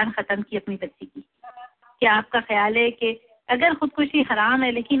کی جان ختم کی اپنی بچی کی. کیا آپ کا خیال ہے کہ اگر خودکشی حرام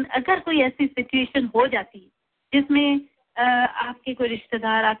ہے, لیکن اگر کوئی ایسی سچویشن ہو جاتی ہے جس میں آپ کے کوئی رشتہ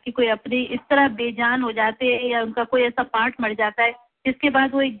دار, آپ کی کوئی اپنے اس طرح بے جان ہو جاتے ہیں, یا ان کا کوئی ایسا پارٹ مر جاتا ہے جس کے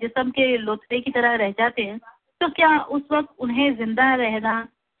بعد وہ ایک جسم کے لوتھڑے کی طرح رہ جاتے ہیں, تو کیا اس وقت انہیں زندہ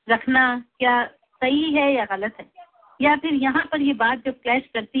رکھنا کیا صحیح ہے یا غلط ہے؟ یا پھر یہاں پر یہ بات جو کلیش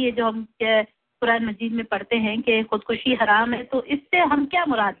کرتی ہے جو ہم قرآن مجید میں پڑھتے ہیں کہ خودکشی حرام ہے, تو اس سے ہم کیا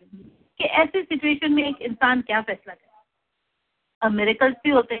مراد لیں گے کہ ایسی سچویشن میں ایک انسان کیا فیصلہ کرے؟ اب میریکلز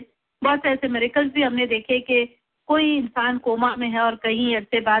بھی ہوتے ہیں, بہت سے ایسے میریکلز بھی ہم نے دیکھے کہ کوئی انسان کوما میں ہے اور کئی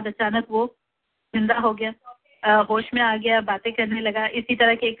عرصے بعد اچانک وہ زندہ ہو گیا, ہوش میں آ گیا, باتیں کرنے لگا. اسی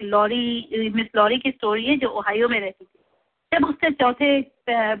طرح کی ایک مس لوری کی سٹوری ہے جو اوہایو میں رہتی تھی. جب اس کے 4تھے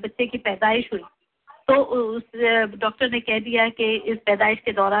بچے کی پیدائش ہوئی تو اس ڈاکٹر نے کہہ دیا کہ اس پیدائش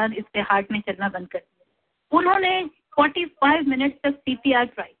کے دوران اس کے ہارٹ نے چلنا بند کر دیا. انہوں نے 45 منٹ تک CPR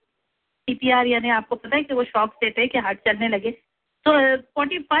ٹرائی. CPR یعنی آپ کو پتا ہے کہ وہ شاک سے تھے کہ ہارٹ چلنے لگے. تو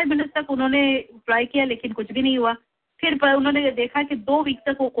 45 منٹ تک انہوں نے ٹرائی کیا لیکن کچھ بھی نہیں ہوا. پھر انہوں نے دیکھا کہ 2 ویک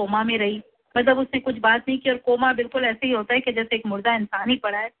تک وہ کوما میں رہی, مطلب اس نے کچھ بات نہیں کی, اور کوما بالکل ایسے ہی ہوتا ہے کہ جیسے ایک مردہ انسان ہی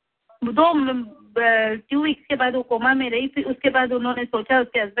پڑا ہے. 2 ویکس کے بعد وہ کوما میں رہی. پھر اس کے بعد انہوں نے سوچا اس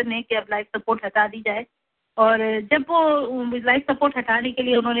کے ہسبینڈ نے کہ اب لائف سپورٹ ہٹا دی جائے, اور جب وہ لائف سپورٹ ہٹانے کے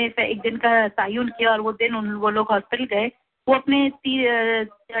لیے انہوں نے ایک دن کا تعین کیا, اور وہ دن وہ لوگ ہاسپٹل گئے. وہ اپنے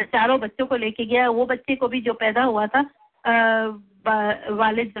 4 بچوں کو لے کے گیا. وہ بچے کو بھی جو پیدا ہوا تھا,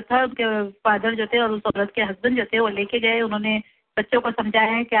 والد جو تھا, ان کے فادر جو تھے اور اس عورت کے ہسبینڈ جو تھے, وہ لے کے گئے. انہوں نے بچوں کو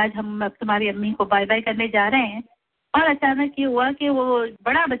سمجھایا ہے کہ آج ہم اب تمہاری امی کو بائے بائے کرنے جا رہے ہیں. اور اچانک یہ ہوا کہ وہ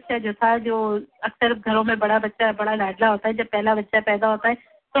بڑا بچہ جو تھا, جو اکثر گھروں میں بڑا بچہ بڑا لاڈلا ہوتا ہے, جب پہلا بچہ پیدا ہوتا ہے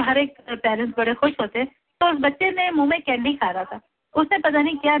تو ہر ایک پیرنٹس بڑے خوش ہوتے ہیں. تو اس بچے نے منہ میں کینڈی کھا رہا تھا. اس نے پتہ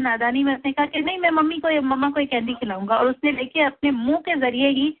نہیں کیا نادانی میں اس نے کہا کہ نہیں میں مما کو کینڈی کھلاؤں گا, اور اس نے لے کے اپنے منہ کے ذریعے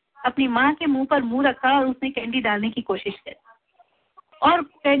ہی اپنی ماں کے منہ پر منہ رکھا اور اس نے کینڈی ڈالنے کی کوشش کی. اور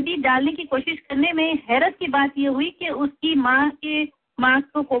کینڈی ڈالنے کی کوشش کرنے میں حیرت کی بات یہ ہوئی کہ اس کی ماں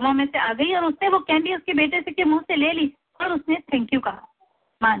کو کوما میں سے آ گئی, اور اس نے وہ کینڈی اس کے بیٹے سے کے منہ سے لے لی, اور اس نے تھینک یو کہا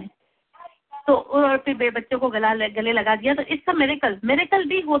ماں نے. تو اور پھر بچوں کو گلے لگا دیا. تو اس کا میریکل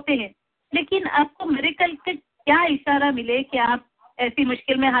بھی ہوتے ہیں, لیکن آپ کو میریکل کا کیا اشارہ ملے کہ آپ ایسی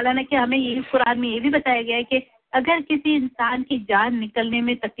مشکل میں, حالانکہ ہمیں یہ قرآن میں یہ بھی بتایا گیا ہے کہ اگر کسی انسان کی جان نکلنے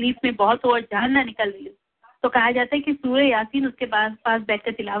میں تکلیف میں بہت ہو اور جان نہ نکل رہی ہو تو کہا جاتا ہے کہ سورہ یاسین اس کے پاس بیٹھ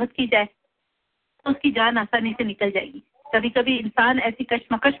کر تلاوت کی جائے تو اس کی جان آسانی سے نکل جائے گی. کبھی کبھی انسان ایسی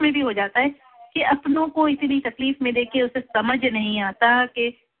کشمکش میں بھی ہو جاتا ہے کہ اپنوں کو اتنی تکلیف میں دے کے اسے سمجھ نہیں آتا کہ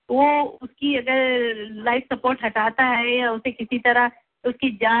وہ اس کی اگر لائف سپورٹ ہٹاتا ہے یا اسے کسی طرح اس کی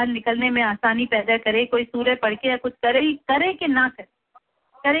جان نکلنے میں آسانی پیدا کرے, کوئی سورہ پڑھ کے یا کچھ کرے کہ نہ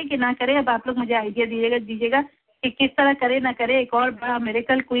کرے. اب آپ لوگ مجھے آئیڈیا دیجیے گا کہ کس طرح کرے نہ کرے. ایک اور بڑا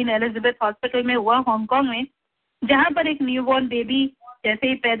میریکل کوئین ایلزابتھ ہاسپٹل میں ہوا ہانگ کانگ میں, جہاں پر ایک نیو بورن بیبی جیسے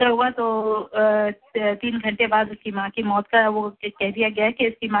ہی پیدا ہوا تو 3 گھنٹے بعد اس کی ماں کی موت کا وہ کہہ دیا گیا کہ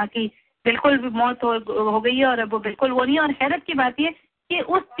اس کی ماں کی بالکل بھی موت ہو گئی ہے, اور اب وہ بالکل وہ نہیں. اور حیرت کی بات یہ کہ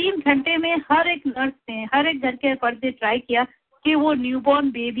اس 3 گھنٹے میں ہر ایک نرس نے, ہر ایک گھر کے فرد نے ٹرائی کیا کہ وہ نیو بورن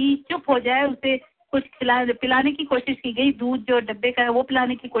بیبی چپ ہو جائے. اسے کچھ پلانے کی کوشش کی گئی, دودھ جو ڈبے کا ہے وہ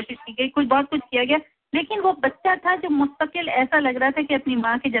پلانے کی کوشش کی گئی, بہت کچھ کیا گیا, لیکن وہ بچہ تھا جو مستقل ایسا لگ رہا تھا کہ اپنی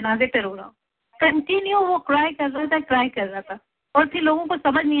ماں کے جنازے پہ رو رہا ہو. کنٹینیو وہ ٹرائی کر رہا تھا. اور پھر لوگوں کو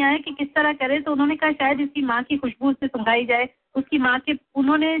سمجھ نہیں آیا کہ کس طرح کرے. تو انہوں نے کہا شاید اس کی ماں کی خوشبو اس سے سنگھائی جائے. اس کی ماں کے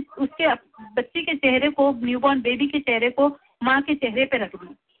انہوں نے اس کے بچے کے چہرے کو, نیو بورن بیبی کے چہرے کو ماں کے چہرے پہ رکھ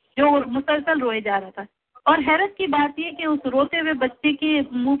دی جو مسلسل روئے جا رہا تھا. اور حیرت کی بات یہ کہ اس روتے ہوئے بچے کے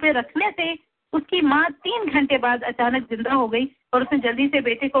منہ پہ رکھنے سے اس کی ماں 3 گھنٹے بعد اچانک زندہ ہو گئی, اور اس نے جلدی سے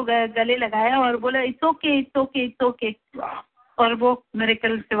بیٹے کو گلے لگایا اور بولا it's okay it's okay it's okay, اور وہ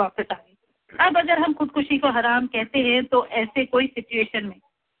میریکل سے واپس آ گئی. اب اگر ہم خودکشی کو حرام کہتے ہیں تو ایسے کوئی سچویشن میں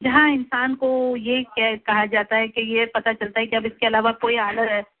جہاں انسان کو یہ کہا جاتا ہے کہ یہ پتہ چلتا ہے کہ اب اس کے علاوہ کوئی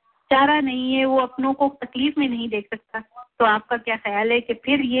چارہ نہیں ہے, وہ اپنوں کو تکلیف میں نہیں دیکھ سکتا, تو آپ کا کیا خیال ہے کہ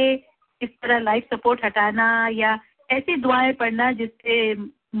پھر یہ اس طرح لائف سپورٹ ہٹانا یا ایسی دعائیں پڑھنا جس سے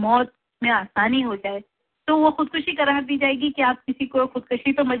موت میں آسانی ہو جائے, تو وہ خودکشی قرار دی جائے گی کہ آپ کسی کو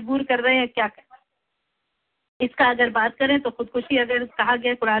خودکشی پہ مجبور کر رہے ہیں کیا کریں؟ اس کا اگر بات کریں تو خودکشی اگر کہا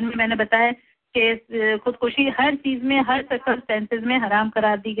گیا قرآن میں نے بتایا کہ خودکشی ہر چیز میں ہر سرکمسٹینسز میں حرام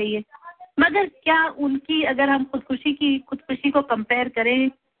قرار دی گئی ہے. مگر کیا ان کی اگر ہم خودکشی کو کمپیئر کریں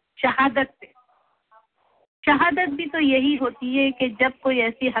شہادت سے, شہادت بھی تو یہی ہوتی ہے کہ جب کوئی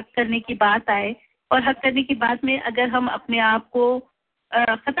ایسی حق کرنے کی بات آئے اور حق کرنے کی بات میں اگر ہم اپنے آپ کو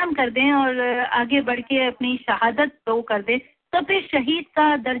ختم کر دیں اور آگے بڑھ کے اپنی شہادت تو کر دیں, تو پھر شہید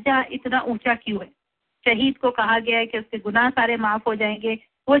کا درجہ اتنا اونچا کیوں ہے؟ شہید کو کہا گیا ہے کہ اس کے گناہ سارے معاف ہو جائیں گے,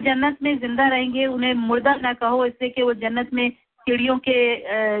 وہ جنت میں زندہ رہیں گے, انہیں مردہ نہ کہو اس لیے کہ وہ جنت میں چڑیوں کے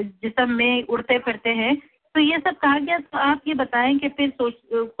جسم میں اڑتے پھرتے ہیں. تو یہ سب کہا گیا, تو آپ یہ بتائیں کہ پھر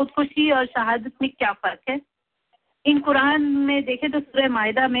خودکشی اور شہادت میں کیا فرق ہے؟ ان قرآن میں دیکھیں تو سورہ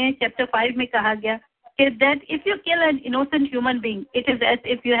مائدہ میں چیپٹر 5 میں کہا گیا کہ that if you kill an innocent human being, it is as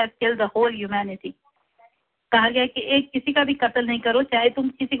if you have killed the whole humanity. کہا گیا کہ ایک کسی کا بھی قتل نہیں کرو, چاہے تم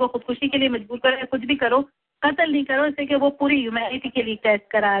کسی کو خودکشی کے لیے مجبور کرو یا کچھ بھی کرو, قتل نہیں کرو, اس سے کہ وہ پوری ہیومینٹی کے لیے قید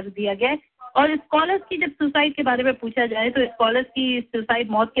قرار دیا گیا. اور اسکالرس کی جب سوسائڈ کے بارے میں پوچھا جائے تو اسکالرس کی سوسائڈ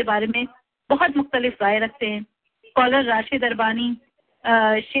موت کے بارے میں بہت مختلف رائے رکھتے ہیں. اسکالر راشد اربانی,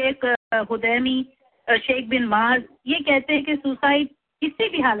 شیخ ہدیمی, شیخ بن ماز یہ کہتے ہیں کہ سوسائڈ کسی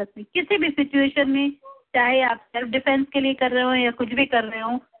بھی حالت میں کسی بھی سچویشن میں, چاہے آپ سیلف ڈیفینس کے لیے کر رہے ہوں یا کچھ بھی کر رہے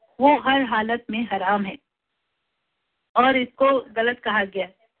ہوں, وہ ہر حالت میں حرام ہے اور اس کو غلط کہا گیا.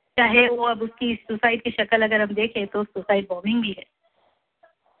 چاہے وہ اب اس کی سوسائڈ کی شکل اگر ہم دیکھیں تو سوسائڈ بومنگ بھی ہے.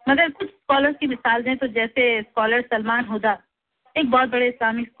 مگر کچھ اسکالرس کی مثال دیں تو جیسے اسکالر سلمان ہدا, ایک بہت بڑے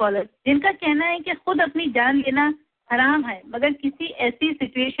اسلامک اسکالر, جن کا کہنا ہے کہ خود اپنی جان لینا حرام ہے مگر کسی ایسی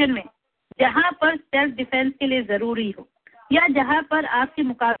سچویشن میں جہاں پر سیلف ڈیفینس کے لیے ضروری ہو یا جہاں پر آپ کے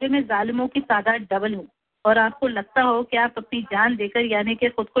مقابلے میں ظالموں کی تعداد ڈبل ہو اور آپ کو لگتا ہو کہ آپ اپنی جان دے کر یعنی کہ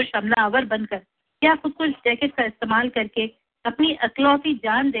خودکش حملہ آور بن کر یا خودکش جیکٹ کا استعمال کر کے اپنی اکلوتی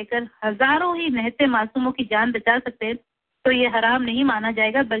جان دے کر ہزاروں ہی نہتے معصوموں کی جان بچا سکتے ہیں, تو یہ حرام نہیں مانا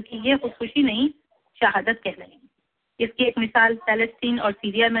جائے گا بلکہ یہ خودکشی نہیں شہادت کہلائے گی. اس کی ایک مثال فلسطین اور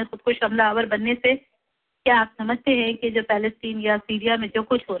سیریا میں خودکش حملہ آور بننے سے, کیا آپ سمجھتے ہیں کہ جو فلسطین یا سیریا میں جو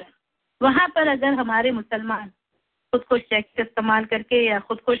کچھ ہو رہا ہے وہاں پر اگر ہمارے مسلمان خودکش جیکٹ استعمال کر کے یا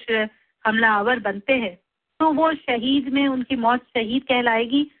خودکش حملہ آور بنتے ہیں تو وہ شہید میں ان کی موت شہید کہلائے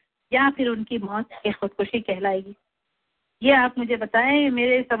گی یا پھر ان کی موت کے خودکشی کہلائے گی؟ یہ آپ مجھے بتائیں.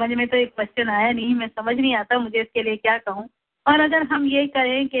 میرے سمجھ میں تو ایک کوشچن آیا نہیں, میں سمجھ نہیں آتا مجھے اس کے لیے کیا کہوں. اور اگر ہم یہ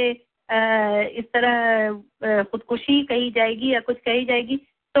کریں کہ اس طرح خودکشی کہی جائے گی یا کچھ کہی جائے گی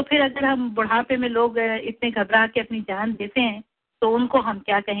تو پھر اگر ہم بڑھاپے میں لوگ اتنے گھبرا کے اپنی جان دیتے ہیں تو ان کو ہم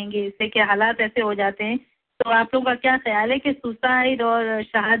کیا کہیں گے؟ اس سے کہ حالات ایسے ہو جاتے ہیں. تو آپ لوگوں کا کیا خیال ہے کہ سوسائڈ اور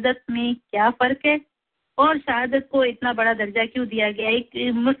شہادت میں کیا فرق ہے اور شہادت کو اتنا بڑا درجہ کیوں دیا گیا؟ ایک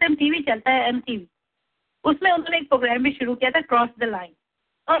مسلم ٹی وی چلتا ہے MTV, اس میں انہوں نے ایک پروگرام بھی شروع کیا تھا کراس دا لائن,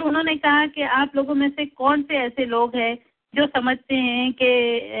 اور انہوں نے کہا کہ آپ لوگوں میں سے کون سے ایسے لوگ ہیں جو سمجھتے ہیں کہ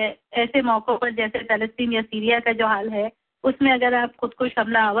ایسے موقعوں پر جیسے فلسطین یا سیریا کا جو حال ہے اس میں اگر آپ خودکش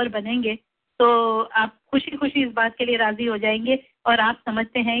حملہ آور بنیں گے تو آپ خوشی خوشی اس بات کے لیے راضی ہو جائیں گے اور آپ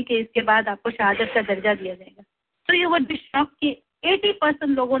سمجھتے ہیں کہ اس کے بعد آپ کو شہادت کا درجہ دیا جائے گا. تو یہ وڈ بی شاک کہ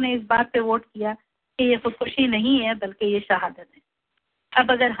 80% لوگوں نے اس بات پہ ووٹ کیا کہ یہ خودکشی نہیں ہے بلکہ یہ شہادت ہے.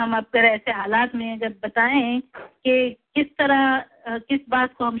 اب اگر ہم ایسے حالات میں اگر بتائیں کہ کس طرح کس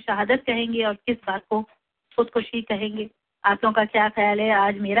بات کو ہم شہادت کہیں گے اور کس بات کو خودکشی کہیں گے, آپ لوگوں کا کیا خیال ہے؟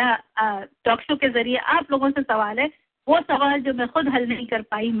 آج میرا ٹاک شو کے ذریعے آپ لوگوں سے سوال ہے, وہ سوال جو میں خود حل نہیں کر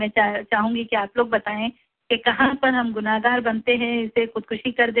پائی, میں چاہوں گی کہ آپ لوگ بتائیں کہ کہاں پر ہم گناہ گار بنتے ہیں, اسے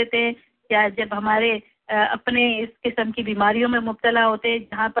خودکشی کر دیتے ہیں, یا جب ہمارے اپنے اس قسم کی بیماریوں میں مبتلا ہوتے ہیں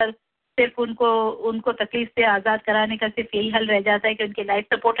جہاں پر صرف ان کو تکلیف سے آزاد کرانے کا صرف یہی حل رہ جاتا ہے کہ ان کی لائف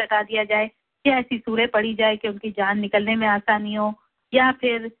سپورٹ ہٹا دیا جائے یا ایسی سوریں پڑی جائے کہ ان کی جان نکلنے میں آسانی ہو, یا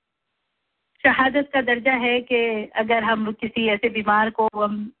پھر شہادت کا درجہ ہے کہ اگر ہم کسی ایسے بیمار کو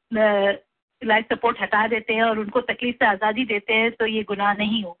ہم لائف سپورٹ ہٹا دیتے ہیں اور ان کو تکلیف سے آزادی دیتے ہیں تو یہ گناہ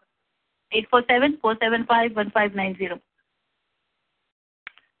نہیں ہوگا. 847-475-1590.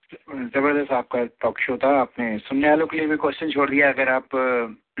 زبردست آپ کا ٹاک شو تھا. آپ نے سننے والوں کے لیے بھی کوشچن چھوڑ دیا. اگر آپ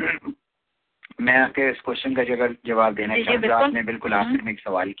میں آپ کے اس کوشچن کا جواب دینا چاہوں تو آپ نے بالکل آخر میں ایک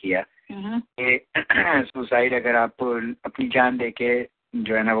سوال کیا کہ سوسائڈ اگر آپ اپنی جان دے کے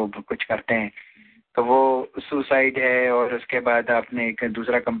جو ہے نا وہ کچھ کرتے ہیں تو وہ سوسائڈ ہے, اور اس کے بعد آپ نے ایک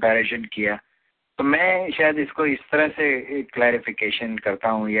دوسرا کمپیریزن کیا. تو میں شاید اس کو اس طرح سے کلیریفیکیشن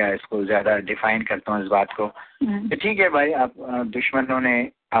کرتا ہوں یا اس کو زیادہ ڈیفائن کرتا ہوں اس بات کو کہ ٹھیک ہے بھائی, آپ دشمنوں نے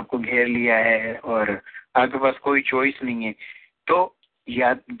آپ کو گھیر لیا ہے اور آپ کے پاس کوئی چوائس نہیں ہے, تو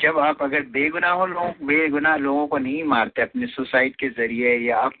یا جب آپ اگر بے گناہ لوگوں کو نہیں مارتے اپنے سوسائڈ کے ذریعے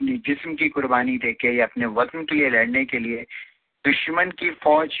یا اپنی جسم کی قربانی دے کے یا اپنے وطن کے لیے لڑنے کے لیے دشمن کی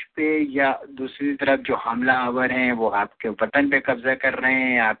فوج پہ یا دوسری طرف جو حملہ آور ہیں وہ آپ کے وطن پہ قبضہ کر رہے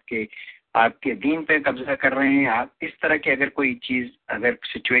ہیں, آپ کے دین پہ قبضہ کر رہے ہیں, آپ اس طرح کی اگر کوئی چیز اگر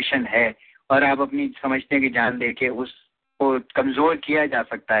سچویشن ہے اور آپ اپنی سمجھتے ہیں کہ جان دے کے اس کو کمزور کیا جا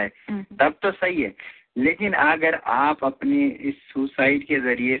سکتا ہے تب تو صحیح ہے. لیکن اگر آپ اپنے اس سوسائڈ کے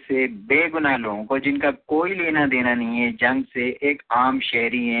ذریعے سے بے گناہ لوگوں کو جن کا کوئی لینا دینا نہیں ہے جنگ سے, ایک عام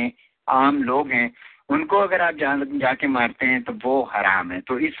شہری ہیں, عام لوگ ہیں, ان کو اگر آپ جا کے مارتے ہیں تو وہ حرام ہے.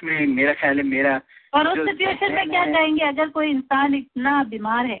 تو اس میں میرا خیال ہے میرا اور اس سچویشن میں کیا کہیں گے اگر کوئی انسان اتنا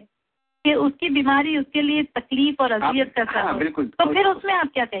بیمار ہے کہ اس کی بیماری اس کے لیے تکلیف اور اذیت کا سبب, بالکل, تو پھر اس میں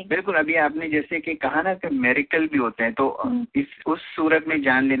آپ کیا کہیں گے؟ بالکل ابھی آپ نے جیسے کہ کہا نا کہ میریکل بھی ہوتے ہیں, تو اس صورت میں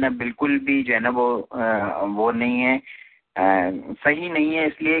جان لینا بالکل بھی جو ہے نا وہ نہیں ہے, صحیح نہیں ہے.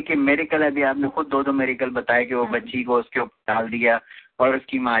 اس لیے کہ میریکل ابھی آپ نے خود دو میریکل بتایا کہ وہ بچی کو اس کے اوپر ڈال دیا اور اس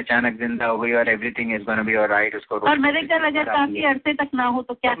کی ماں اچانک زندہ ہو گئی اور everything is gonna be alright. اس کو اور میریکل اگر کافی عرصے تک نہ ہو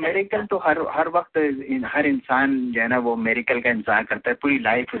تو کیا؟ میریکل تو ہر وقت ہر انسان جو ہے نا وہ میریکل کا انتظار کرتا ہے, پوری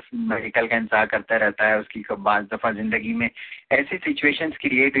لائف اس میریکل کا انتظار کرتا رہتا ہے. اس کی بعض دفعہ زندگی میں ایسی سچویشنز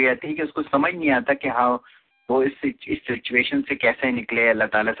کریٹ ہو جاتی ہیں کہ اس کو سمجھ نہیں آتا کہ ہاں وہ اس سچویشن سے کیسے نکلے. اللہ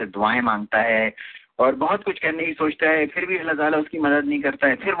تعالیٰ سے دعائیں مانگتا ہے اور بہت کچھ کرنے کی سوچتا ہے, پھر بھی اللہ تعالیٰ اس کی مدد نہیں کرتا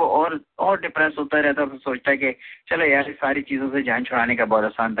ہے. پھر وہ اور ڈپریس ہوتا رہتا ہے, پھر سوچتا ہے کہ چلو یار اس ساری چیزوں سے جان چھڑانے کا بہت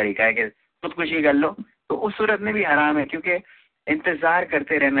آسان طریقہ ہے کہ خودکشی کر لو. تو اس صورت میں بھی حرام ہے, کیونکہ انتظار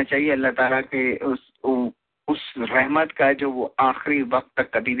کرتے رہنا چاہیے اللہ تعالیٰ کے اس رحمت کا جو وہ آخری وقت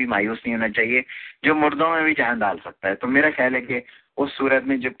تک کبھی بھی مایوس نہیں ہونا چاہیے, جو مردوں میں بھی جان ڈال سکتا ہے. تو میرا خیال ہے کہ اس صورت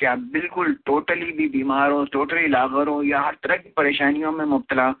میں جب کہ آپ بالکل ٹوٹلی بھی بیمار ہو, ٹوٹلی لاغر ہو یا ہر طرح کی پریشانیوں میں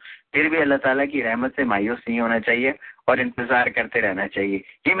مبتلا ہو, پھر بھی اللہ تعالیٰ کی رحمت سے مایوس نہیں ہونا چاہیے اور انتظار کرتے رہنا چاہیے.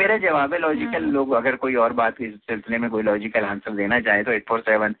 یہ میرا جواب ہے لاجیکل. لوگ اگر کوئی اور بات اس سلسلے میں کوئی لاجیکل آنسر دینا چاہے تو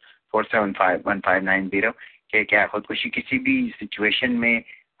 847-475-1590 کہ کیا خودکشی کسی بھی سچویشن میں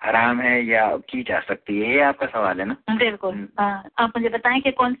حرام ہے یا کی جا سکتی ہے, یہ آپ کا سوال ہے نا؟ بالکل. آپ مجھے بتائیں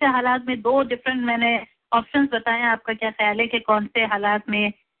کہ کون سے حالات میں دو ڈفرینٹ میں نے آپشنز بتائے, آپ کا کیا خیال ہے کہ کون سے حالات میں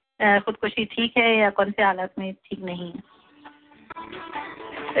خودکشی ٹھیک ہے یا کون سے حالات میں ٹھیک نہیں ہے؟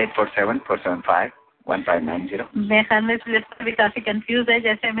 847-475-1590. میرے خیال میں اس لسٹ بھی کافی کنفیوز ہے,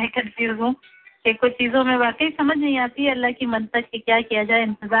 جیسے میں کنفیوز ہوں کہ کچھ چیزوں میں واقعی سمجھ نہیں آتی ہے اللہ کی منطق کہ کیا کیا جائے,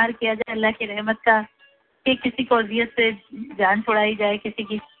 انتظار کیا جائے اللہ کی رحمت کا کہ کسی کو اذیت سے جان چھڑائی جائے, کسی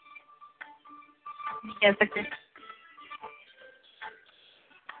کی کہہ سکتے.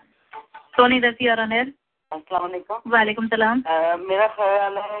 سونی دسی اور انیر. السلام علیکم. وعلیکم السلام. میرا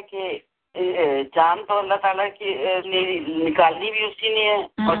خیال ہے کہ جان تو اللہ تعالیٰ کی نکالنی بھی اسی نے ہے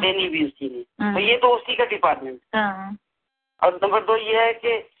اور دینی بھی اسی نے, تو یہ تو اسی کا ڈپارٹمنٹ. اور نمبر 2 یہ ہے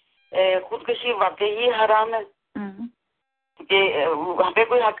کہ خودکشی واقعی حرام ہے کہ ہمیں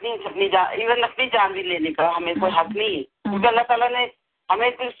کوئی حق نہیں اپنی جان, ایون اپنی جان بھی لینے کا ہمیں کوئی حق نہیں ہے, کیونکہ اللہ تعالیٰ نے ہمیں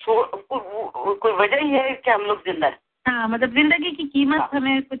کوئی وجہ ہی ہے کہ ہم لوگ زندہ ہیں. ہاں, مطلب زندگی کی قیمت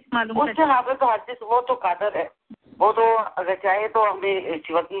ہمیں کچھ معلوم اس سے حافظ تو حادث وہ تو قادر ہے, وہ تو اگر چاہے تو ہمیں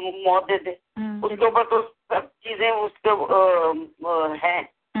اسی وقت موت دے دے, اس کے اوپر تو سب چیزیں اس کے ہیں.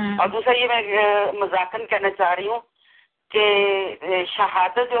 اور دوسرا یہ میں مذاقاً کہنا چاہ رہی ہوں کہ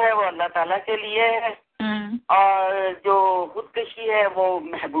شہادت جو ہے وہ اللہ تعالیٰ کے لیے ہے اور جو خودکشی ہے وہ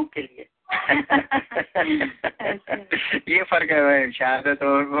محبوب کے لیے. یہ فرق ہے شہادت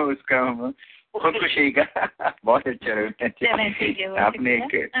اور وہ اس کا خودکشی کا. بہت اچھا آپ نے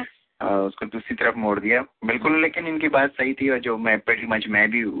ایک اس کو دوسری طرف موڑ دیا. بالکل, لیکن ان کی بات صحیح تھی اور جو میں میں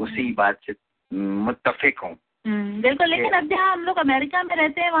بھی اسی بات سے متفق ہوں. بالکل, لیکن اب جہاں ہم لوگ امریکہ میں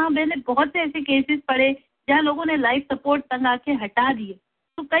رہتے ہیں وہاں میں نے بہت سے ایسے کیسز پڑھے جہاں لوگوں نے لائف سپورٹ تنگا کے ہٹا دیے.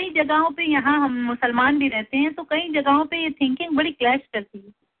 تو کئی جگہوں پہ یہاں ہم مسلمان بھی رہتے ہیں تو کئی جگہوں پہ یہ تھنکنگ بڑی کلیش کرتی ہے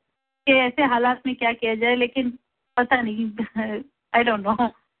کہ ایسے حالات میں کیا کیا جائے, لیکن پتہ نہیں, آئی ڈونٹ نو,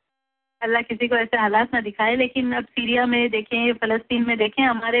 اللہ کسی کو ایسے حالات نہ دکھائے. لیکن اب سیریا میں دیکھیں, فلسطین میں دیکھیں,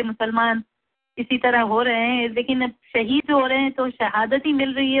 ہمارے مسلمان اسی طرح ہو رہے ہیں. لیکن اب شہید ہو رہے ہیں تو شہادت ہی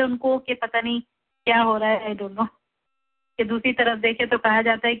مل رہی ہے ان کو کہ پتہ نہیں کیا ہو رہا ہے. I don't know. کہ دوسری طرف دیکھے تو کہا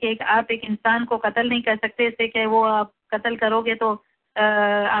جاتا ہے کہ آپ ایک انسان کو قتل نہیں کر سکتے, اس سے کہ وہ آپ قتل کرو گے تو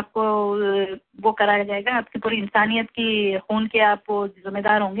آپ کو وہ کرایا جائے گا, آپ کی پوری انسانیت کی خون کے آپ ذمہ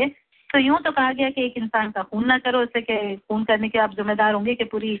دار ہوں گے. تو یوں تو کہا گیا کہ ایک انسان کا خون نہ کرو, اس سے کہ خون کرنے کے آپ ذمہ دار ہوں گے کہ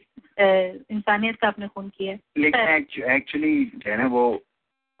پوری انسانیت کا آپ نے خون کیا ہے. لیکن ایکچولی جو ہے نا وہ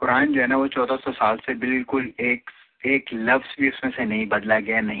قرآن جو ہے نا وہ 1400 سال سے بالکل ایک لفظ بھی اس میں سے نہیں بدلا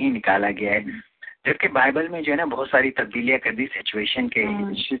گیا, نہیں نکالا گیا ہے. جبکہ بائبل میں جو ہے نا بہت ساری تبدیلیاں کر دی سچویشن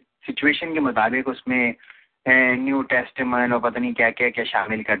کے مطابق. اس میں نیو ٹیسٹمنٹ اور پتہ نہیں کیا کیا کیا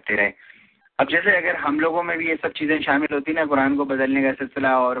شامل کرتے رہے. اب جیسے اگر ہم لوگوں میں بھی یہ سب چیزیں شامل ہوتی نا, قرآن کو بدلنے کا سلسلہ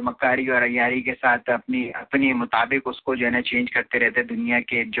اور مکاری اور عیاری کے ساتھ اپنی مطابق اس کو جو ہے نا چینج کرتے رہتے, دنیا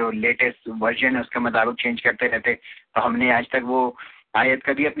کے جو لیٹسٹ ورژن ہے اس کے مطابق چینج کرتے رہتے. تو ہم نے آج تک وہ آیت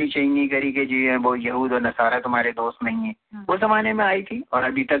کبھی اپنی چینج نہیں کری کہ جی وہ یہود اور نصارہ تمہارے دوست نہیں ہیں. وہ زمانے میں آئی تھی اور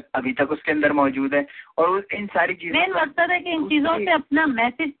ابھی تک اس کے اندر موجود ہے. اور ان ساری چیزوں مین مقصد ہے کہ ان چیزوں سے اپنا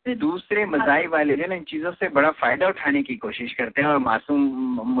میسج دوسرے مذاہب والے جو ہے نا ان چیزوں سے بڑا فائدہ اٹھانے کی کوشش کرتے ہیں, اور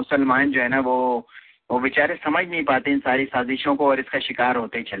معصوم مسلمان جو ہے نا وہ بیچارے سمجھ نہیں پاتے ان ساری سازشوں کو اور اس کا شکار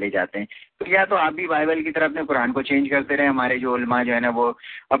ہوتے ہی چلے جاتے ہیں. تو یا تو آپ بھی بائبل کی طرح اپنے قرآن کو چینج کرتے رہیں, ہمارے جو علماء جو ہے نا وہ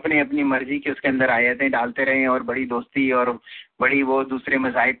اپنی مرضی کی اس کے اندر آیتیں ڈالتے رہیں اور بڑی دوستی اور بڑی وہ دوسرے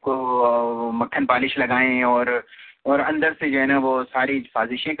مذاہب کو مکھن پالش لگائیں اور اندر سے جو ہے نا وہ ساری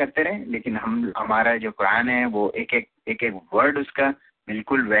سازشیں کرتے رہیں. لیکن ہمارا جو قرآن ہے وہ ایک ورڈ اس کا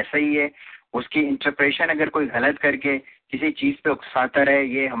بالکل ویسا ہی ہے. اس کی انٹرپریشن اگر کوئی غلط کر کے کسی چیز پہ اکساتا رہے,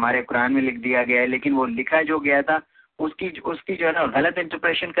 یہ ہمارے قرآن میں لکھ دیا گیا ہے, لیکن وہ لکھا جو گیا تھا اس کی جو ہے نا غلط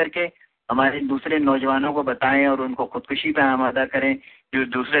انٹرپریشن کر کے ہمارے دوسرے نوجوانوں کو بتائیں اور ان کو خودکشی پہ آمادہ کریں, جو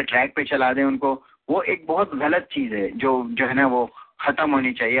دوسرے ٹریک پہ چلا دیں ان کو, وہ ایک بہت غلط چیز ہے جو ہے نا وہ ختم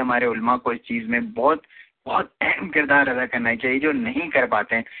ہونی چاہیے. ہمارے علماء کو اس چیز میں بہت اہم کردار ادا کرنا چاہیے جو نہیں کر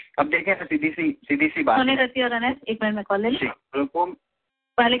پاتے ہیں. اب دیکھیں سیدھی سی بات ہے. ایک منٹ میں کال لے لیں.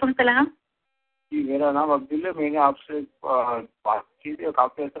 وعلیکم السلام. جی میرا نام عبداللہ. میں نے آپ سے بات کی تھی,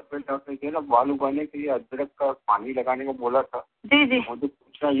 کافی عرصہ پہلے آپ نے نا بال اگانے کے لیے ادرک کا پانی لگانے کو بولا تھا. جی جی. مجھے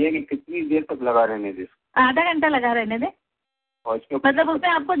پوچھنا یہ کہ کتنی دیر تک لگا رہنے دیں؟ آدھا گھنٹہ لگا رہنے دیں. مطلب اس میں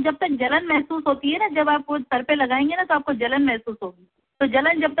آپ کو جب تک جلن محسوس ہوتی ہے نا, جب آپ وہ سر پہ لگائیں گے نا تو آپ کو جلن محسوس ہوگی. تو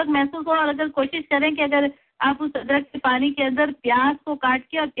جلن جب تک محسوس ہو, اور اگر کوشش کریں کہ اگر آپ اس ادرک کے پانی کے اندر پیاز کو کاٹ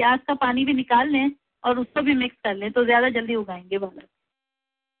کے اور پیاز کا پانی بھی نکال لیں اور اس کو بھی مکس کر لیں تو زیادہ جلدی اگائیں گے بال.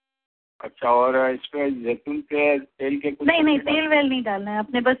 اچھا. اور اس پہ زیتون کے تیل کے نہیں تیل ویل نہیں ڈالنا ہے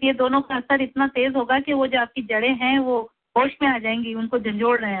اپنے. بس یہ دونوں کا اثر اتنا تیز ہوگا کہ وہ جو آپ کی جڑیں ہیں وہ ہوش میں آ جائیں گی, ان کو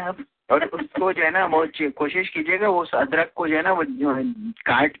جھنجھوڑ رہے ہیں آپ. اور اس کو جو ہے نا وہ کوشش کیجیے گا اس ادرک کو جو ہے نا وہ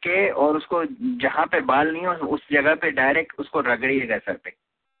کاٹ کے اور اس کو جہاں پہ بال نہیں ہو اس جگہ پہ ڈائریکٹ اس کو رگڑیے گا سر پہ.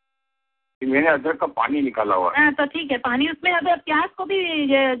 میں نے ادرک کا پانی نکالا ہوا ہے. ہاں تو ٹھیک ہے. پانی اس میں اگر پیاز کو بھی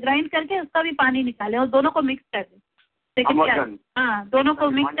گرائنڈ کر کے اس کا بھی پانی نکالیں اور دونوں کو مکس کر دیں. ہاں دونوں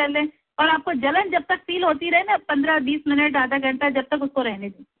کو مکس کر لیں. اور آپ کو جلن جب تک فیل ہوتی رہے نا 15-20 منٹ آدھا گھنٹہ جب تک اس کو رہنے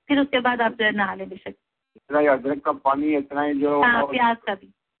دیں, پھر اس کے بعد آپ نہا لیں. بے شک اتنا ہی ادرک کا پانی, اتنا ہی جو پیاز کا بھی,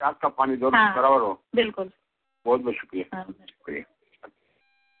 پیاز کا پانی دونوں برابر ہو. بالکل. بہت بہت شکریہ. شکریہ.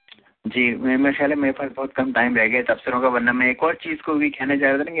 جی میرے خیال ہے میرے پاس بہت کم ٹائم رہ گیا تفسیروں کا, ورنہ میں ایک اور چیز کو بھی کہنا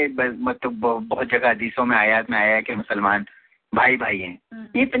چاہ رہا تھا کہ مطلب بہت جگہ حدیثوں میں آیات میں آیا ہے کہ مسلمان بھائی ہیں.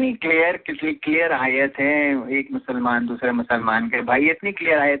 اتنی کلیئر آیت ہے, ایک مسلمان دوسرے مسلمان کے بھائی, اتنی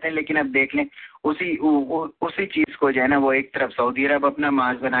کلیئر آیت ہے. لیکن اب دیکھ لیں اسی چیز کو جو ہے نا وہ ایک طرف سعودی عرب اپنا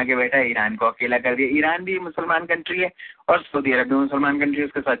ماس بنا کے بیٹھا ہے, ایران کو اکیلا کر دیا. ایران بھی مسلمان کنٹری ہے اور سعودی عرب بھی مسلمان کنٹری,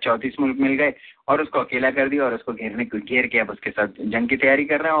 اس کے ساتھ 34 ملک مل گئے اور اس کو اکیلا کر دیا اور اس کو گھیر کے اب اس کے ساتھ جنگ کی تیاری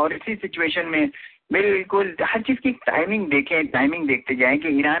کر رہے ہیں. اور اسی سچویشن میں بالکل ہر چیز کی ٹائمنگ دیکھتے جائیں کہ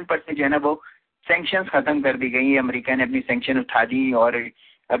ایران پر سے جو ہے نا وہ سینکشنز ختم کر دی گئی. امریکہ نے اپنی سینکشن اٹھا دی اور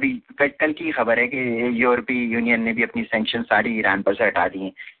ابھی کل کی خبر ہے کہ یورپی یونین نے بھی اپنی سینکشن ساری ایران پر سے ہٹا دی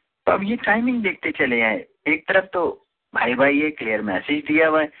ہیں. تو اب یہ ٹائمنگ دیکھتے چلے جائیں. ایک طرف تو بھائی یہ کلیئر میسج دیا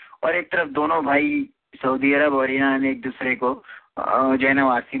ہوا ہے اور ایک طرف دونوں بھائی سعودی عرب اور ایران ایک دوسرے کو جو ہے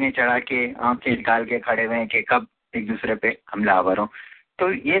نا سینے چڑھا کے آنکھیں نکال کے کھڑے ہوئے ہیں کہ کب ایک دوسرے پہ حملہ آور ہوں. تو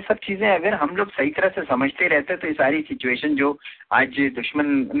یہ سب چیزیں اگر ہم لوگ صحیح طرح سے سمجھتے رہتے تو یہ ساری سچویشن جو آج دشمن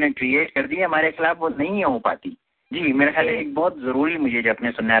نے کریٹ کر دی ہے ہمارے خلاف وہ نہیں ہو پاتی. جی میرا خیال ہے ایک بہت ضروری مجھے جو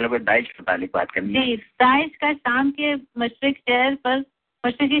اپنے سننے والوں کو داعش کے متعلق بات کرنی ہے. جی داعش کا شام کے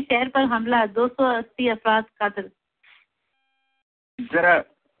مشرقی شہر پر حملہ, 280 افراد قتل. ذرا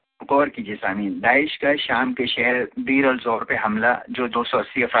غور کیجیے سامعین, داعش کا شام کے شہر دیر الزور پہ حملہ جو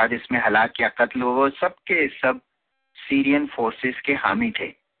 280 افراد اس میں ہلاک یا قتل ہوئے, سب کے سب سیرین فورسز کے حامی تھے.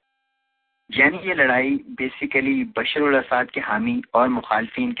 یعنی یہ لڑائی بیسیکلی بشار الاسد کے حامی اور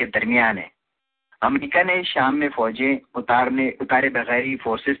مخالفین کے درمیان ہے. امریکہ نے شام میں فوجیں اتارے بغیر ہی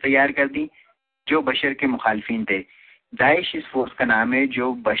فورسز تیار کر دیں جو بشر کے مخالفین تھے. داعش اس فورس کا نام ہے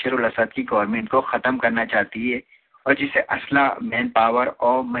جو بشر الاسد کی گورنمنٹ کو ختم کرنا چاہتی ہے اور جسے اسلحہ، مین پاور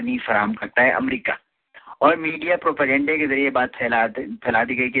اور منی فراہم کرتا ہے امریکہ. اور میڈیا پروپیگنڈے کے ذریعے بات پھیلا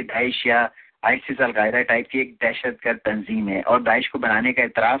دی گئی کہ داعش یا آئسس القاعدہ ٹائپ کی ایک دہشت گرد تنظیم ہے اور داعش کو بنانے کا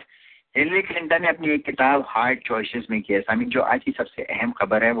اعتراف ہلری کلنٹن نے اپنی ایک کتاب ہارڈ چوائسز میں کیا. سامعین، جو آج کی سب سے اہم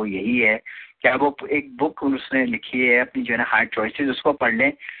خبر ہے وہ یہی ہے کہ اب وہ ایک بک اس نے لکھی ہے اپنی جو ہے نا ہارڈ چوائسز، اس کو پڑھ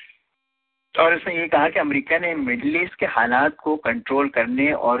لیں. اور اس نے یہ کہا کہ امریکہ نے مڈل ایسٹ کے حالات کو کنٹرول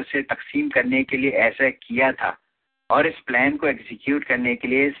کرنے اور اسے تقسیم کرنے کے لیے ایسا کیا تھا، اور اس پلان کو ایگزیکیوٹ کرنے کے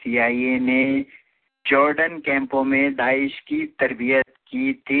لیے سی آئی اے نے جارڈن کیمپوں میں داعش کی تربیت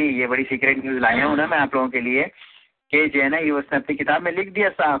کی تھی. یہ بڑی سیکرٹ نیوز لایا ہوں نا میں آپ لوگوں کے لیے کہ جو ہے نا یہ اس نے اپنی کتاب میں لکھ دیا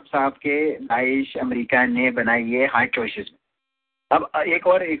صاف صاف کہ داعش امریکہ نے بنائی ہے ہارڈ چوائسز میں. اب ایک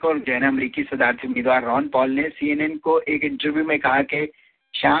اور جو ہے نا امریکی صدارتی امیدوار رون پال نے سی این این کو ایک انٹرویو میں کہا کہ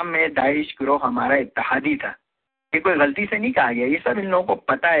شام میں داعش گروہ ہمارا اتحادی تھا. یہ کوئی غلطی سے نہیں کہا گیا، یہ سب ان لوگوں کو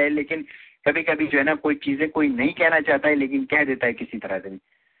پتہ ہے، لیکن کبھی کبھی جو ہے نا کوئی چیزیں کوئی نہیں کہنا چاہتا ہے لیکن کہہ دیتا ہے کسی طرح سے.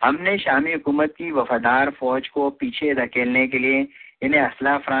 ہم نے شامی حکومت کی وفادار فوج کو پیچھے دھکیلنے کے لیے انہیں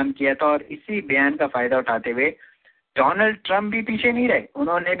اسلحہ فراہم کیا تھا، اور اسی بیان کا فائدہ اٹھاتے ہوئے ڈونلڈ ٹرمپ بھی پیچھے نہیں رہے.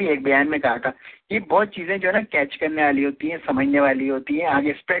 انہوں نے بھی ایک بیان میں کہا تھا کہ بہت چیزیں جو ہے نا کیچ کرنے والی ہوتی ہیں، سمجھنے والی ہوتی ہیں،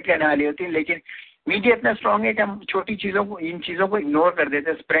 آگے اسپریڈ کرنے والی ہوتی ہیں، لیکن میڈیا اتنا اسٹرانگ ہے کہ ہم چھوٹی چیزوں کو، ان چیزوں کو اگنور کر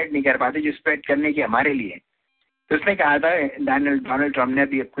دیتے، اسپریڈ نہیں کر پاتے جو اسپریڈ کرنے کی ہمارے لیے. تو اس نے کہا تھا ڈونلڈ ٹرمپ نے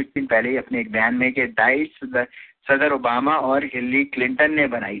ابھی کچھ دن پہلے ہی اپنے ایک بیان میں کہ داعش صدر اوباما اور ہلری کلنٹن نے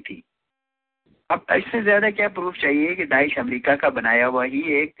بنائی تھی. اب اس سے زیادہ کیا پروف چاہیے کہ داعش امریکہ کا بنایا ہوا ہی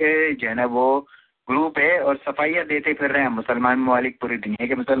ایک جو ہے نا وہ گروپ ہے، اور صفائیاں دیتے پھر رہے ہیں مسلمان ممالک، پوری دنیا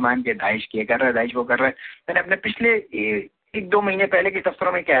کے مسلمان کے داعش یہ کر رہا ہے، داعش وہ کر رہا ہے. میں نے اپنے پچھلے 1-2 مہینے پہلے کے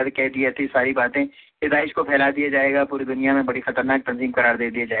تبصروں میں کہہ دیا تھی ساری باتیں کہ داعش کو پھیلا دیا جائے گا، پوری دنیا میں بڑی خطرناک تنظیم قرار دے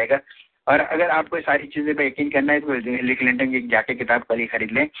دیا جائے گا. اور اگر آپ کو ساری چیزیں پہ یقین کرنا ہے تو ہلری کلنٹن کی جا کے کتاب کل ہی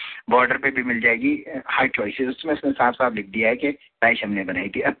خرید لیں، بارڈر پہ بھی مل جائے گی ہارڈ چوائسز. اس میں اس نے صاف صاف لکھ دیا ہے کہ داعش ہم نے بنائی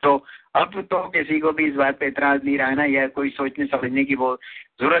تھی. اب تو کسی کو بھی اس بات پہ اعتراض نہیں رہا نا، یا کوئی سوچنے سمجھنے کی وہ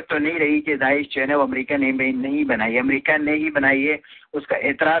ضرورت تو نہیں رہی کہ داعش جو ہے نا وہ امریکہ نے نہیں بنائی، امریکہ نے ہی بنائی ہے. اس کا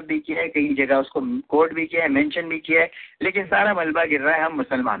اعتراف بھی کیا ہے، کئی جگہ اس کو کوٹ بھی کیا ہے، مینشن بھی کیا ہے، لیکن سارا ملبہ گر رہا ہے ہم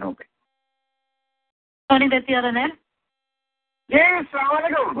مسلمانوں پہ. جی السلام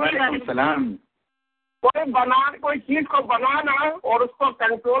علیکم. وعلیکم السلام. کوئی چیز کو بنانا اور اس کو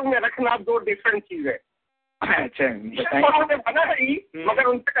کنٹرول میں رکھنا دو ڈفرینٹ چیزیں. اچھا بنا رہی مگر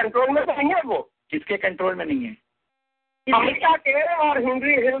ان کے کنٹرول میں تو نہیں ہے. وہ کس کے کنٹرول میں نہیں ہے؟ امریکہ کے اور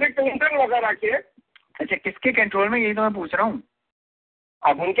ہلری کلنٹن وغیرہ کے. اچھا کس کے کنٹرول میں، یہی تو میں پوچھ رہا ہوں.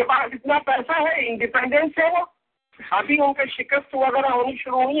 اب ان کے پاس اتنا پیسہ ہے، انڈیپینڈنس ہے، وہ ابھی ان کے شکست وغیرہ ہونی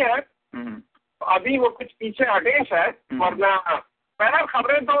شروع ہوئی ہے، ابھی وہ کچھ پیچھے ہٹیش ہے. ورنہ پہلے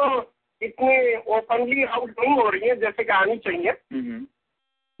خبریں تو اتنی اوپنلی آؤٹ نہیں ہو رہی ہیں جیسے کہ آنی چاہیے.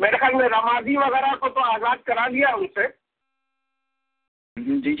 میرے خیال میں رمادی وغیرہ کو تو آزاد کرا دیا ان سے.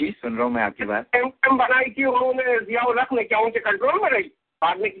 جی سن رہا ہوں میں آپ کی بات. بنائی تھی انہوں نے، ضیاء الحق نے، کیا ان کے کنٹرول میں رہی؟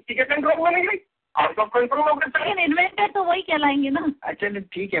 بعد میں کسی کے کنٹرول میں نہیں رہی، آؤٹ آف کنٹرول ہو گئے. انوینٹر تو وہی کہلائیں گے نا. اچھا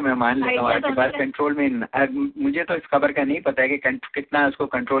ٹھیک ہے، میں مان لیتا ہوں آپ کی بات. کنٹرول میں مجھے تو اس خبر کا نہیں پتا ہے کہ کتنا اس کو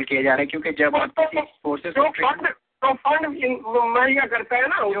کنٹرول کیا جا رہا ہے، کیونکہ جب فورسز تو فنڈ مہیا کرتا ہے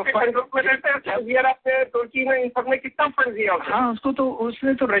نا، کنٹرول میں رہتے ہیں. ترکی میں ان سب نے کتنا فنڈ دیا؟ ہاں اس کو تو اس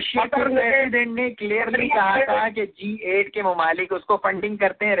نے تو رشیا کے پریزیڈنٹ نے کلیئرلی کہا تھا کہ G8 کے ممالک اس کو فنڈنگ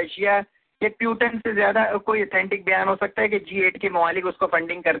کرتے ہیں. رشیا کے پیوٹن سے زیادہ کوئی اتھینٹک بیان ہو سکتا ہے کہ G8 کے ممالک اس کو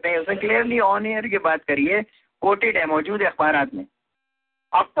فنڈنگ کرتے ہیں. اس نے کلیئرلی آن ایئر کی بات کری ہے، کوٹیڈ ہے، موجود ہے اخبارات میں.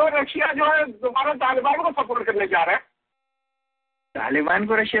 اب تو رشیا جو ہے دوبارہ طالبان کو سپورٹ کرنے جا رہا ہے. طالبان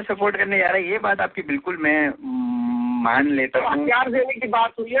کو رشیا سپورٹ کرنے جا رہا ہے، یہ بات آپ کی بالکل میں مان لیتا ہوں. ہتھیار دینے کی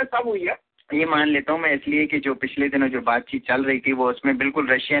بات ہوئی ہے، سب ہوئی ہے. یہ مان لیتا ہوں میں، اس لیے کہ جو پچھلے دنوں جو بات چیت چل رہی تھی وہ اس میں بالکل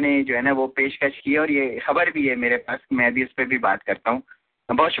رشیا نے جو ہے نا وہ پیشکش کی، اور یہ خبر بھی ہے میرے پاس، میں بھی اس پہ بھی بات کرتا ہوں.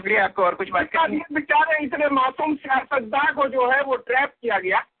 بہت شکریہ آپ کو. اور کچھ بات کریں؟ بیچارے اتنے معصوم سیاستدان کو جو ہے وہ ٹریپ کیا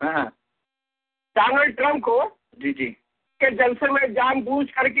گیا. ڈونلڈ ٹرمپ کو جی کہ جلسے میں جان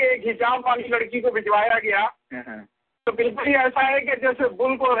بوجھ کر کے ایک حجاب والی لڑکی کو بھجوایا گیا. تو بالکل ہی ایسا ہے کہ جیسے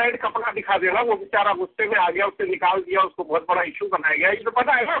بل کو ریڈ کپڑا دکھا دینا. وہ بیچارہ غصے میں آ گیا، اس سے نکال دیا، اس کو بہت بڑا ایشو بنایا گیا. یہ تو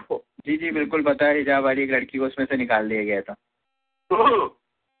پتا ہے نا آپ کو؟ جی بالکل پتا ہے، حجاب والی لڑکی کو اس میں سے نکال دیا گیا تھا.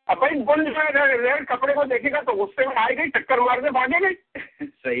 اب بھائی بل جو ہے ریڈ کپڑے کو دیکھے گا تو غصے میں آئے گئی، ٹکر مارنے بھاگے گئی.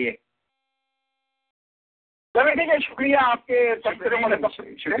 صحیح ہے. چلے ٹھیک ہے، شکریہ آپ کے.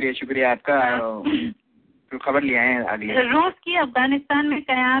 شکریہ آپ کا. خبر لے آئے ہیں اگلی. روس کی افغانستان میں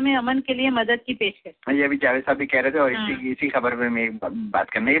قیام امن کے لیے مدد کی پیشکش. یہ ابھی جاوید صاحب بھی کہہ رہے تھے اور اسی خبر پہ میں بات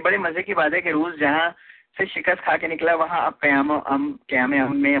کرنا. یہ بڑے مزے کی بات ہے کہ روس جہاں سے شکست کھا کے نکلا وہاں اب قیام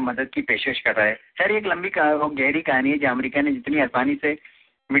امن میں مدد کی پیشکش کر رہا ہے. خیر ایک لمبی گہری کہانی ہے جو امریکہ نے جتنی آسانی سے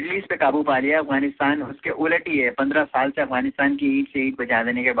مڈل ایسٹ پہ قابو پا لیا, افغانستان اس کے الٹ ہی ہے. 15 سال سے افغانستان کی اینٹ سے اینٹ بجا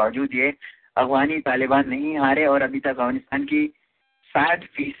دینے کے باوجود یہ افغانی طالبان نہیں ہارے اور ابھی تک افغانستان کی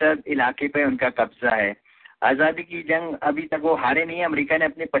 60% علاقے پہ ان کا قبضہ ہے. آزادی کی جنگ ابھی تک وہ ہارے نہیں. امریکہ نے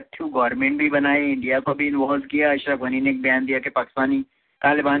اپنے پٹھو گورنمنٹ بھی بنائے, انڈیا کو بھی انوالو کیا. اشرف غنی نے ایک بیان دیا کہ پاکستان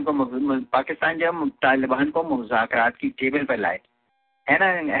جب طالبان کو مذاکرات کی ٹیبل پر لائے, ہے نا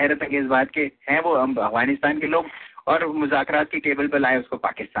حیرت انگیز بات کہ ہیں وہ افغانستان کے لوگ اور مذاکرات کی ٹیبل پر لائے اس کو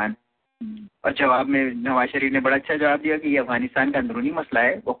پاکستان. اور جواب میں نواز شریف نے بڑا اچھا جواب دیا کہ یہ افغانستان کا اندرونی مسئلہ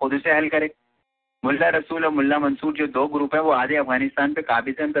ہے, وہ خود اسے حل کرے. ملا رسول اور ملا منصور جو 2 گروپ ہیں وہ آدھے افغانستان پہ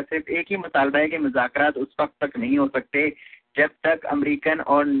قابض ہیں. ان کا صرف ایک ہی مطالبہ ہے کہ مذاکرات اس وقت تک نہیں ہو سکتے جب تک امریکن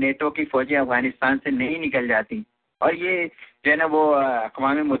اور نیٹو کی فوجیں افغانستان سے نہیں نکل جاتی. اور یہ جو ہے نا وہ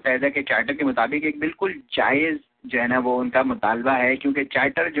اقوام متحدہ کے چارٹر کے مطابق ایک بالکل جائز جو ہے نا وہ ان کا مطالبہ ہے, کیونکہ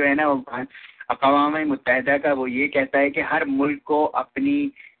چارٹر جو ہے نا اقوام متحدہ کا وہ یہ کہتا ہے کہ ہر ملک کو اپنی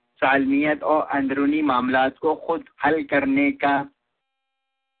سالمیت اور اندرونی معاملات کو خود حل کرنے کا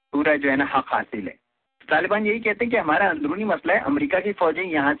پورا جو ہے نا حق حاصل ہے. طالبان یہی کہتے ہیں کہ ہمارا اندرونی مسئلہ ہے, امریکہ کی فوجیں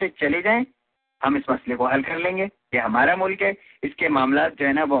یہاں سے چلے جائیں, ہم اس مسئلے کو حل کر لیں گے. یہ ہمارا ملک ہے, اس کے معاملات جو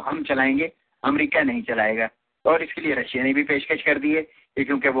ہے نا وہ ہم چلائیں گے, امریکہ نہیں چلائے گا. اور اس کے لیے رشیا نے بھی پیشکش کر دی ہے,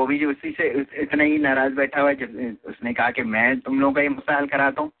 کیونکہ وہ بھی جو اسی سے اتنا ہی ناراض بیٹھا ہوا ہے جب اس نے کہا کہ میں تم لوگوں کا یہ مسئلہ حل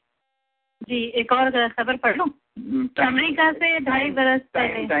کراتا ہوں. جی ایک اور خبر پڑھ لوں. امریکہ سے 2.5 برس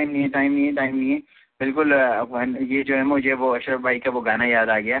پہلے ٹائم نہیں ہے بالکل. یہ جو ہے مجھے وہ اشرف بھائی کا وہ گانا یاد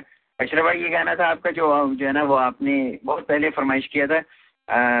آ گیا. اشرف بھائی یہ گانا تھا آپ کا جو ہے نا وہ آپ نے بہت پہلے فرمائش کیا تھا.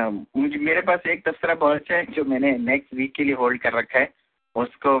 مجھے میرے پاس ایک تذکرہ بہت اچھا ہے جو میں نے نیکسٹ ویک کے لیے ہولڈ کر رکھا ہے.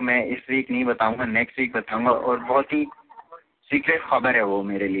 اس کو میں اس ویک نہیں بتاؤں گا, نیکسٹ ویک بتاؤں گا. اور بہت ہی سیکریٹ خبر ہے وہ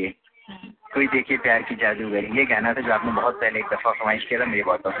میرے لیے. کوئی دیکھیے پیار کی جادوگری, یہ گانا تھا جو آپ نے بہت پہلے ایک دفعہ فرمائش کیا تھا, مجھے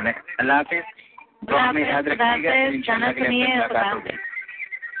بہت پسند ہے. اللہ حافظ, دعا میں یاد رکھیے گا. انشاءاللہ اگلے ہفتے ملاقات ہوگی.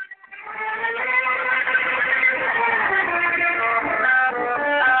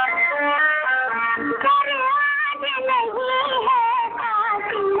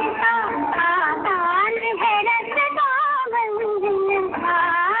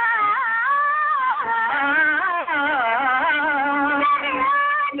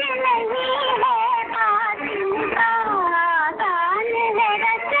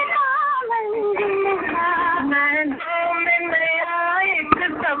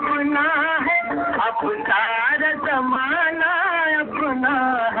 سارا زمانہ اپنا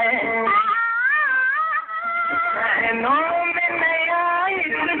ہے, ذہنوں میں نیا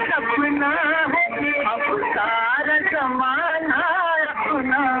ایک سپنا ہے, اب سارا زمانہ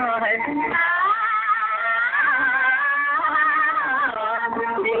اپنا ہے.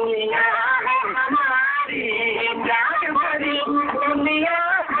 دنیا ہے ہماری پیار بھری, دنیا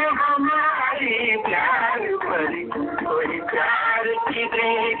ہے ہماری پیار بھری, کوئی پیار کی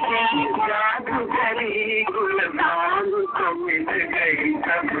دیکھی جادوگری, گلزار کو مل گئی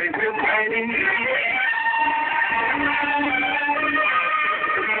سبز بھری.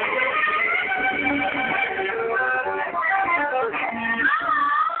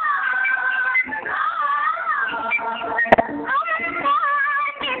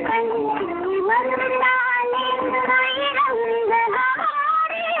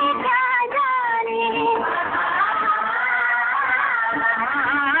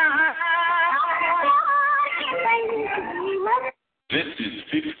 This is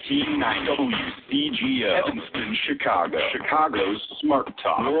 1590 WCGO, Evanston, Chicago. Chicago's Smart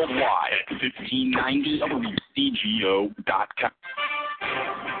Talk. Worldwide at 1590 WCGO.com.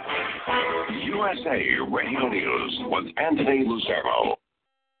 USA Radio News with Anthony Lucero.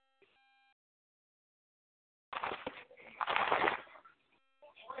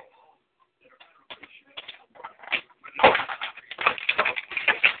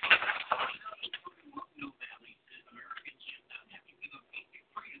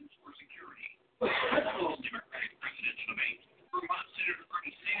 Democratic presidential debate. Vermont Senator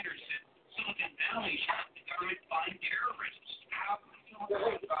Bernie Sanders said Silicon Valley should the government find terrorists. How can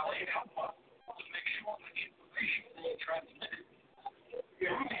Silicon Valley help us to make sure that the information is transmitted?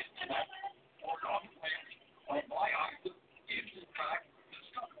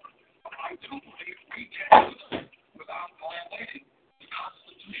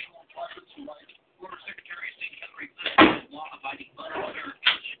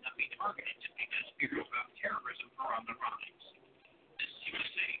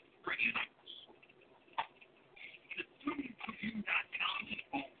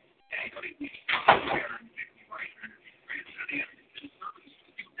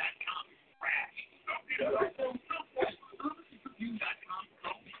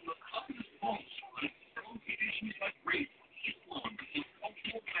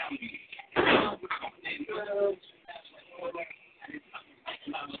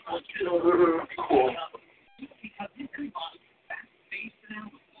 Cool.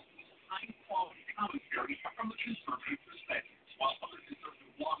 Commentary from a conservative perspective, while other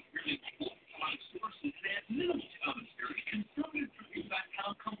conservative blogs really quote on sources that minimal commentary.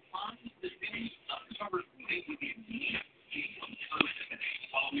 Conservative.com combines the many covers made with the immediate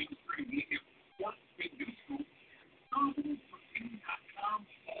following 3 media reports, big news group, conservative.com,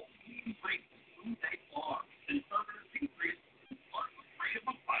 all great that blog, conservative increase, freedom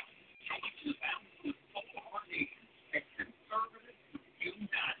of fight, showing to the balance of the our nation at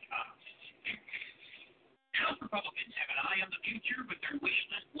conservative.com. House Republicans have an eye on the future, but their wish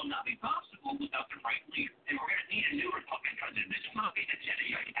list will not be possible without the right leader. And we're going to need a new Republican president. This will not be the agenda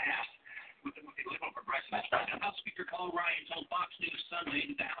you passed with the liberal progressives. House Speaker Paul Ryan told Fox News Sunday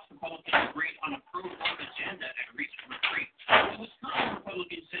that the House Republicans agreed on a pro-vote agenda at a recent retreat. The Wisconsin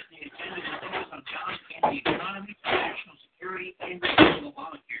Republicans said the agenda is focused on jobs and the economy, national security, and regional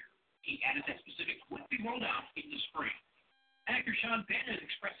Obamacare. He added that specifics would be rolled out in the spring. Actor Sean Penn is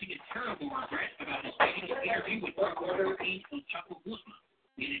expressing a terrible regret about his interview with Reporter Angel Chapo Guzman.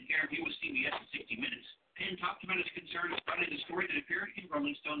 In an interview with CBS in 60 Minutes, Penn talked about his concerns regarding the story that appeared in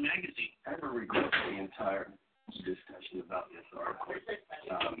Rolling Stone magazine. I have a regret for the entire discussion about this article.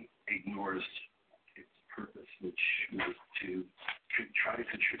 Ignores its purpose, which was to try to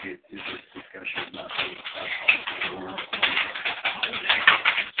contribute to this discussion about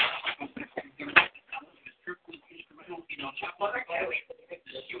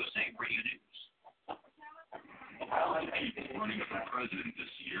This USA Radio News. People running for president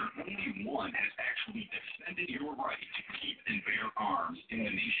this year, only one has actually defended your right to keep and bear arms in the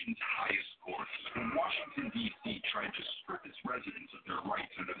nation's highest courts. When Washington, D.C. tried to strip its residents of their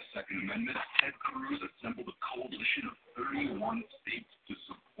rights under the Second Amendment, Ted Cruz assembled a coalition of 31 states to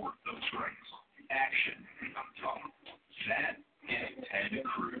support those rights. Action, I'm talking. That is Ted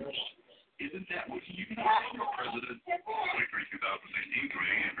Cruz. Isn't that what you do as your president? Victory 2016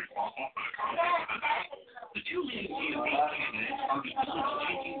 committee is responsible for the content of the two leading GOP candidates are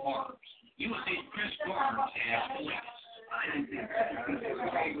changing arms. USA's Chris Barnes has the latest.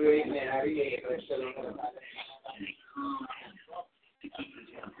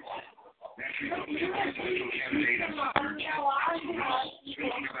 Naturally, the leading presidential candidate is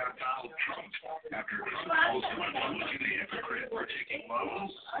speaking about Donald Trump after Trump calls him a Republican hypocrite for taking loans.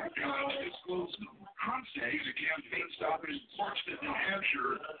 Trump says a campaign stop in Portsmouth, New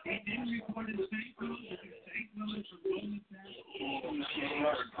Hampshire. He didn't report his state village of Golden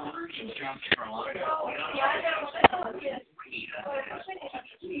reporters in South Carolina.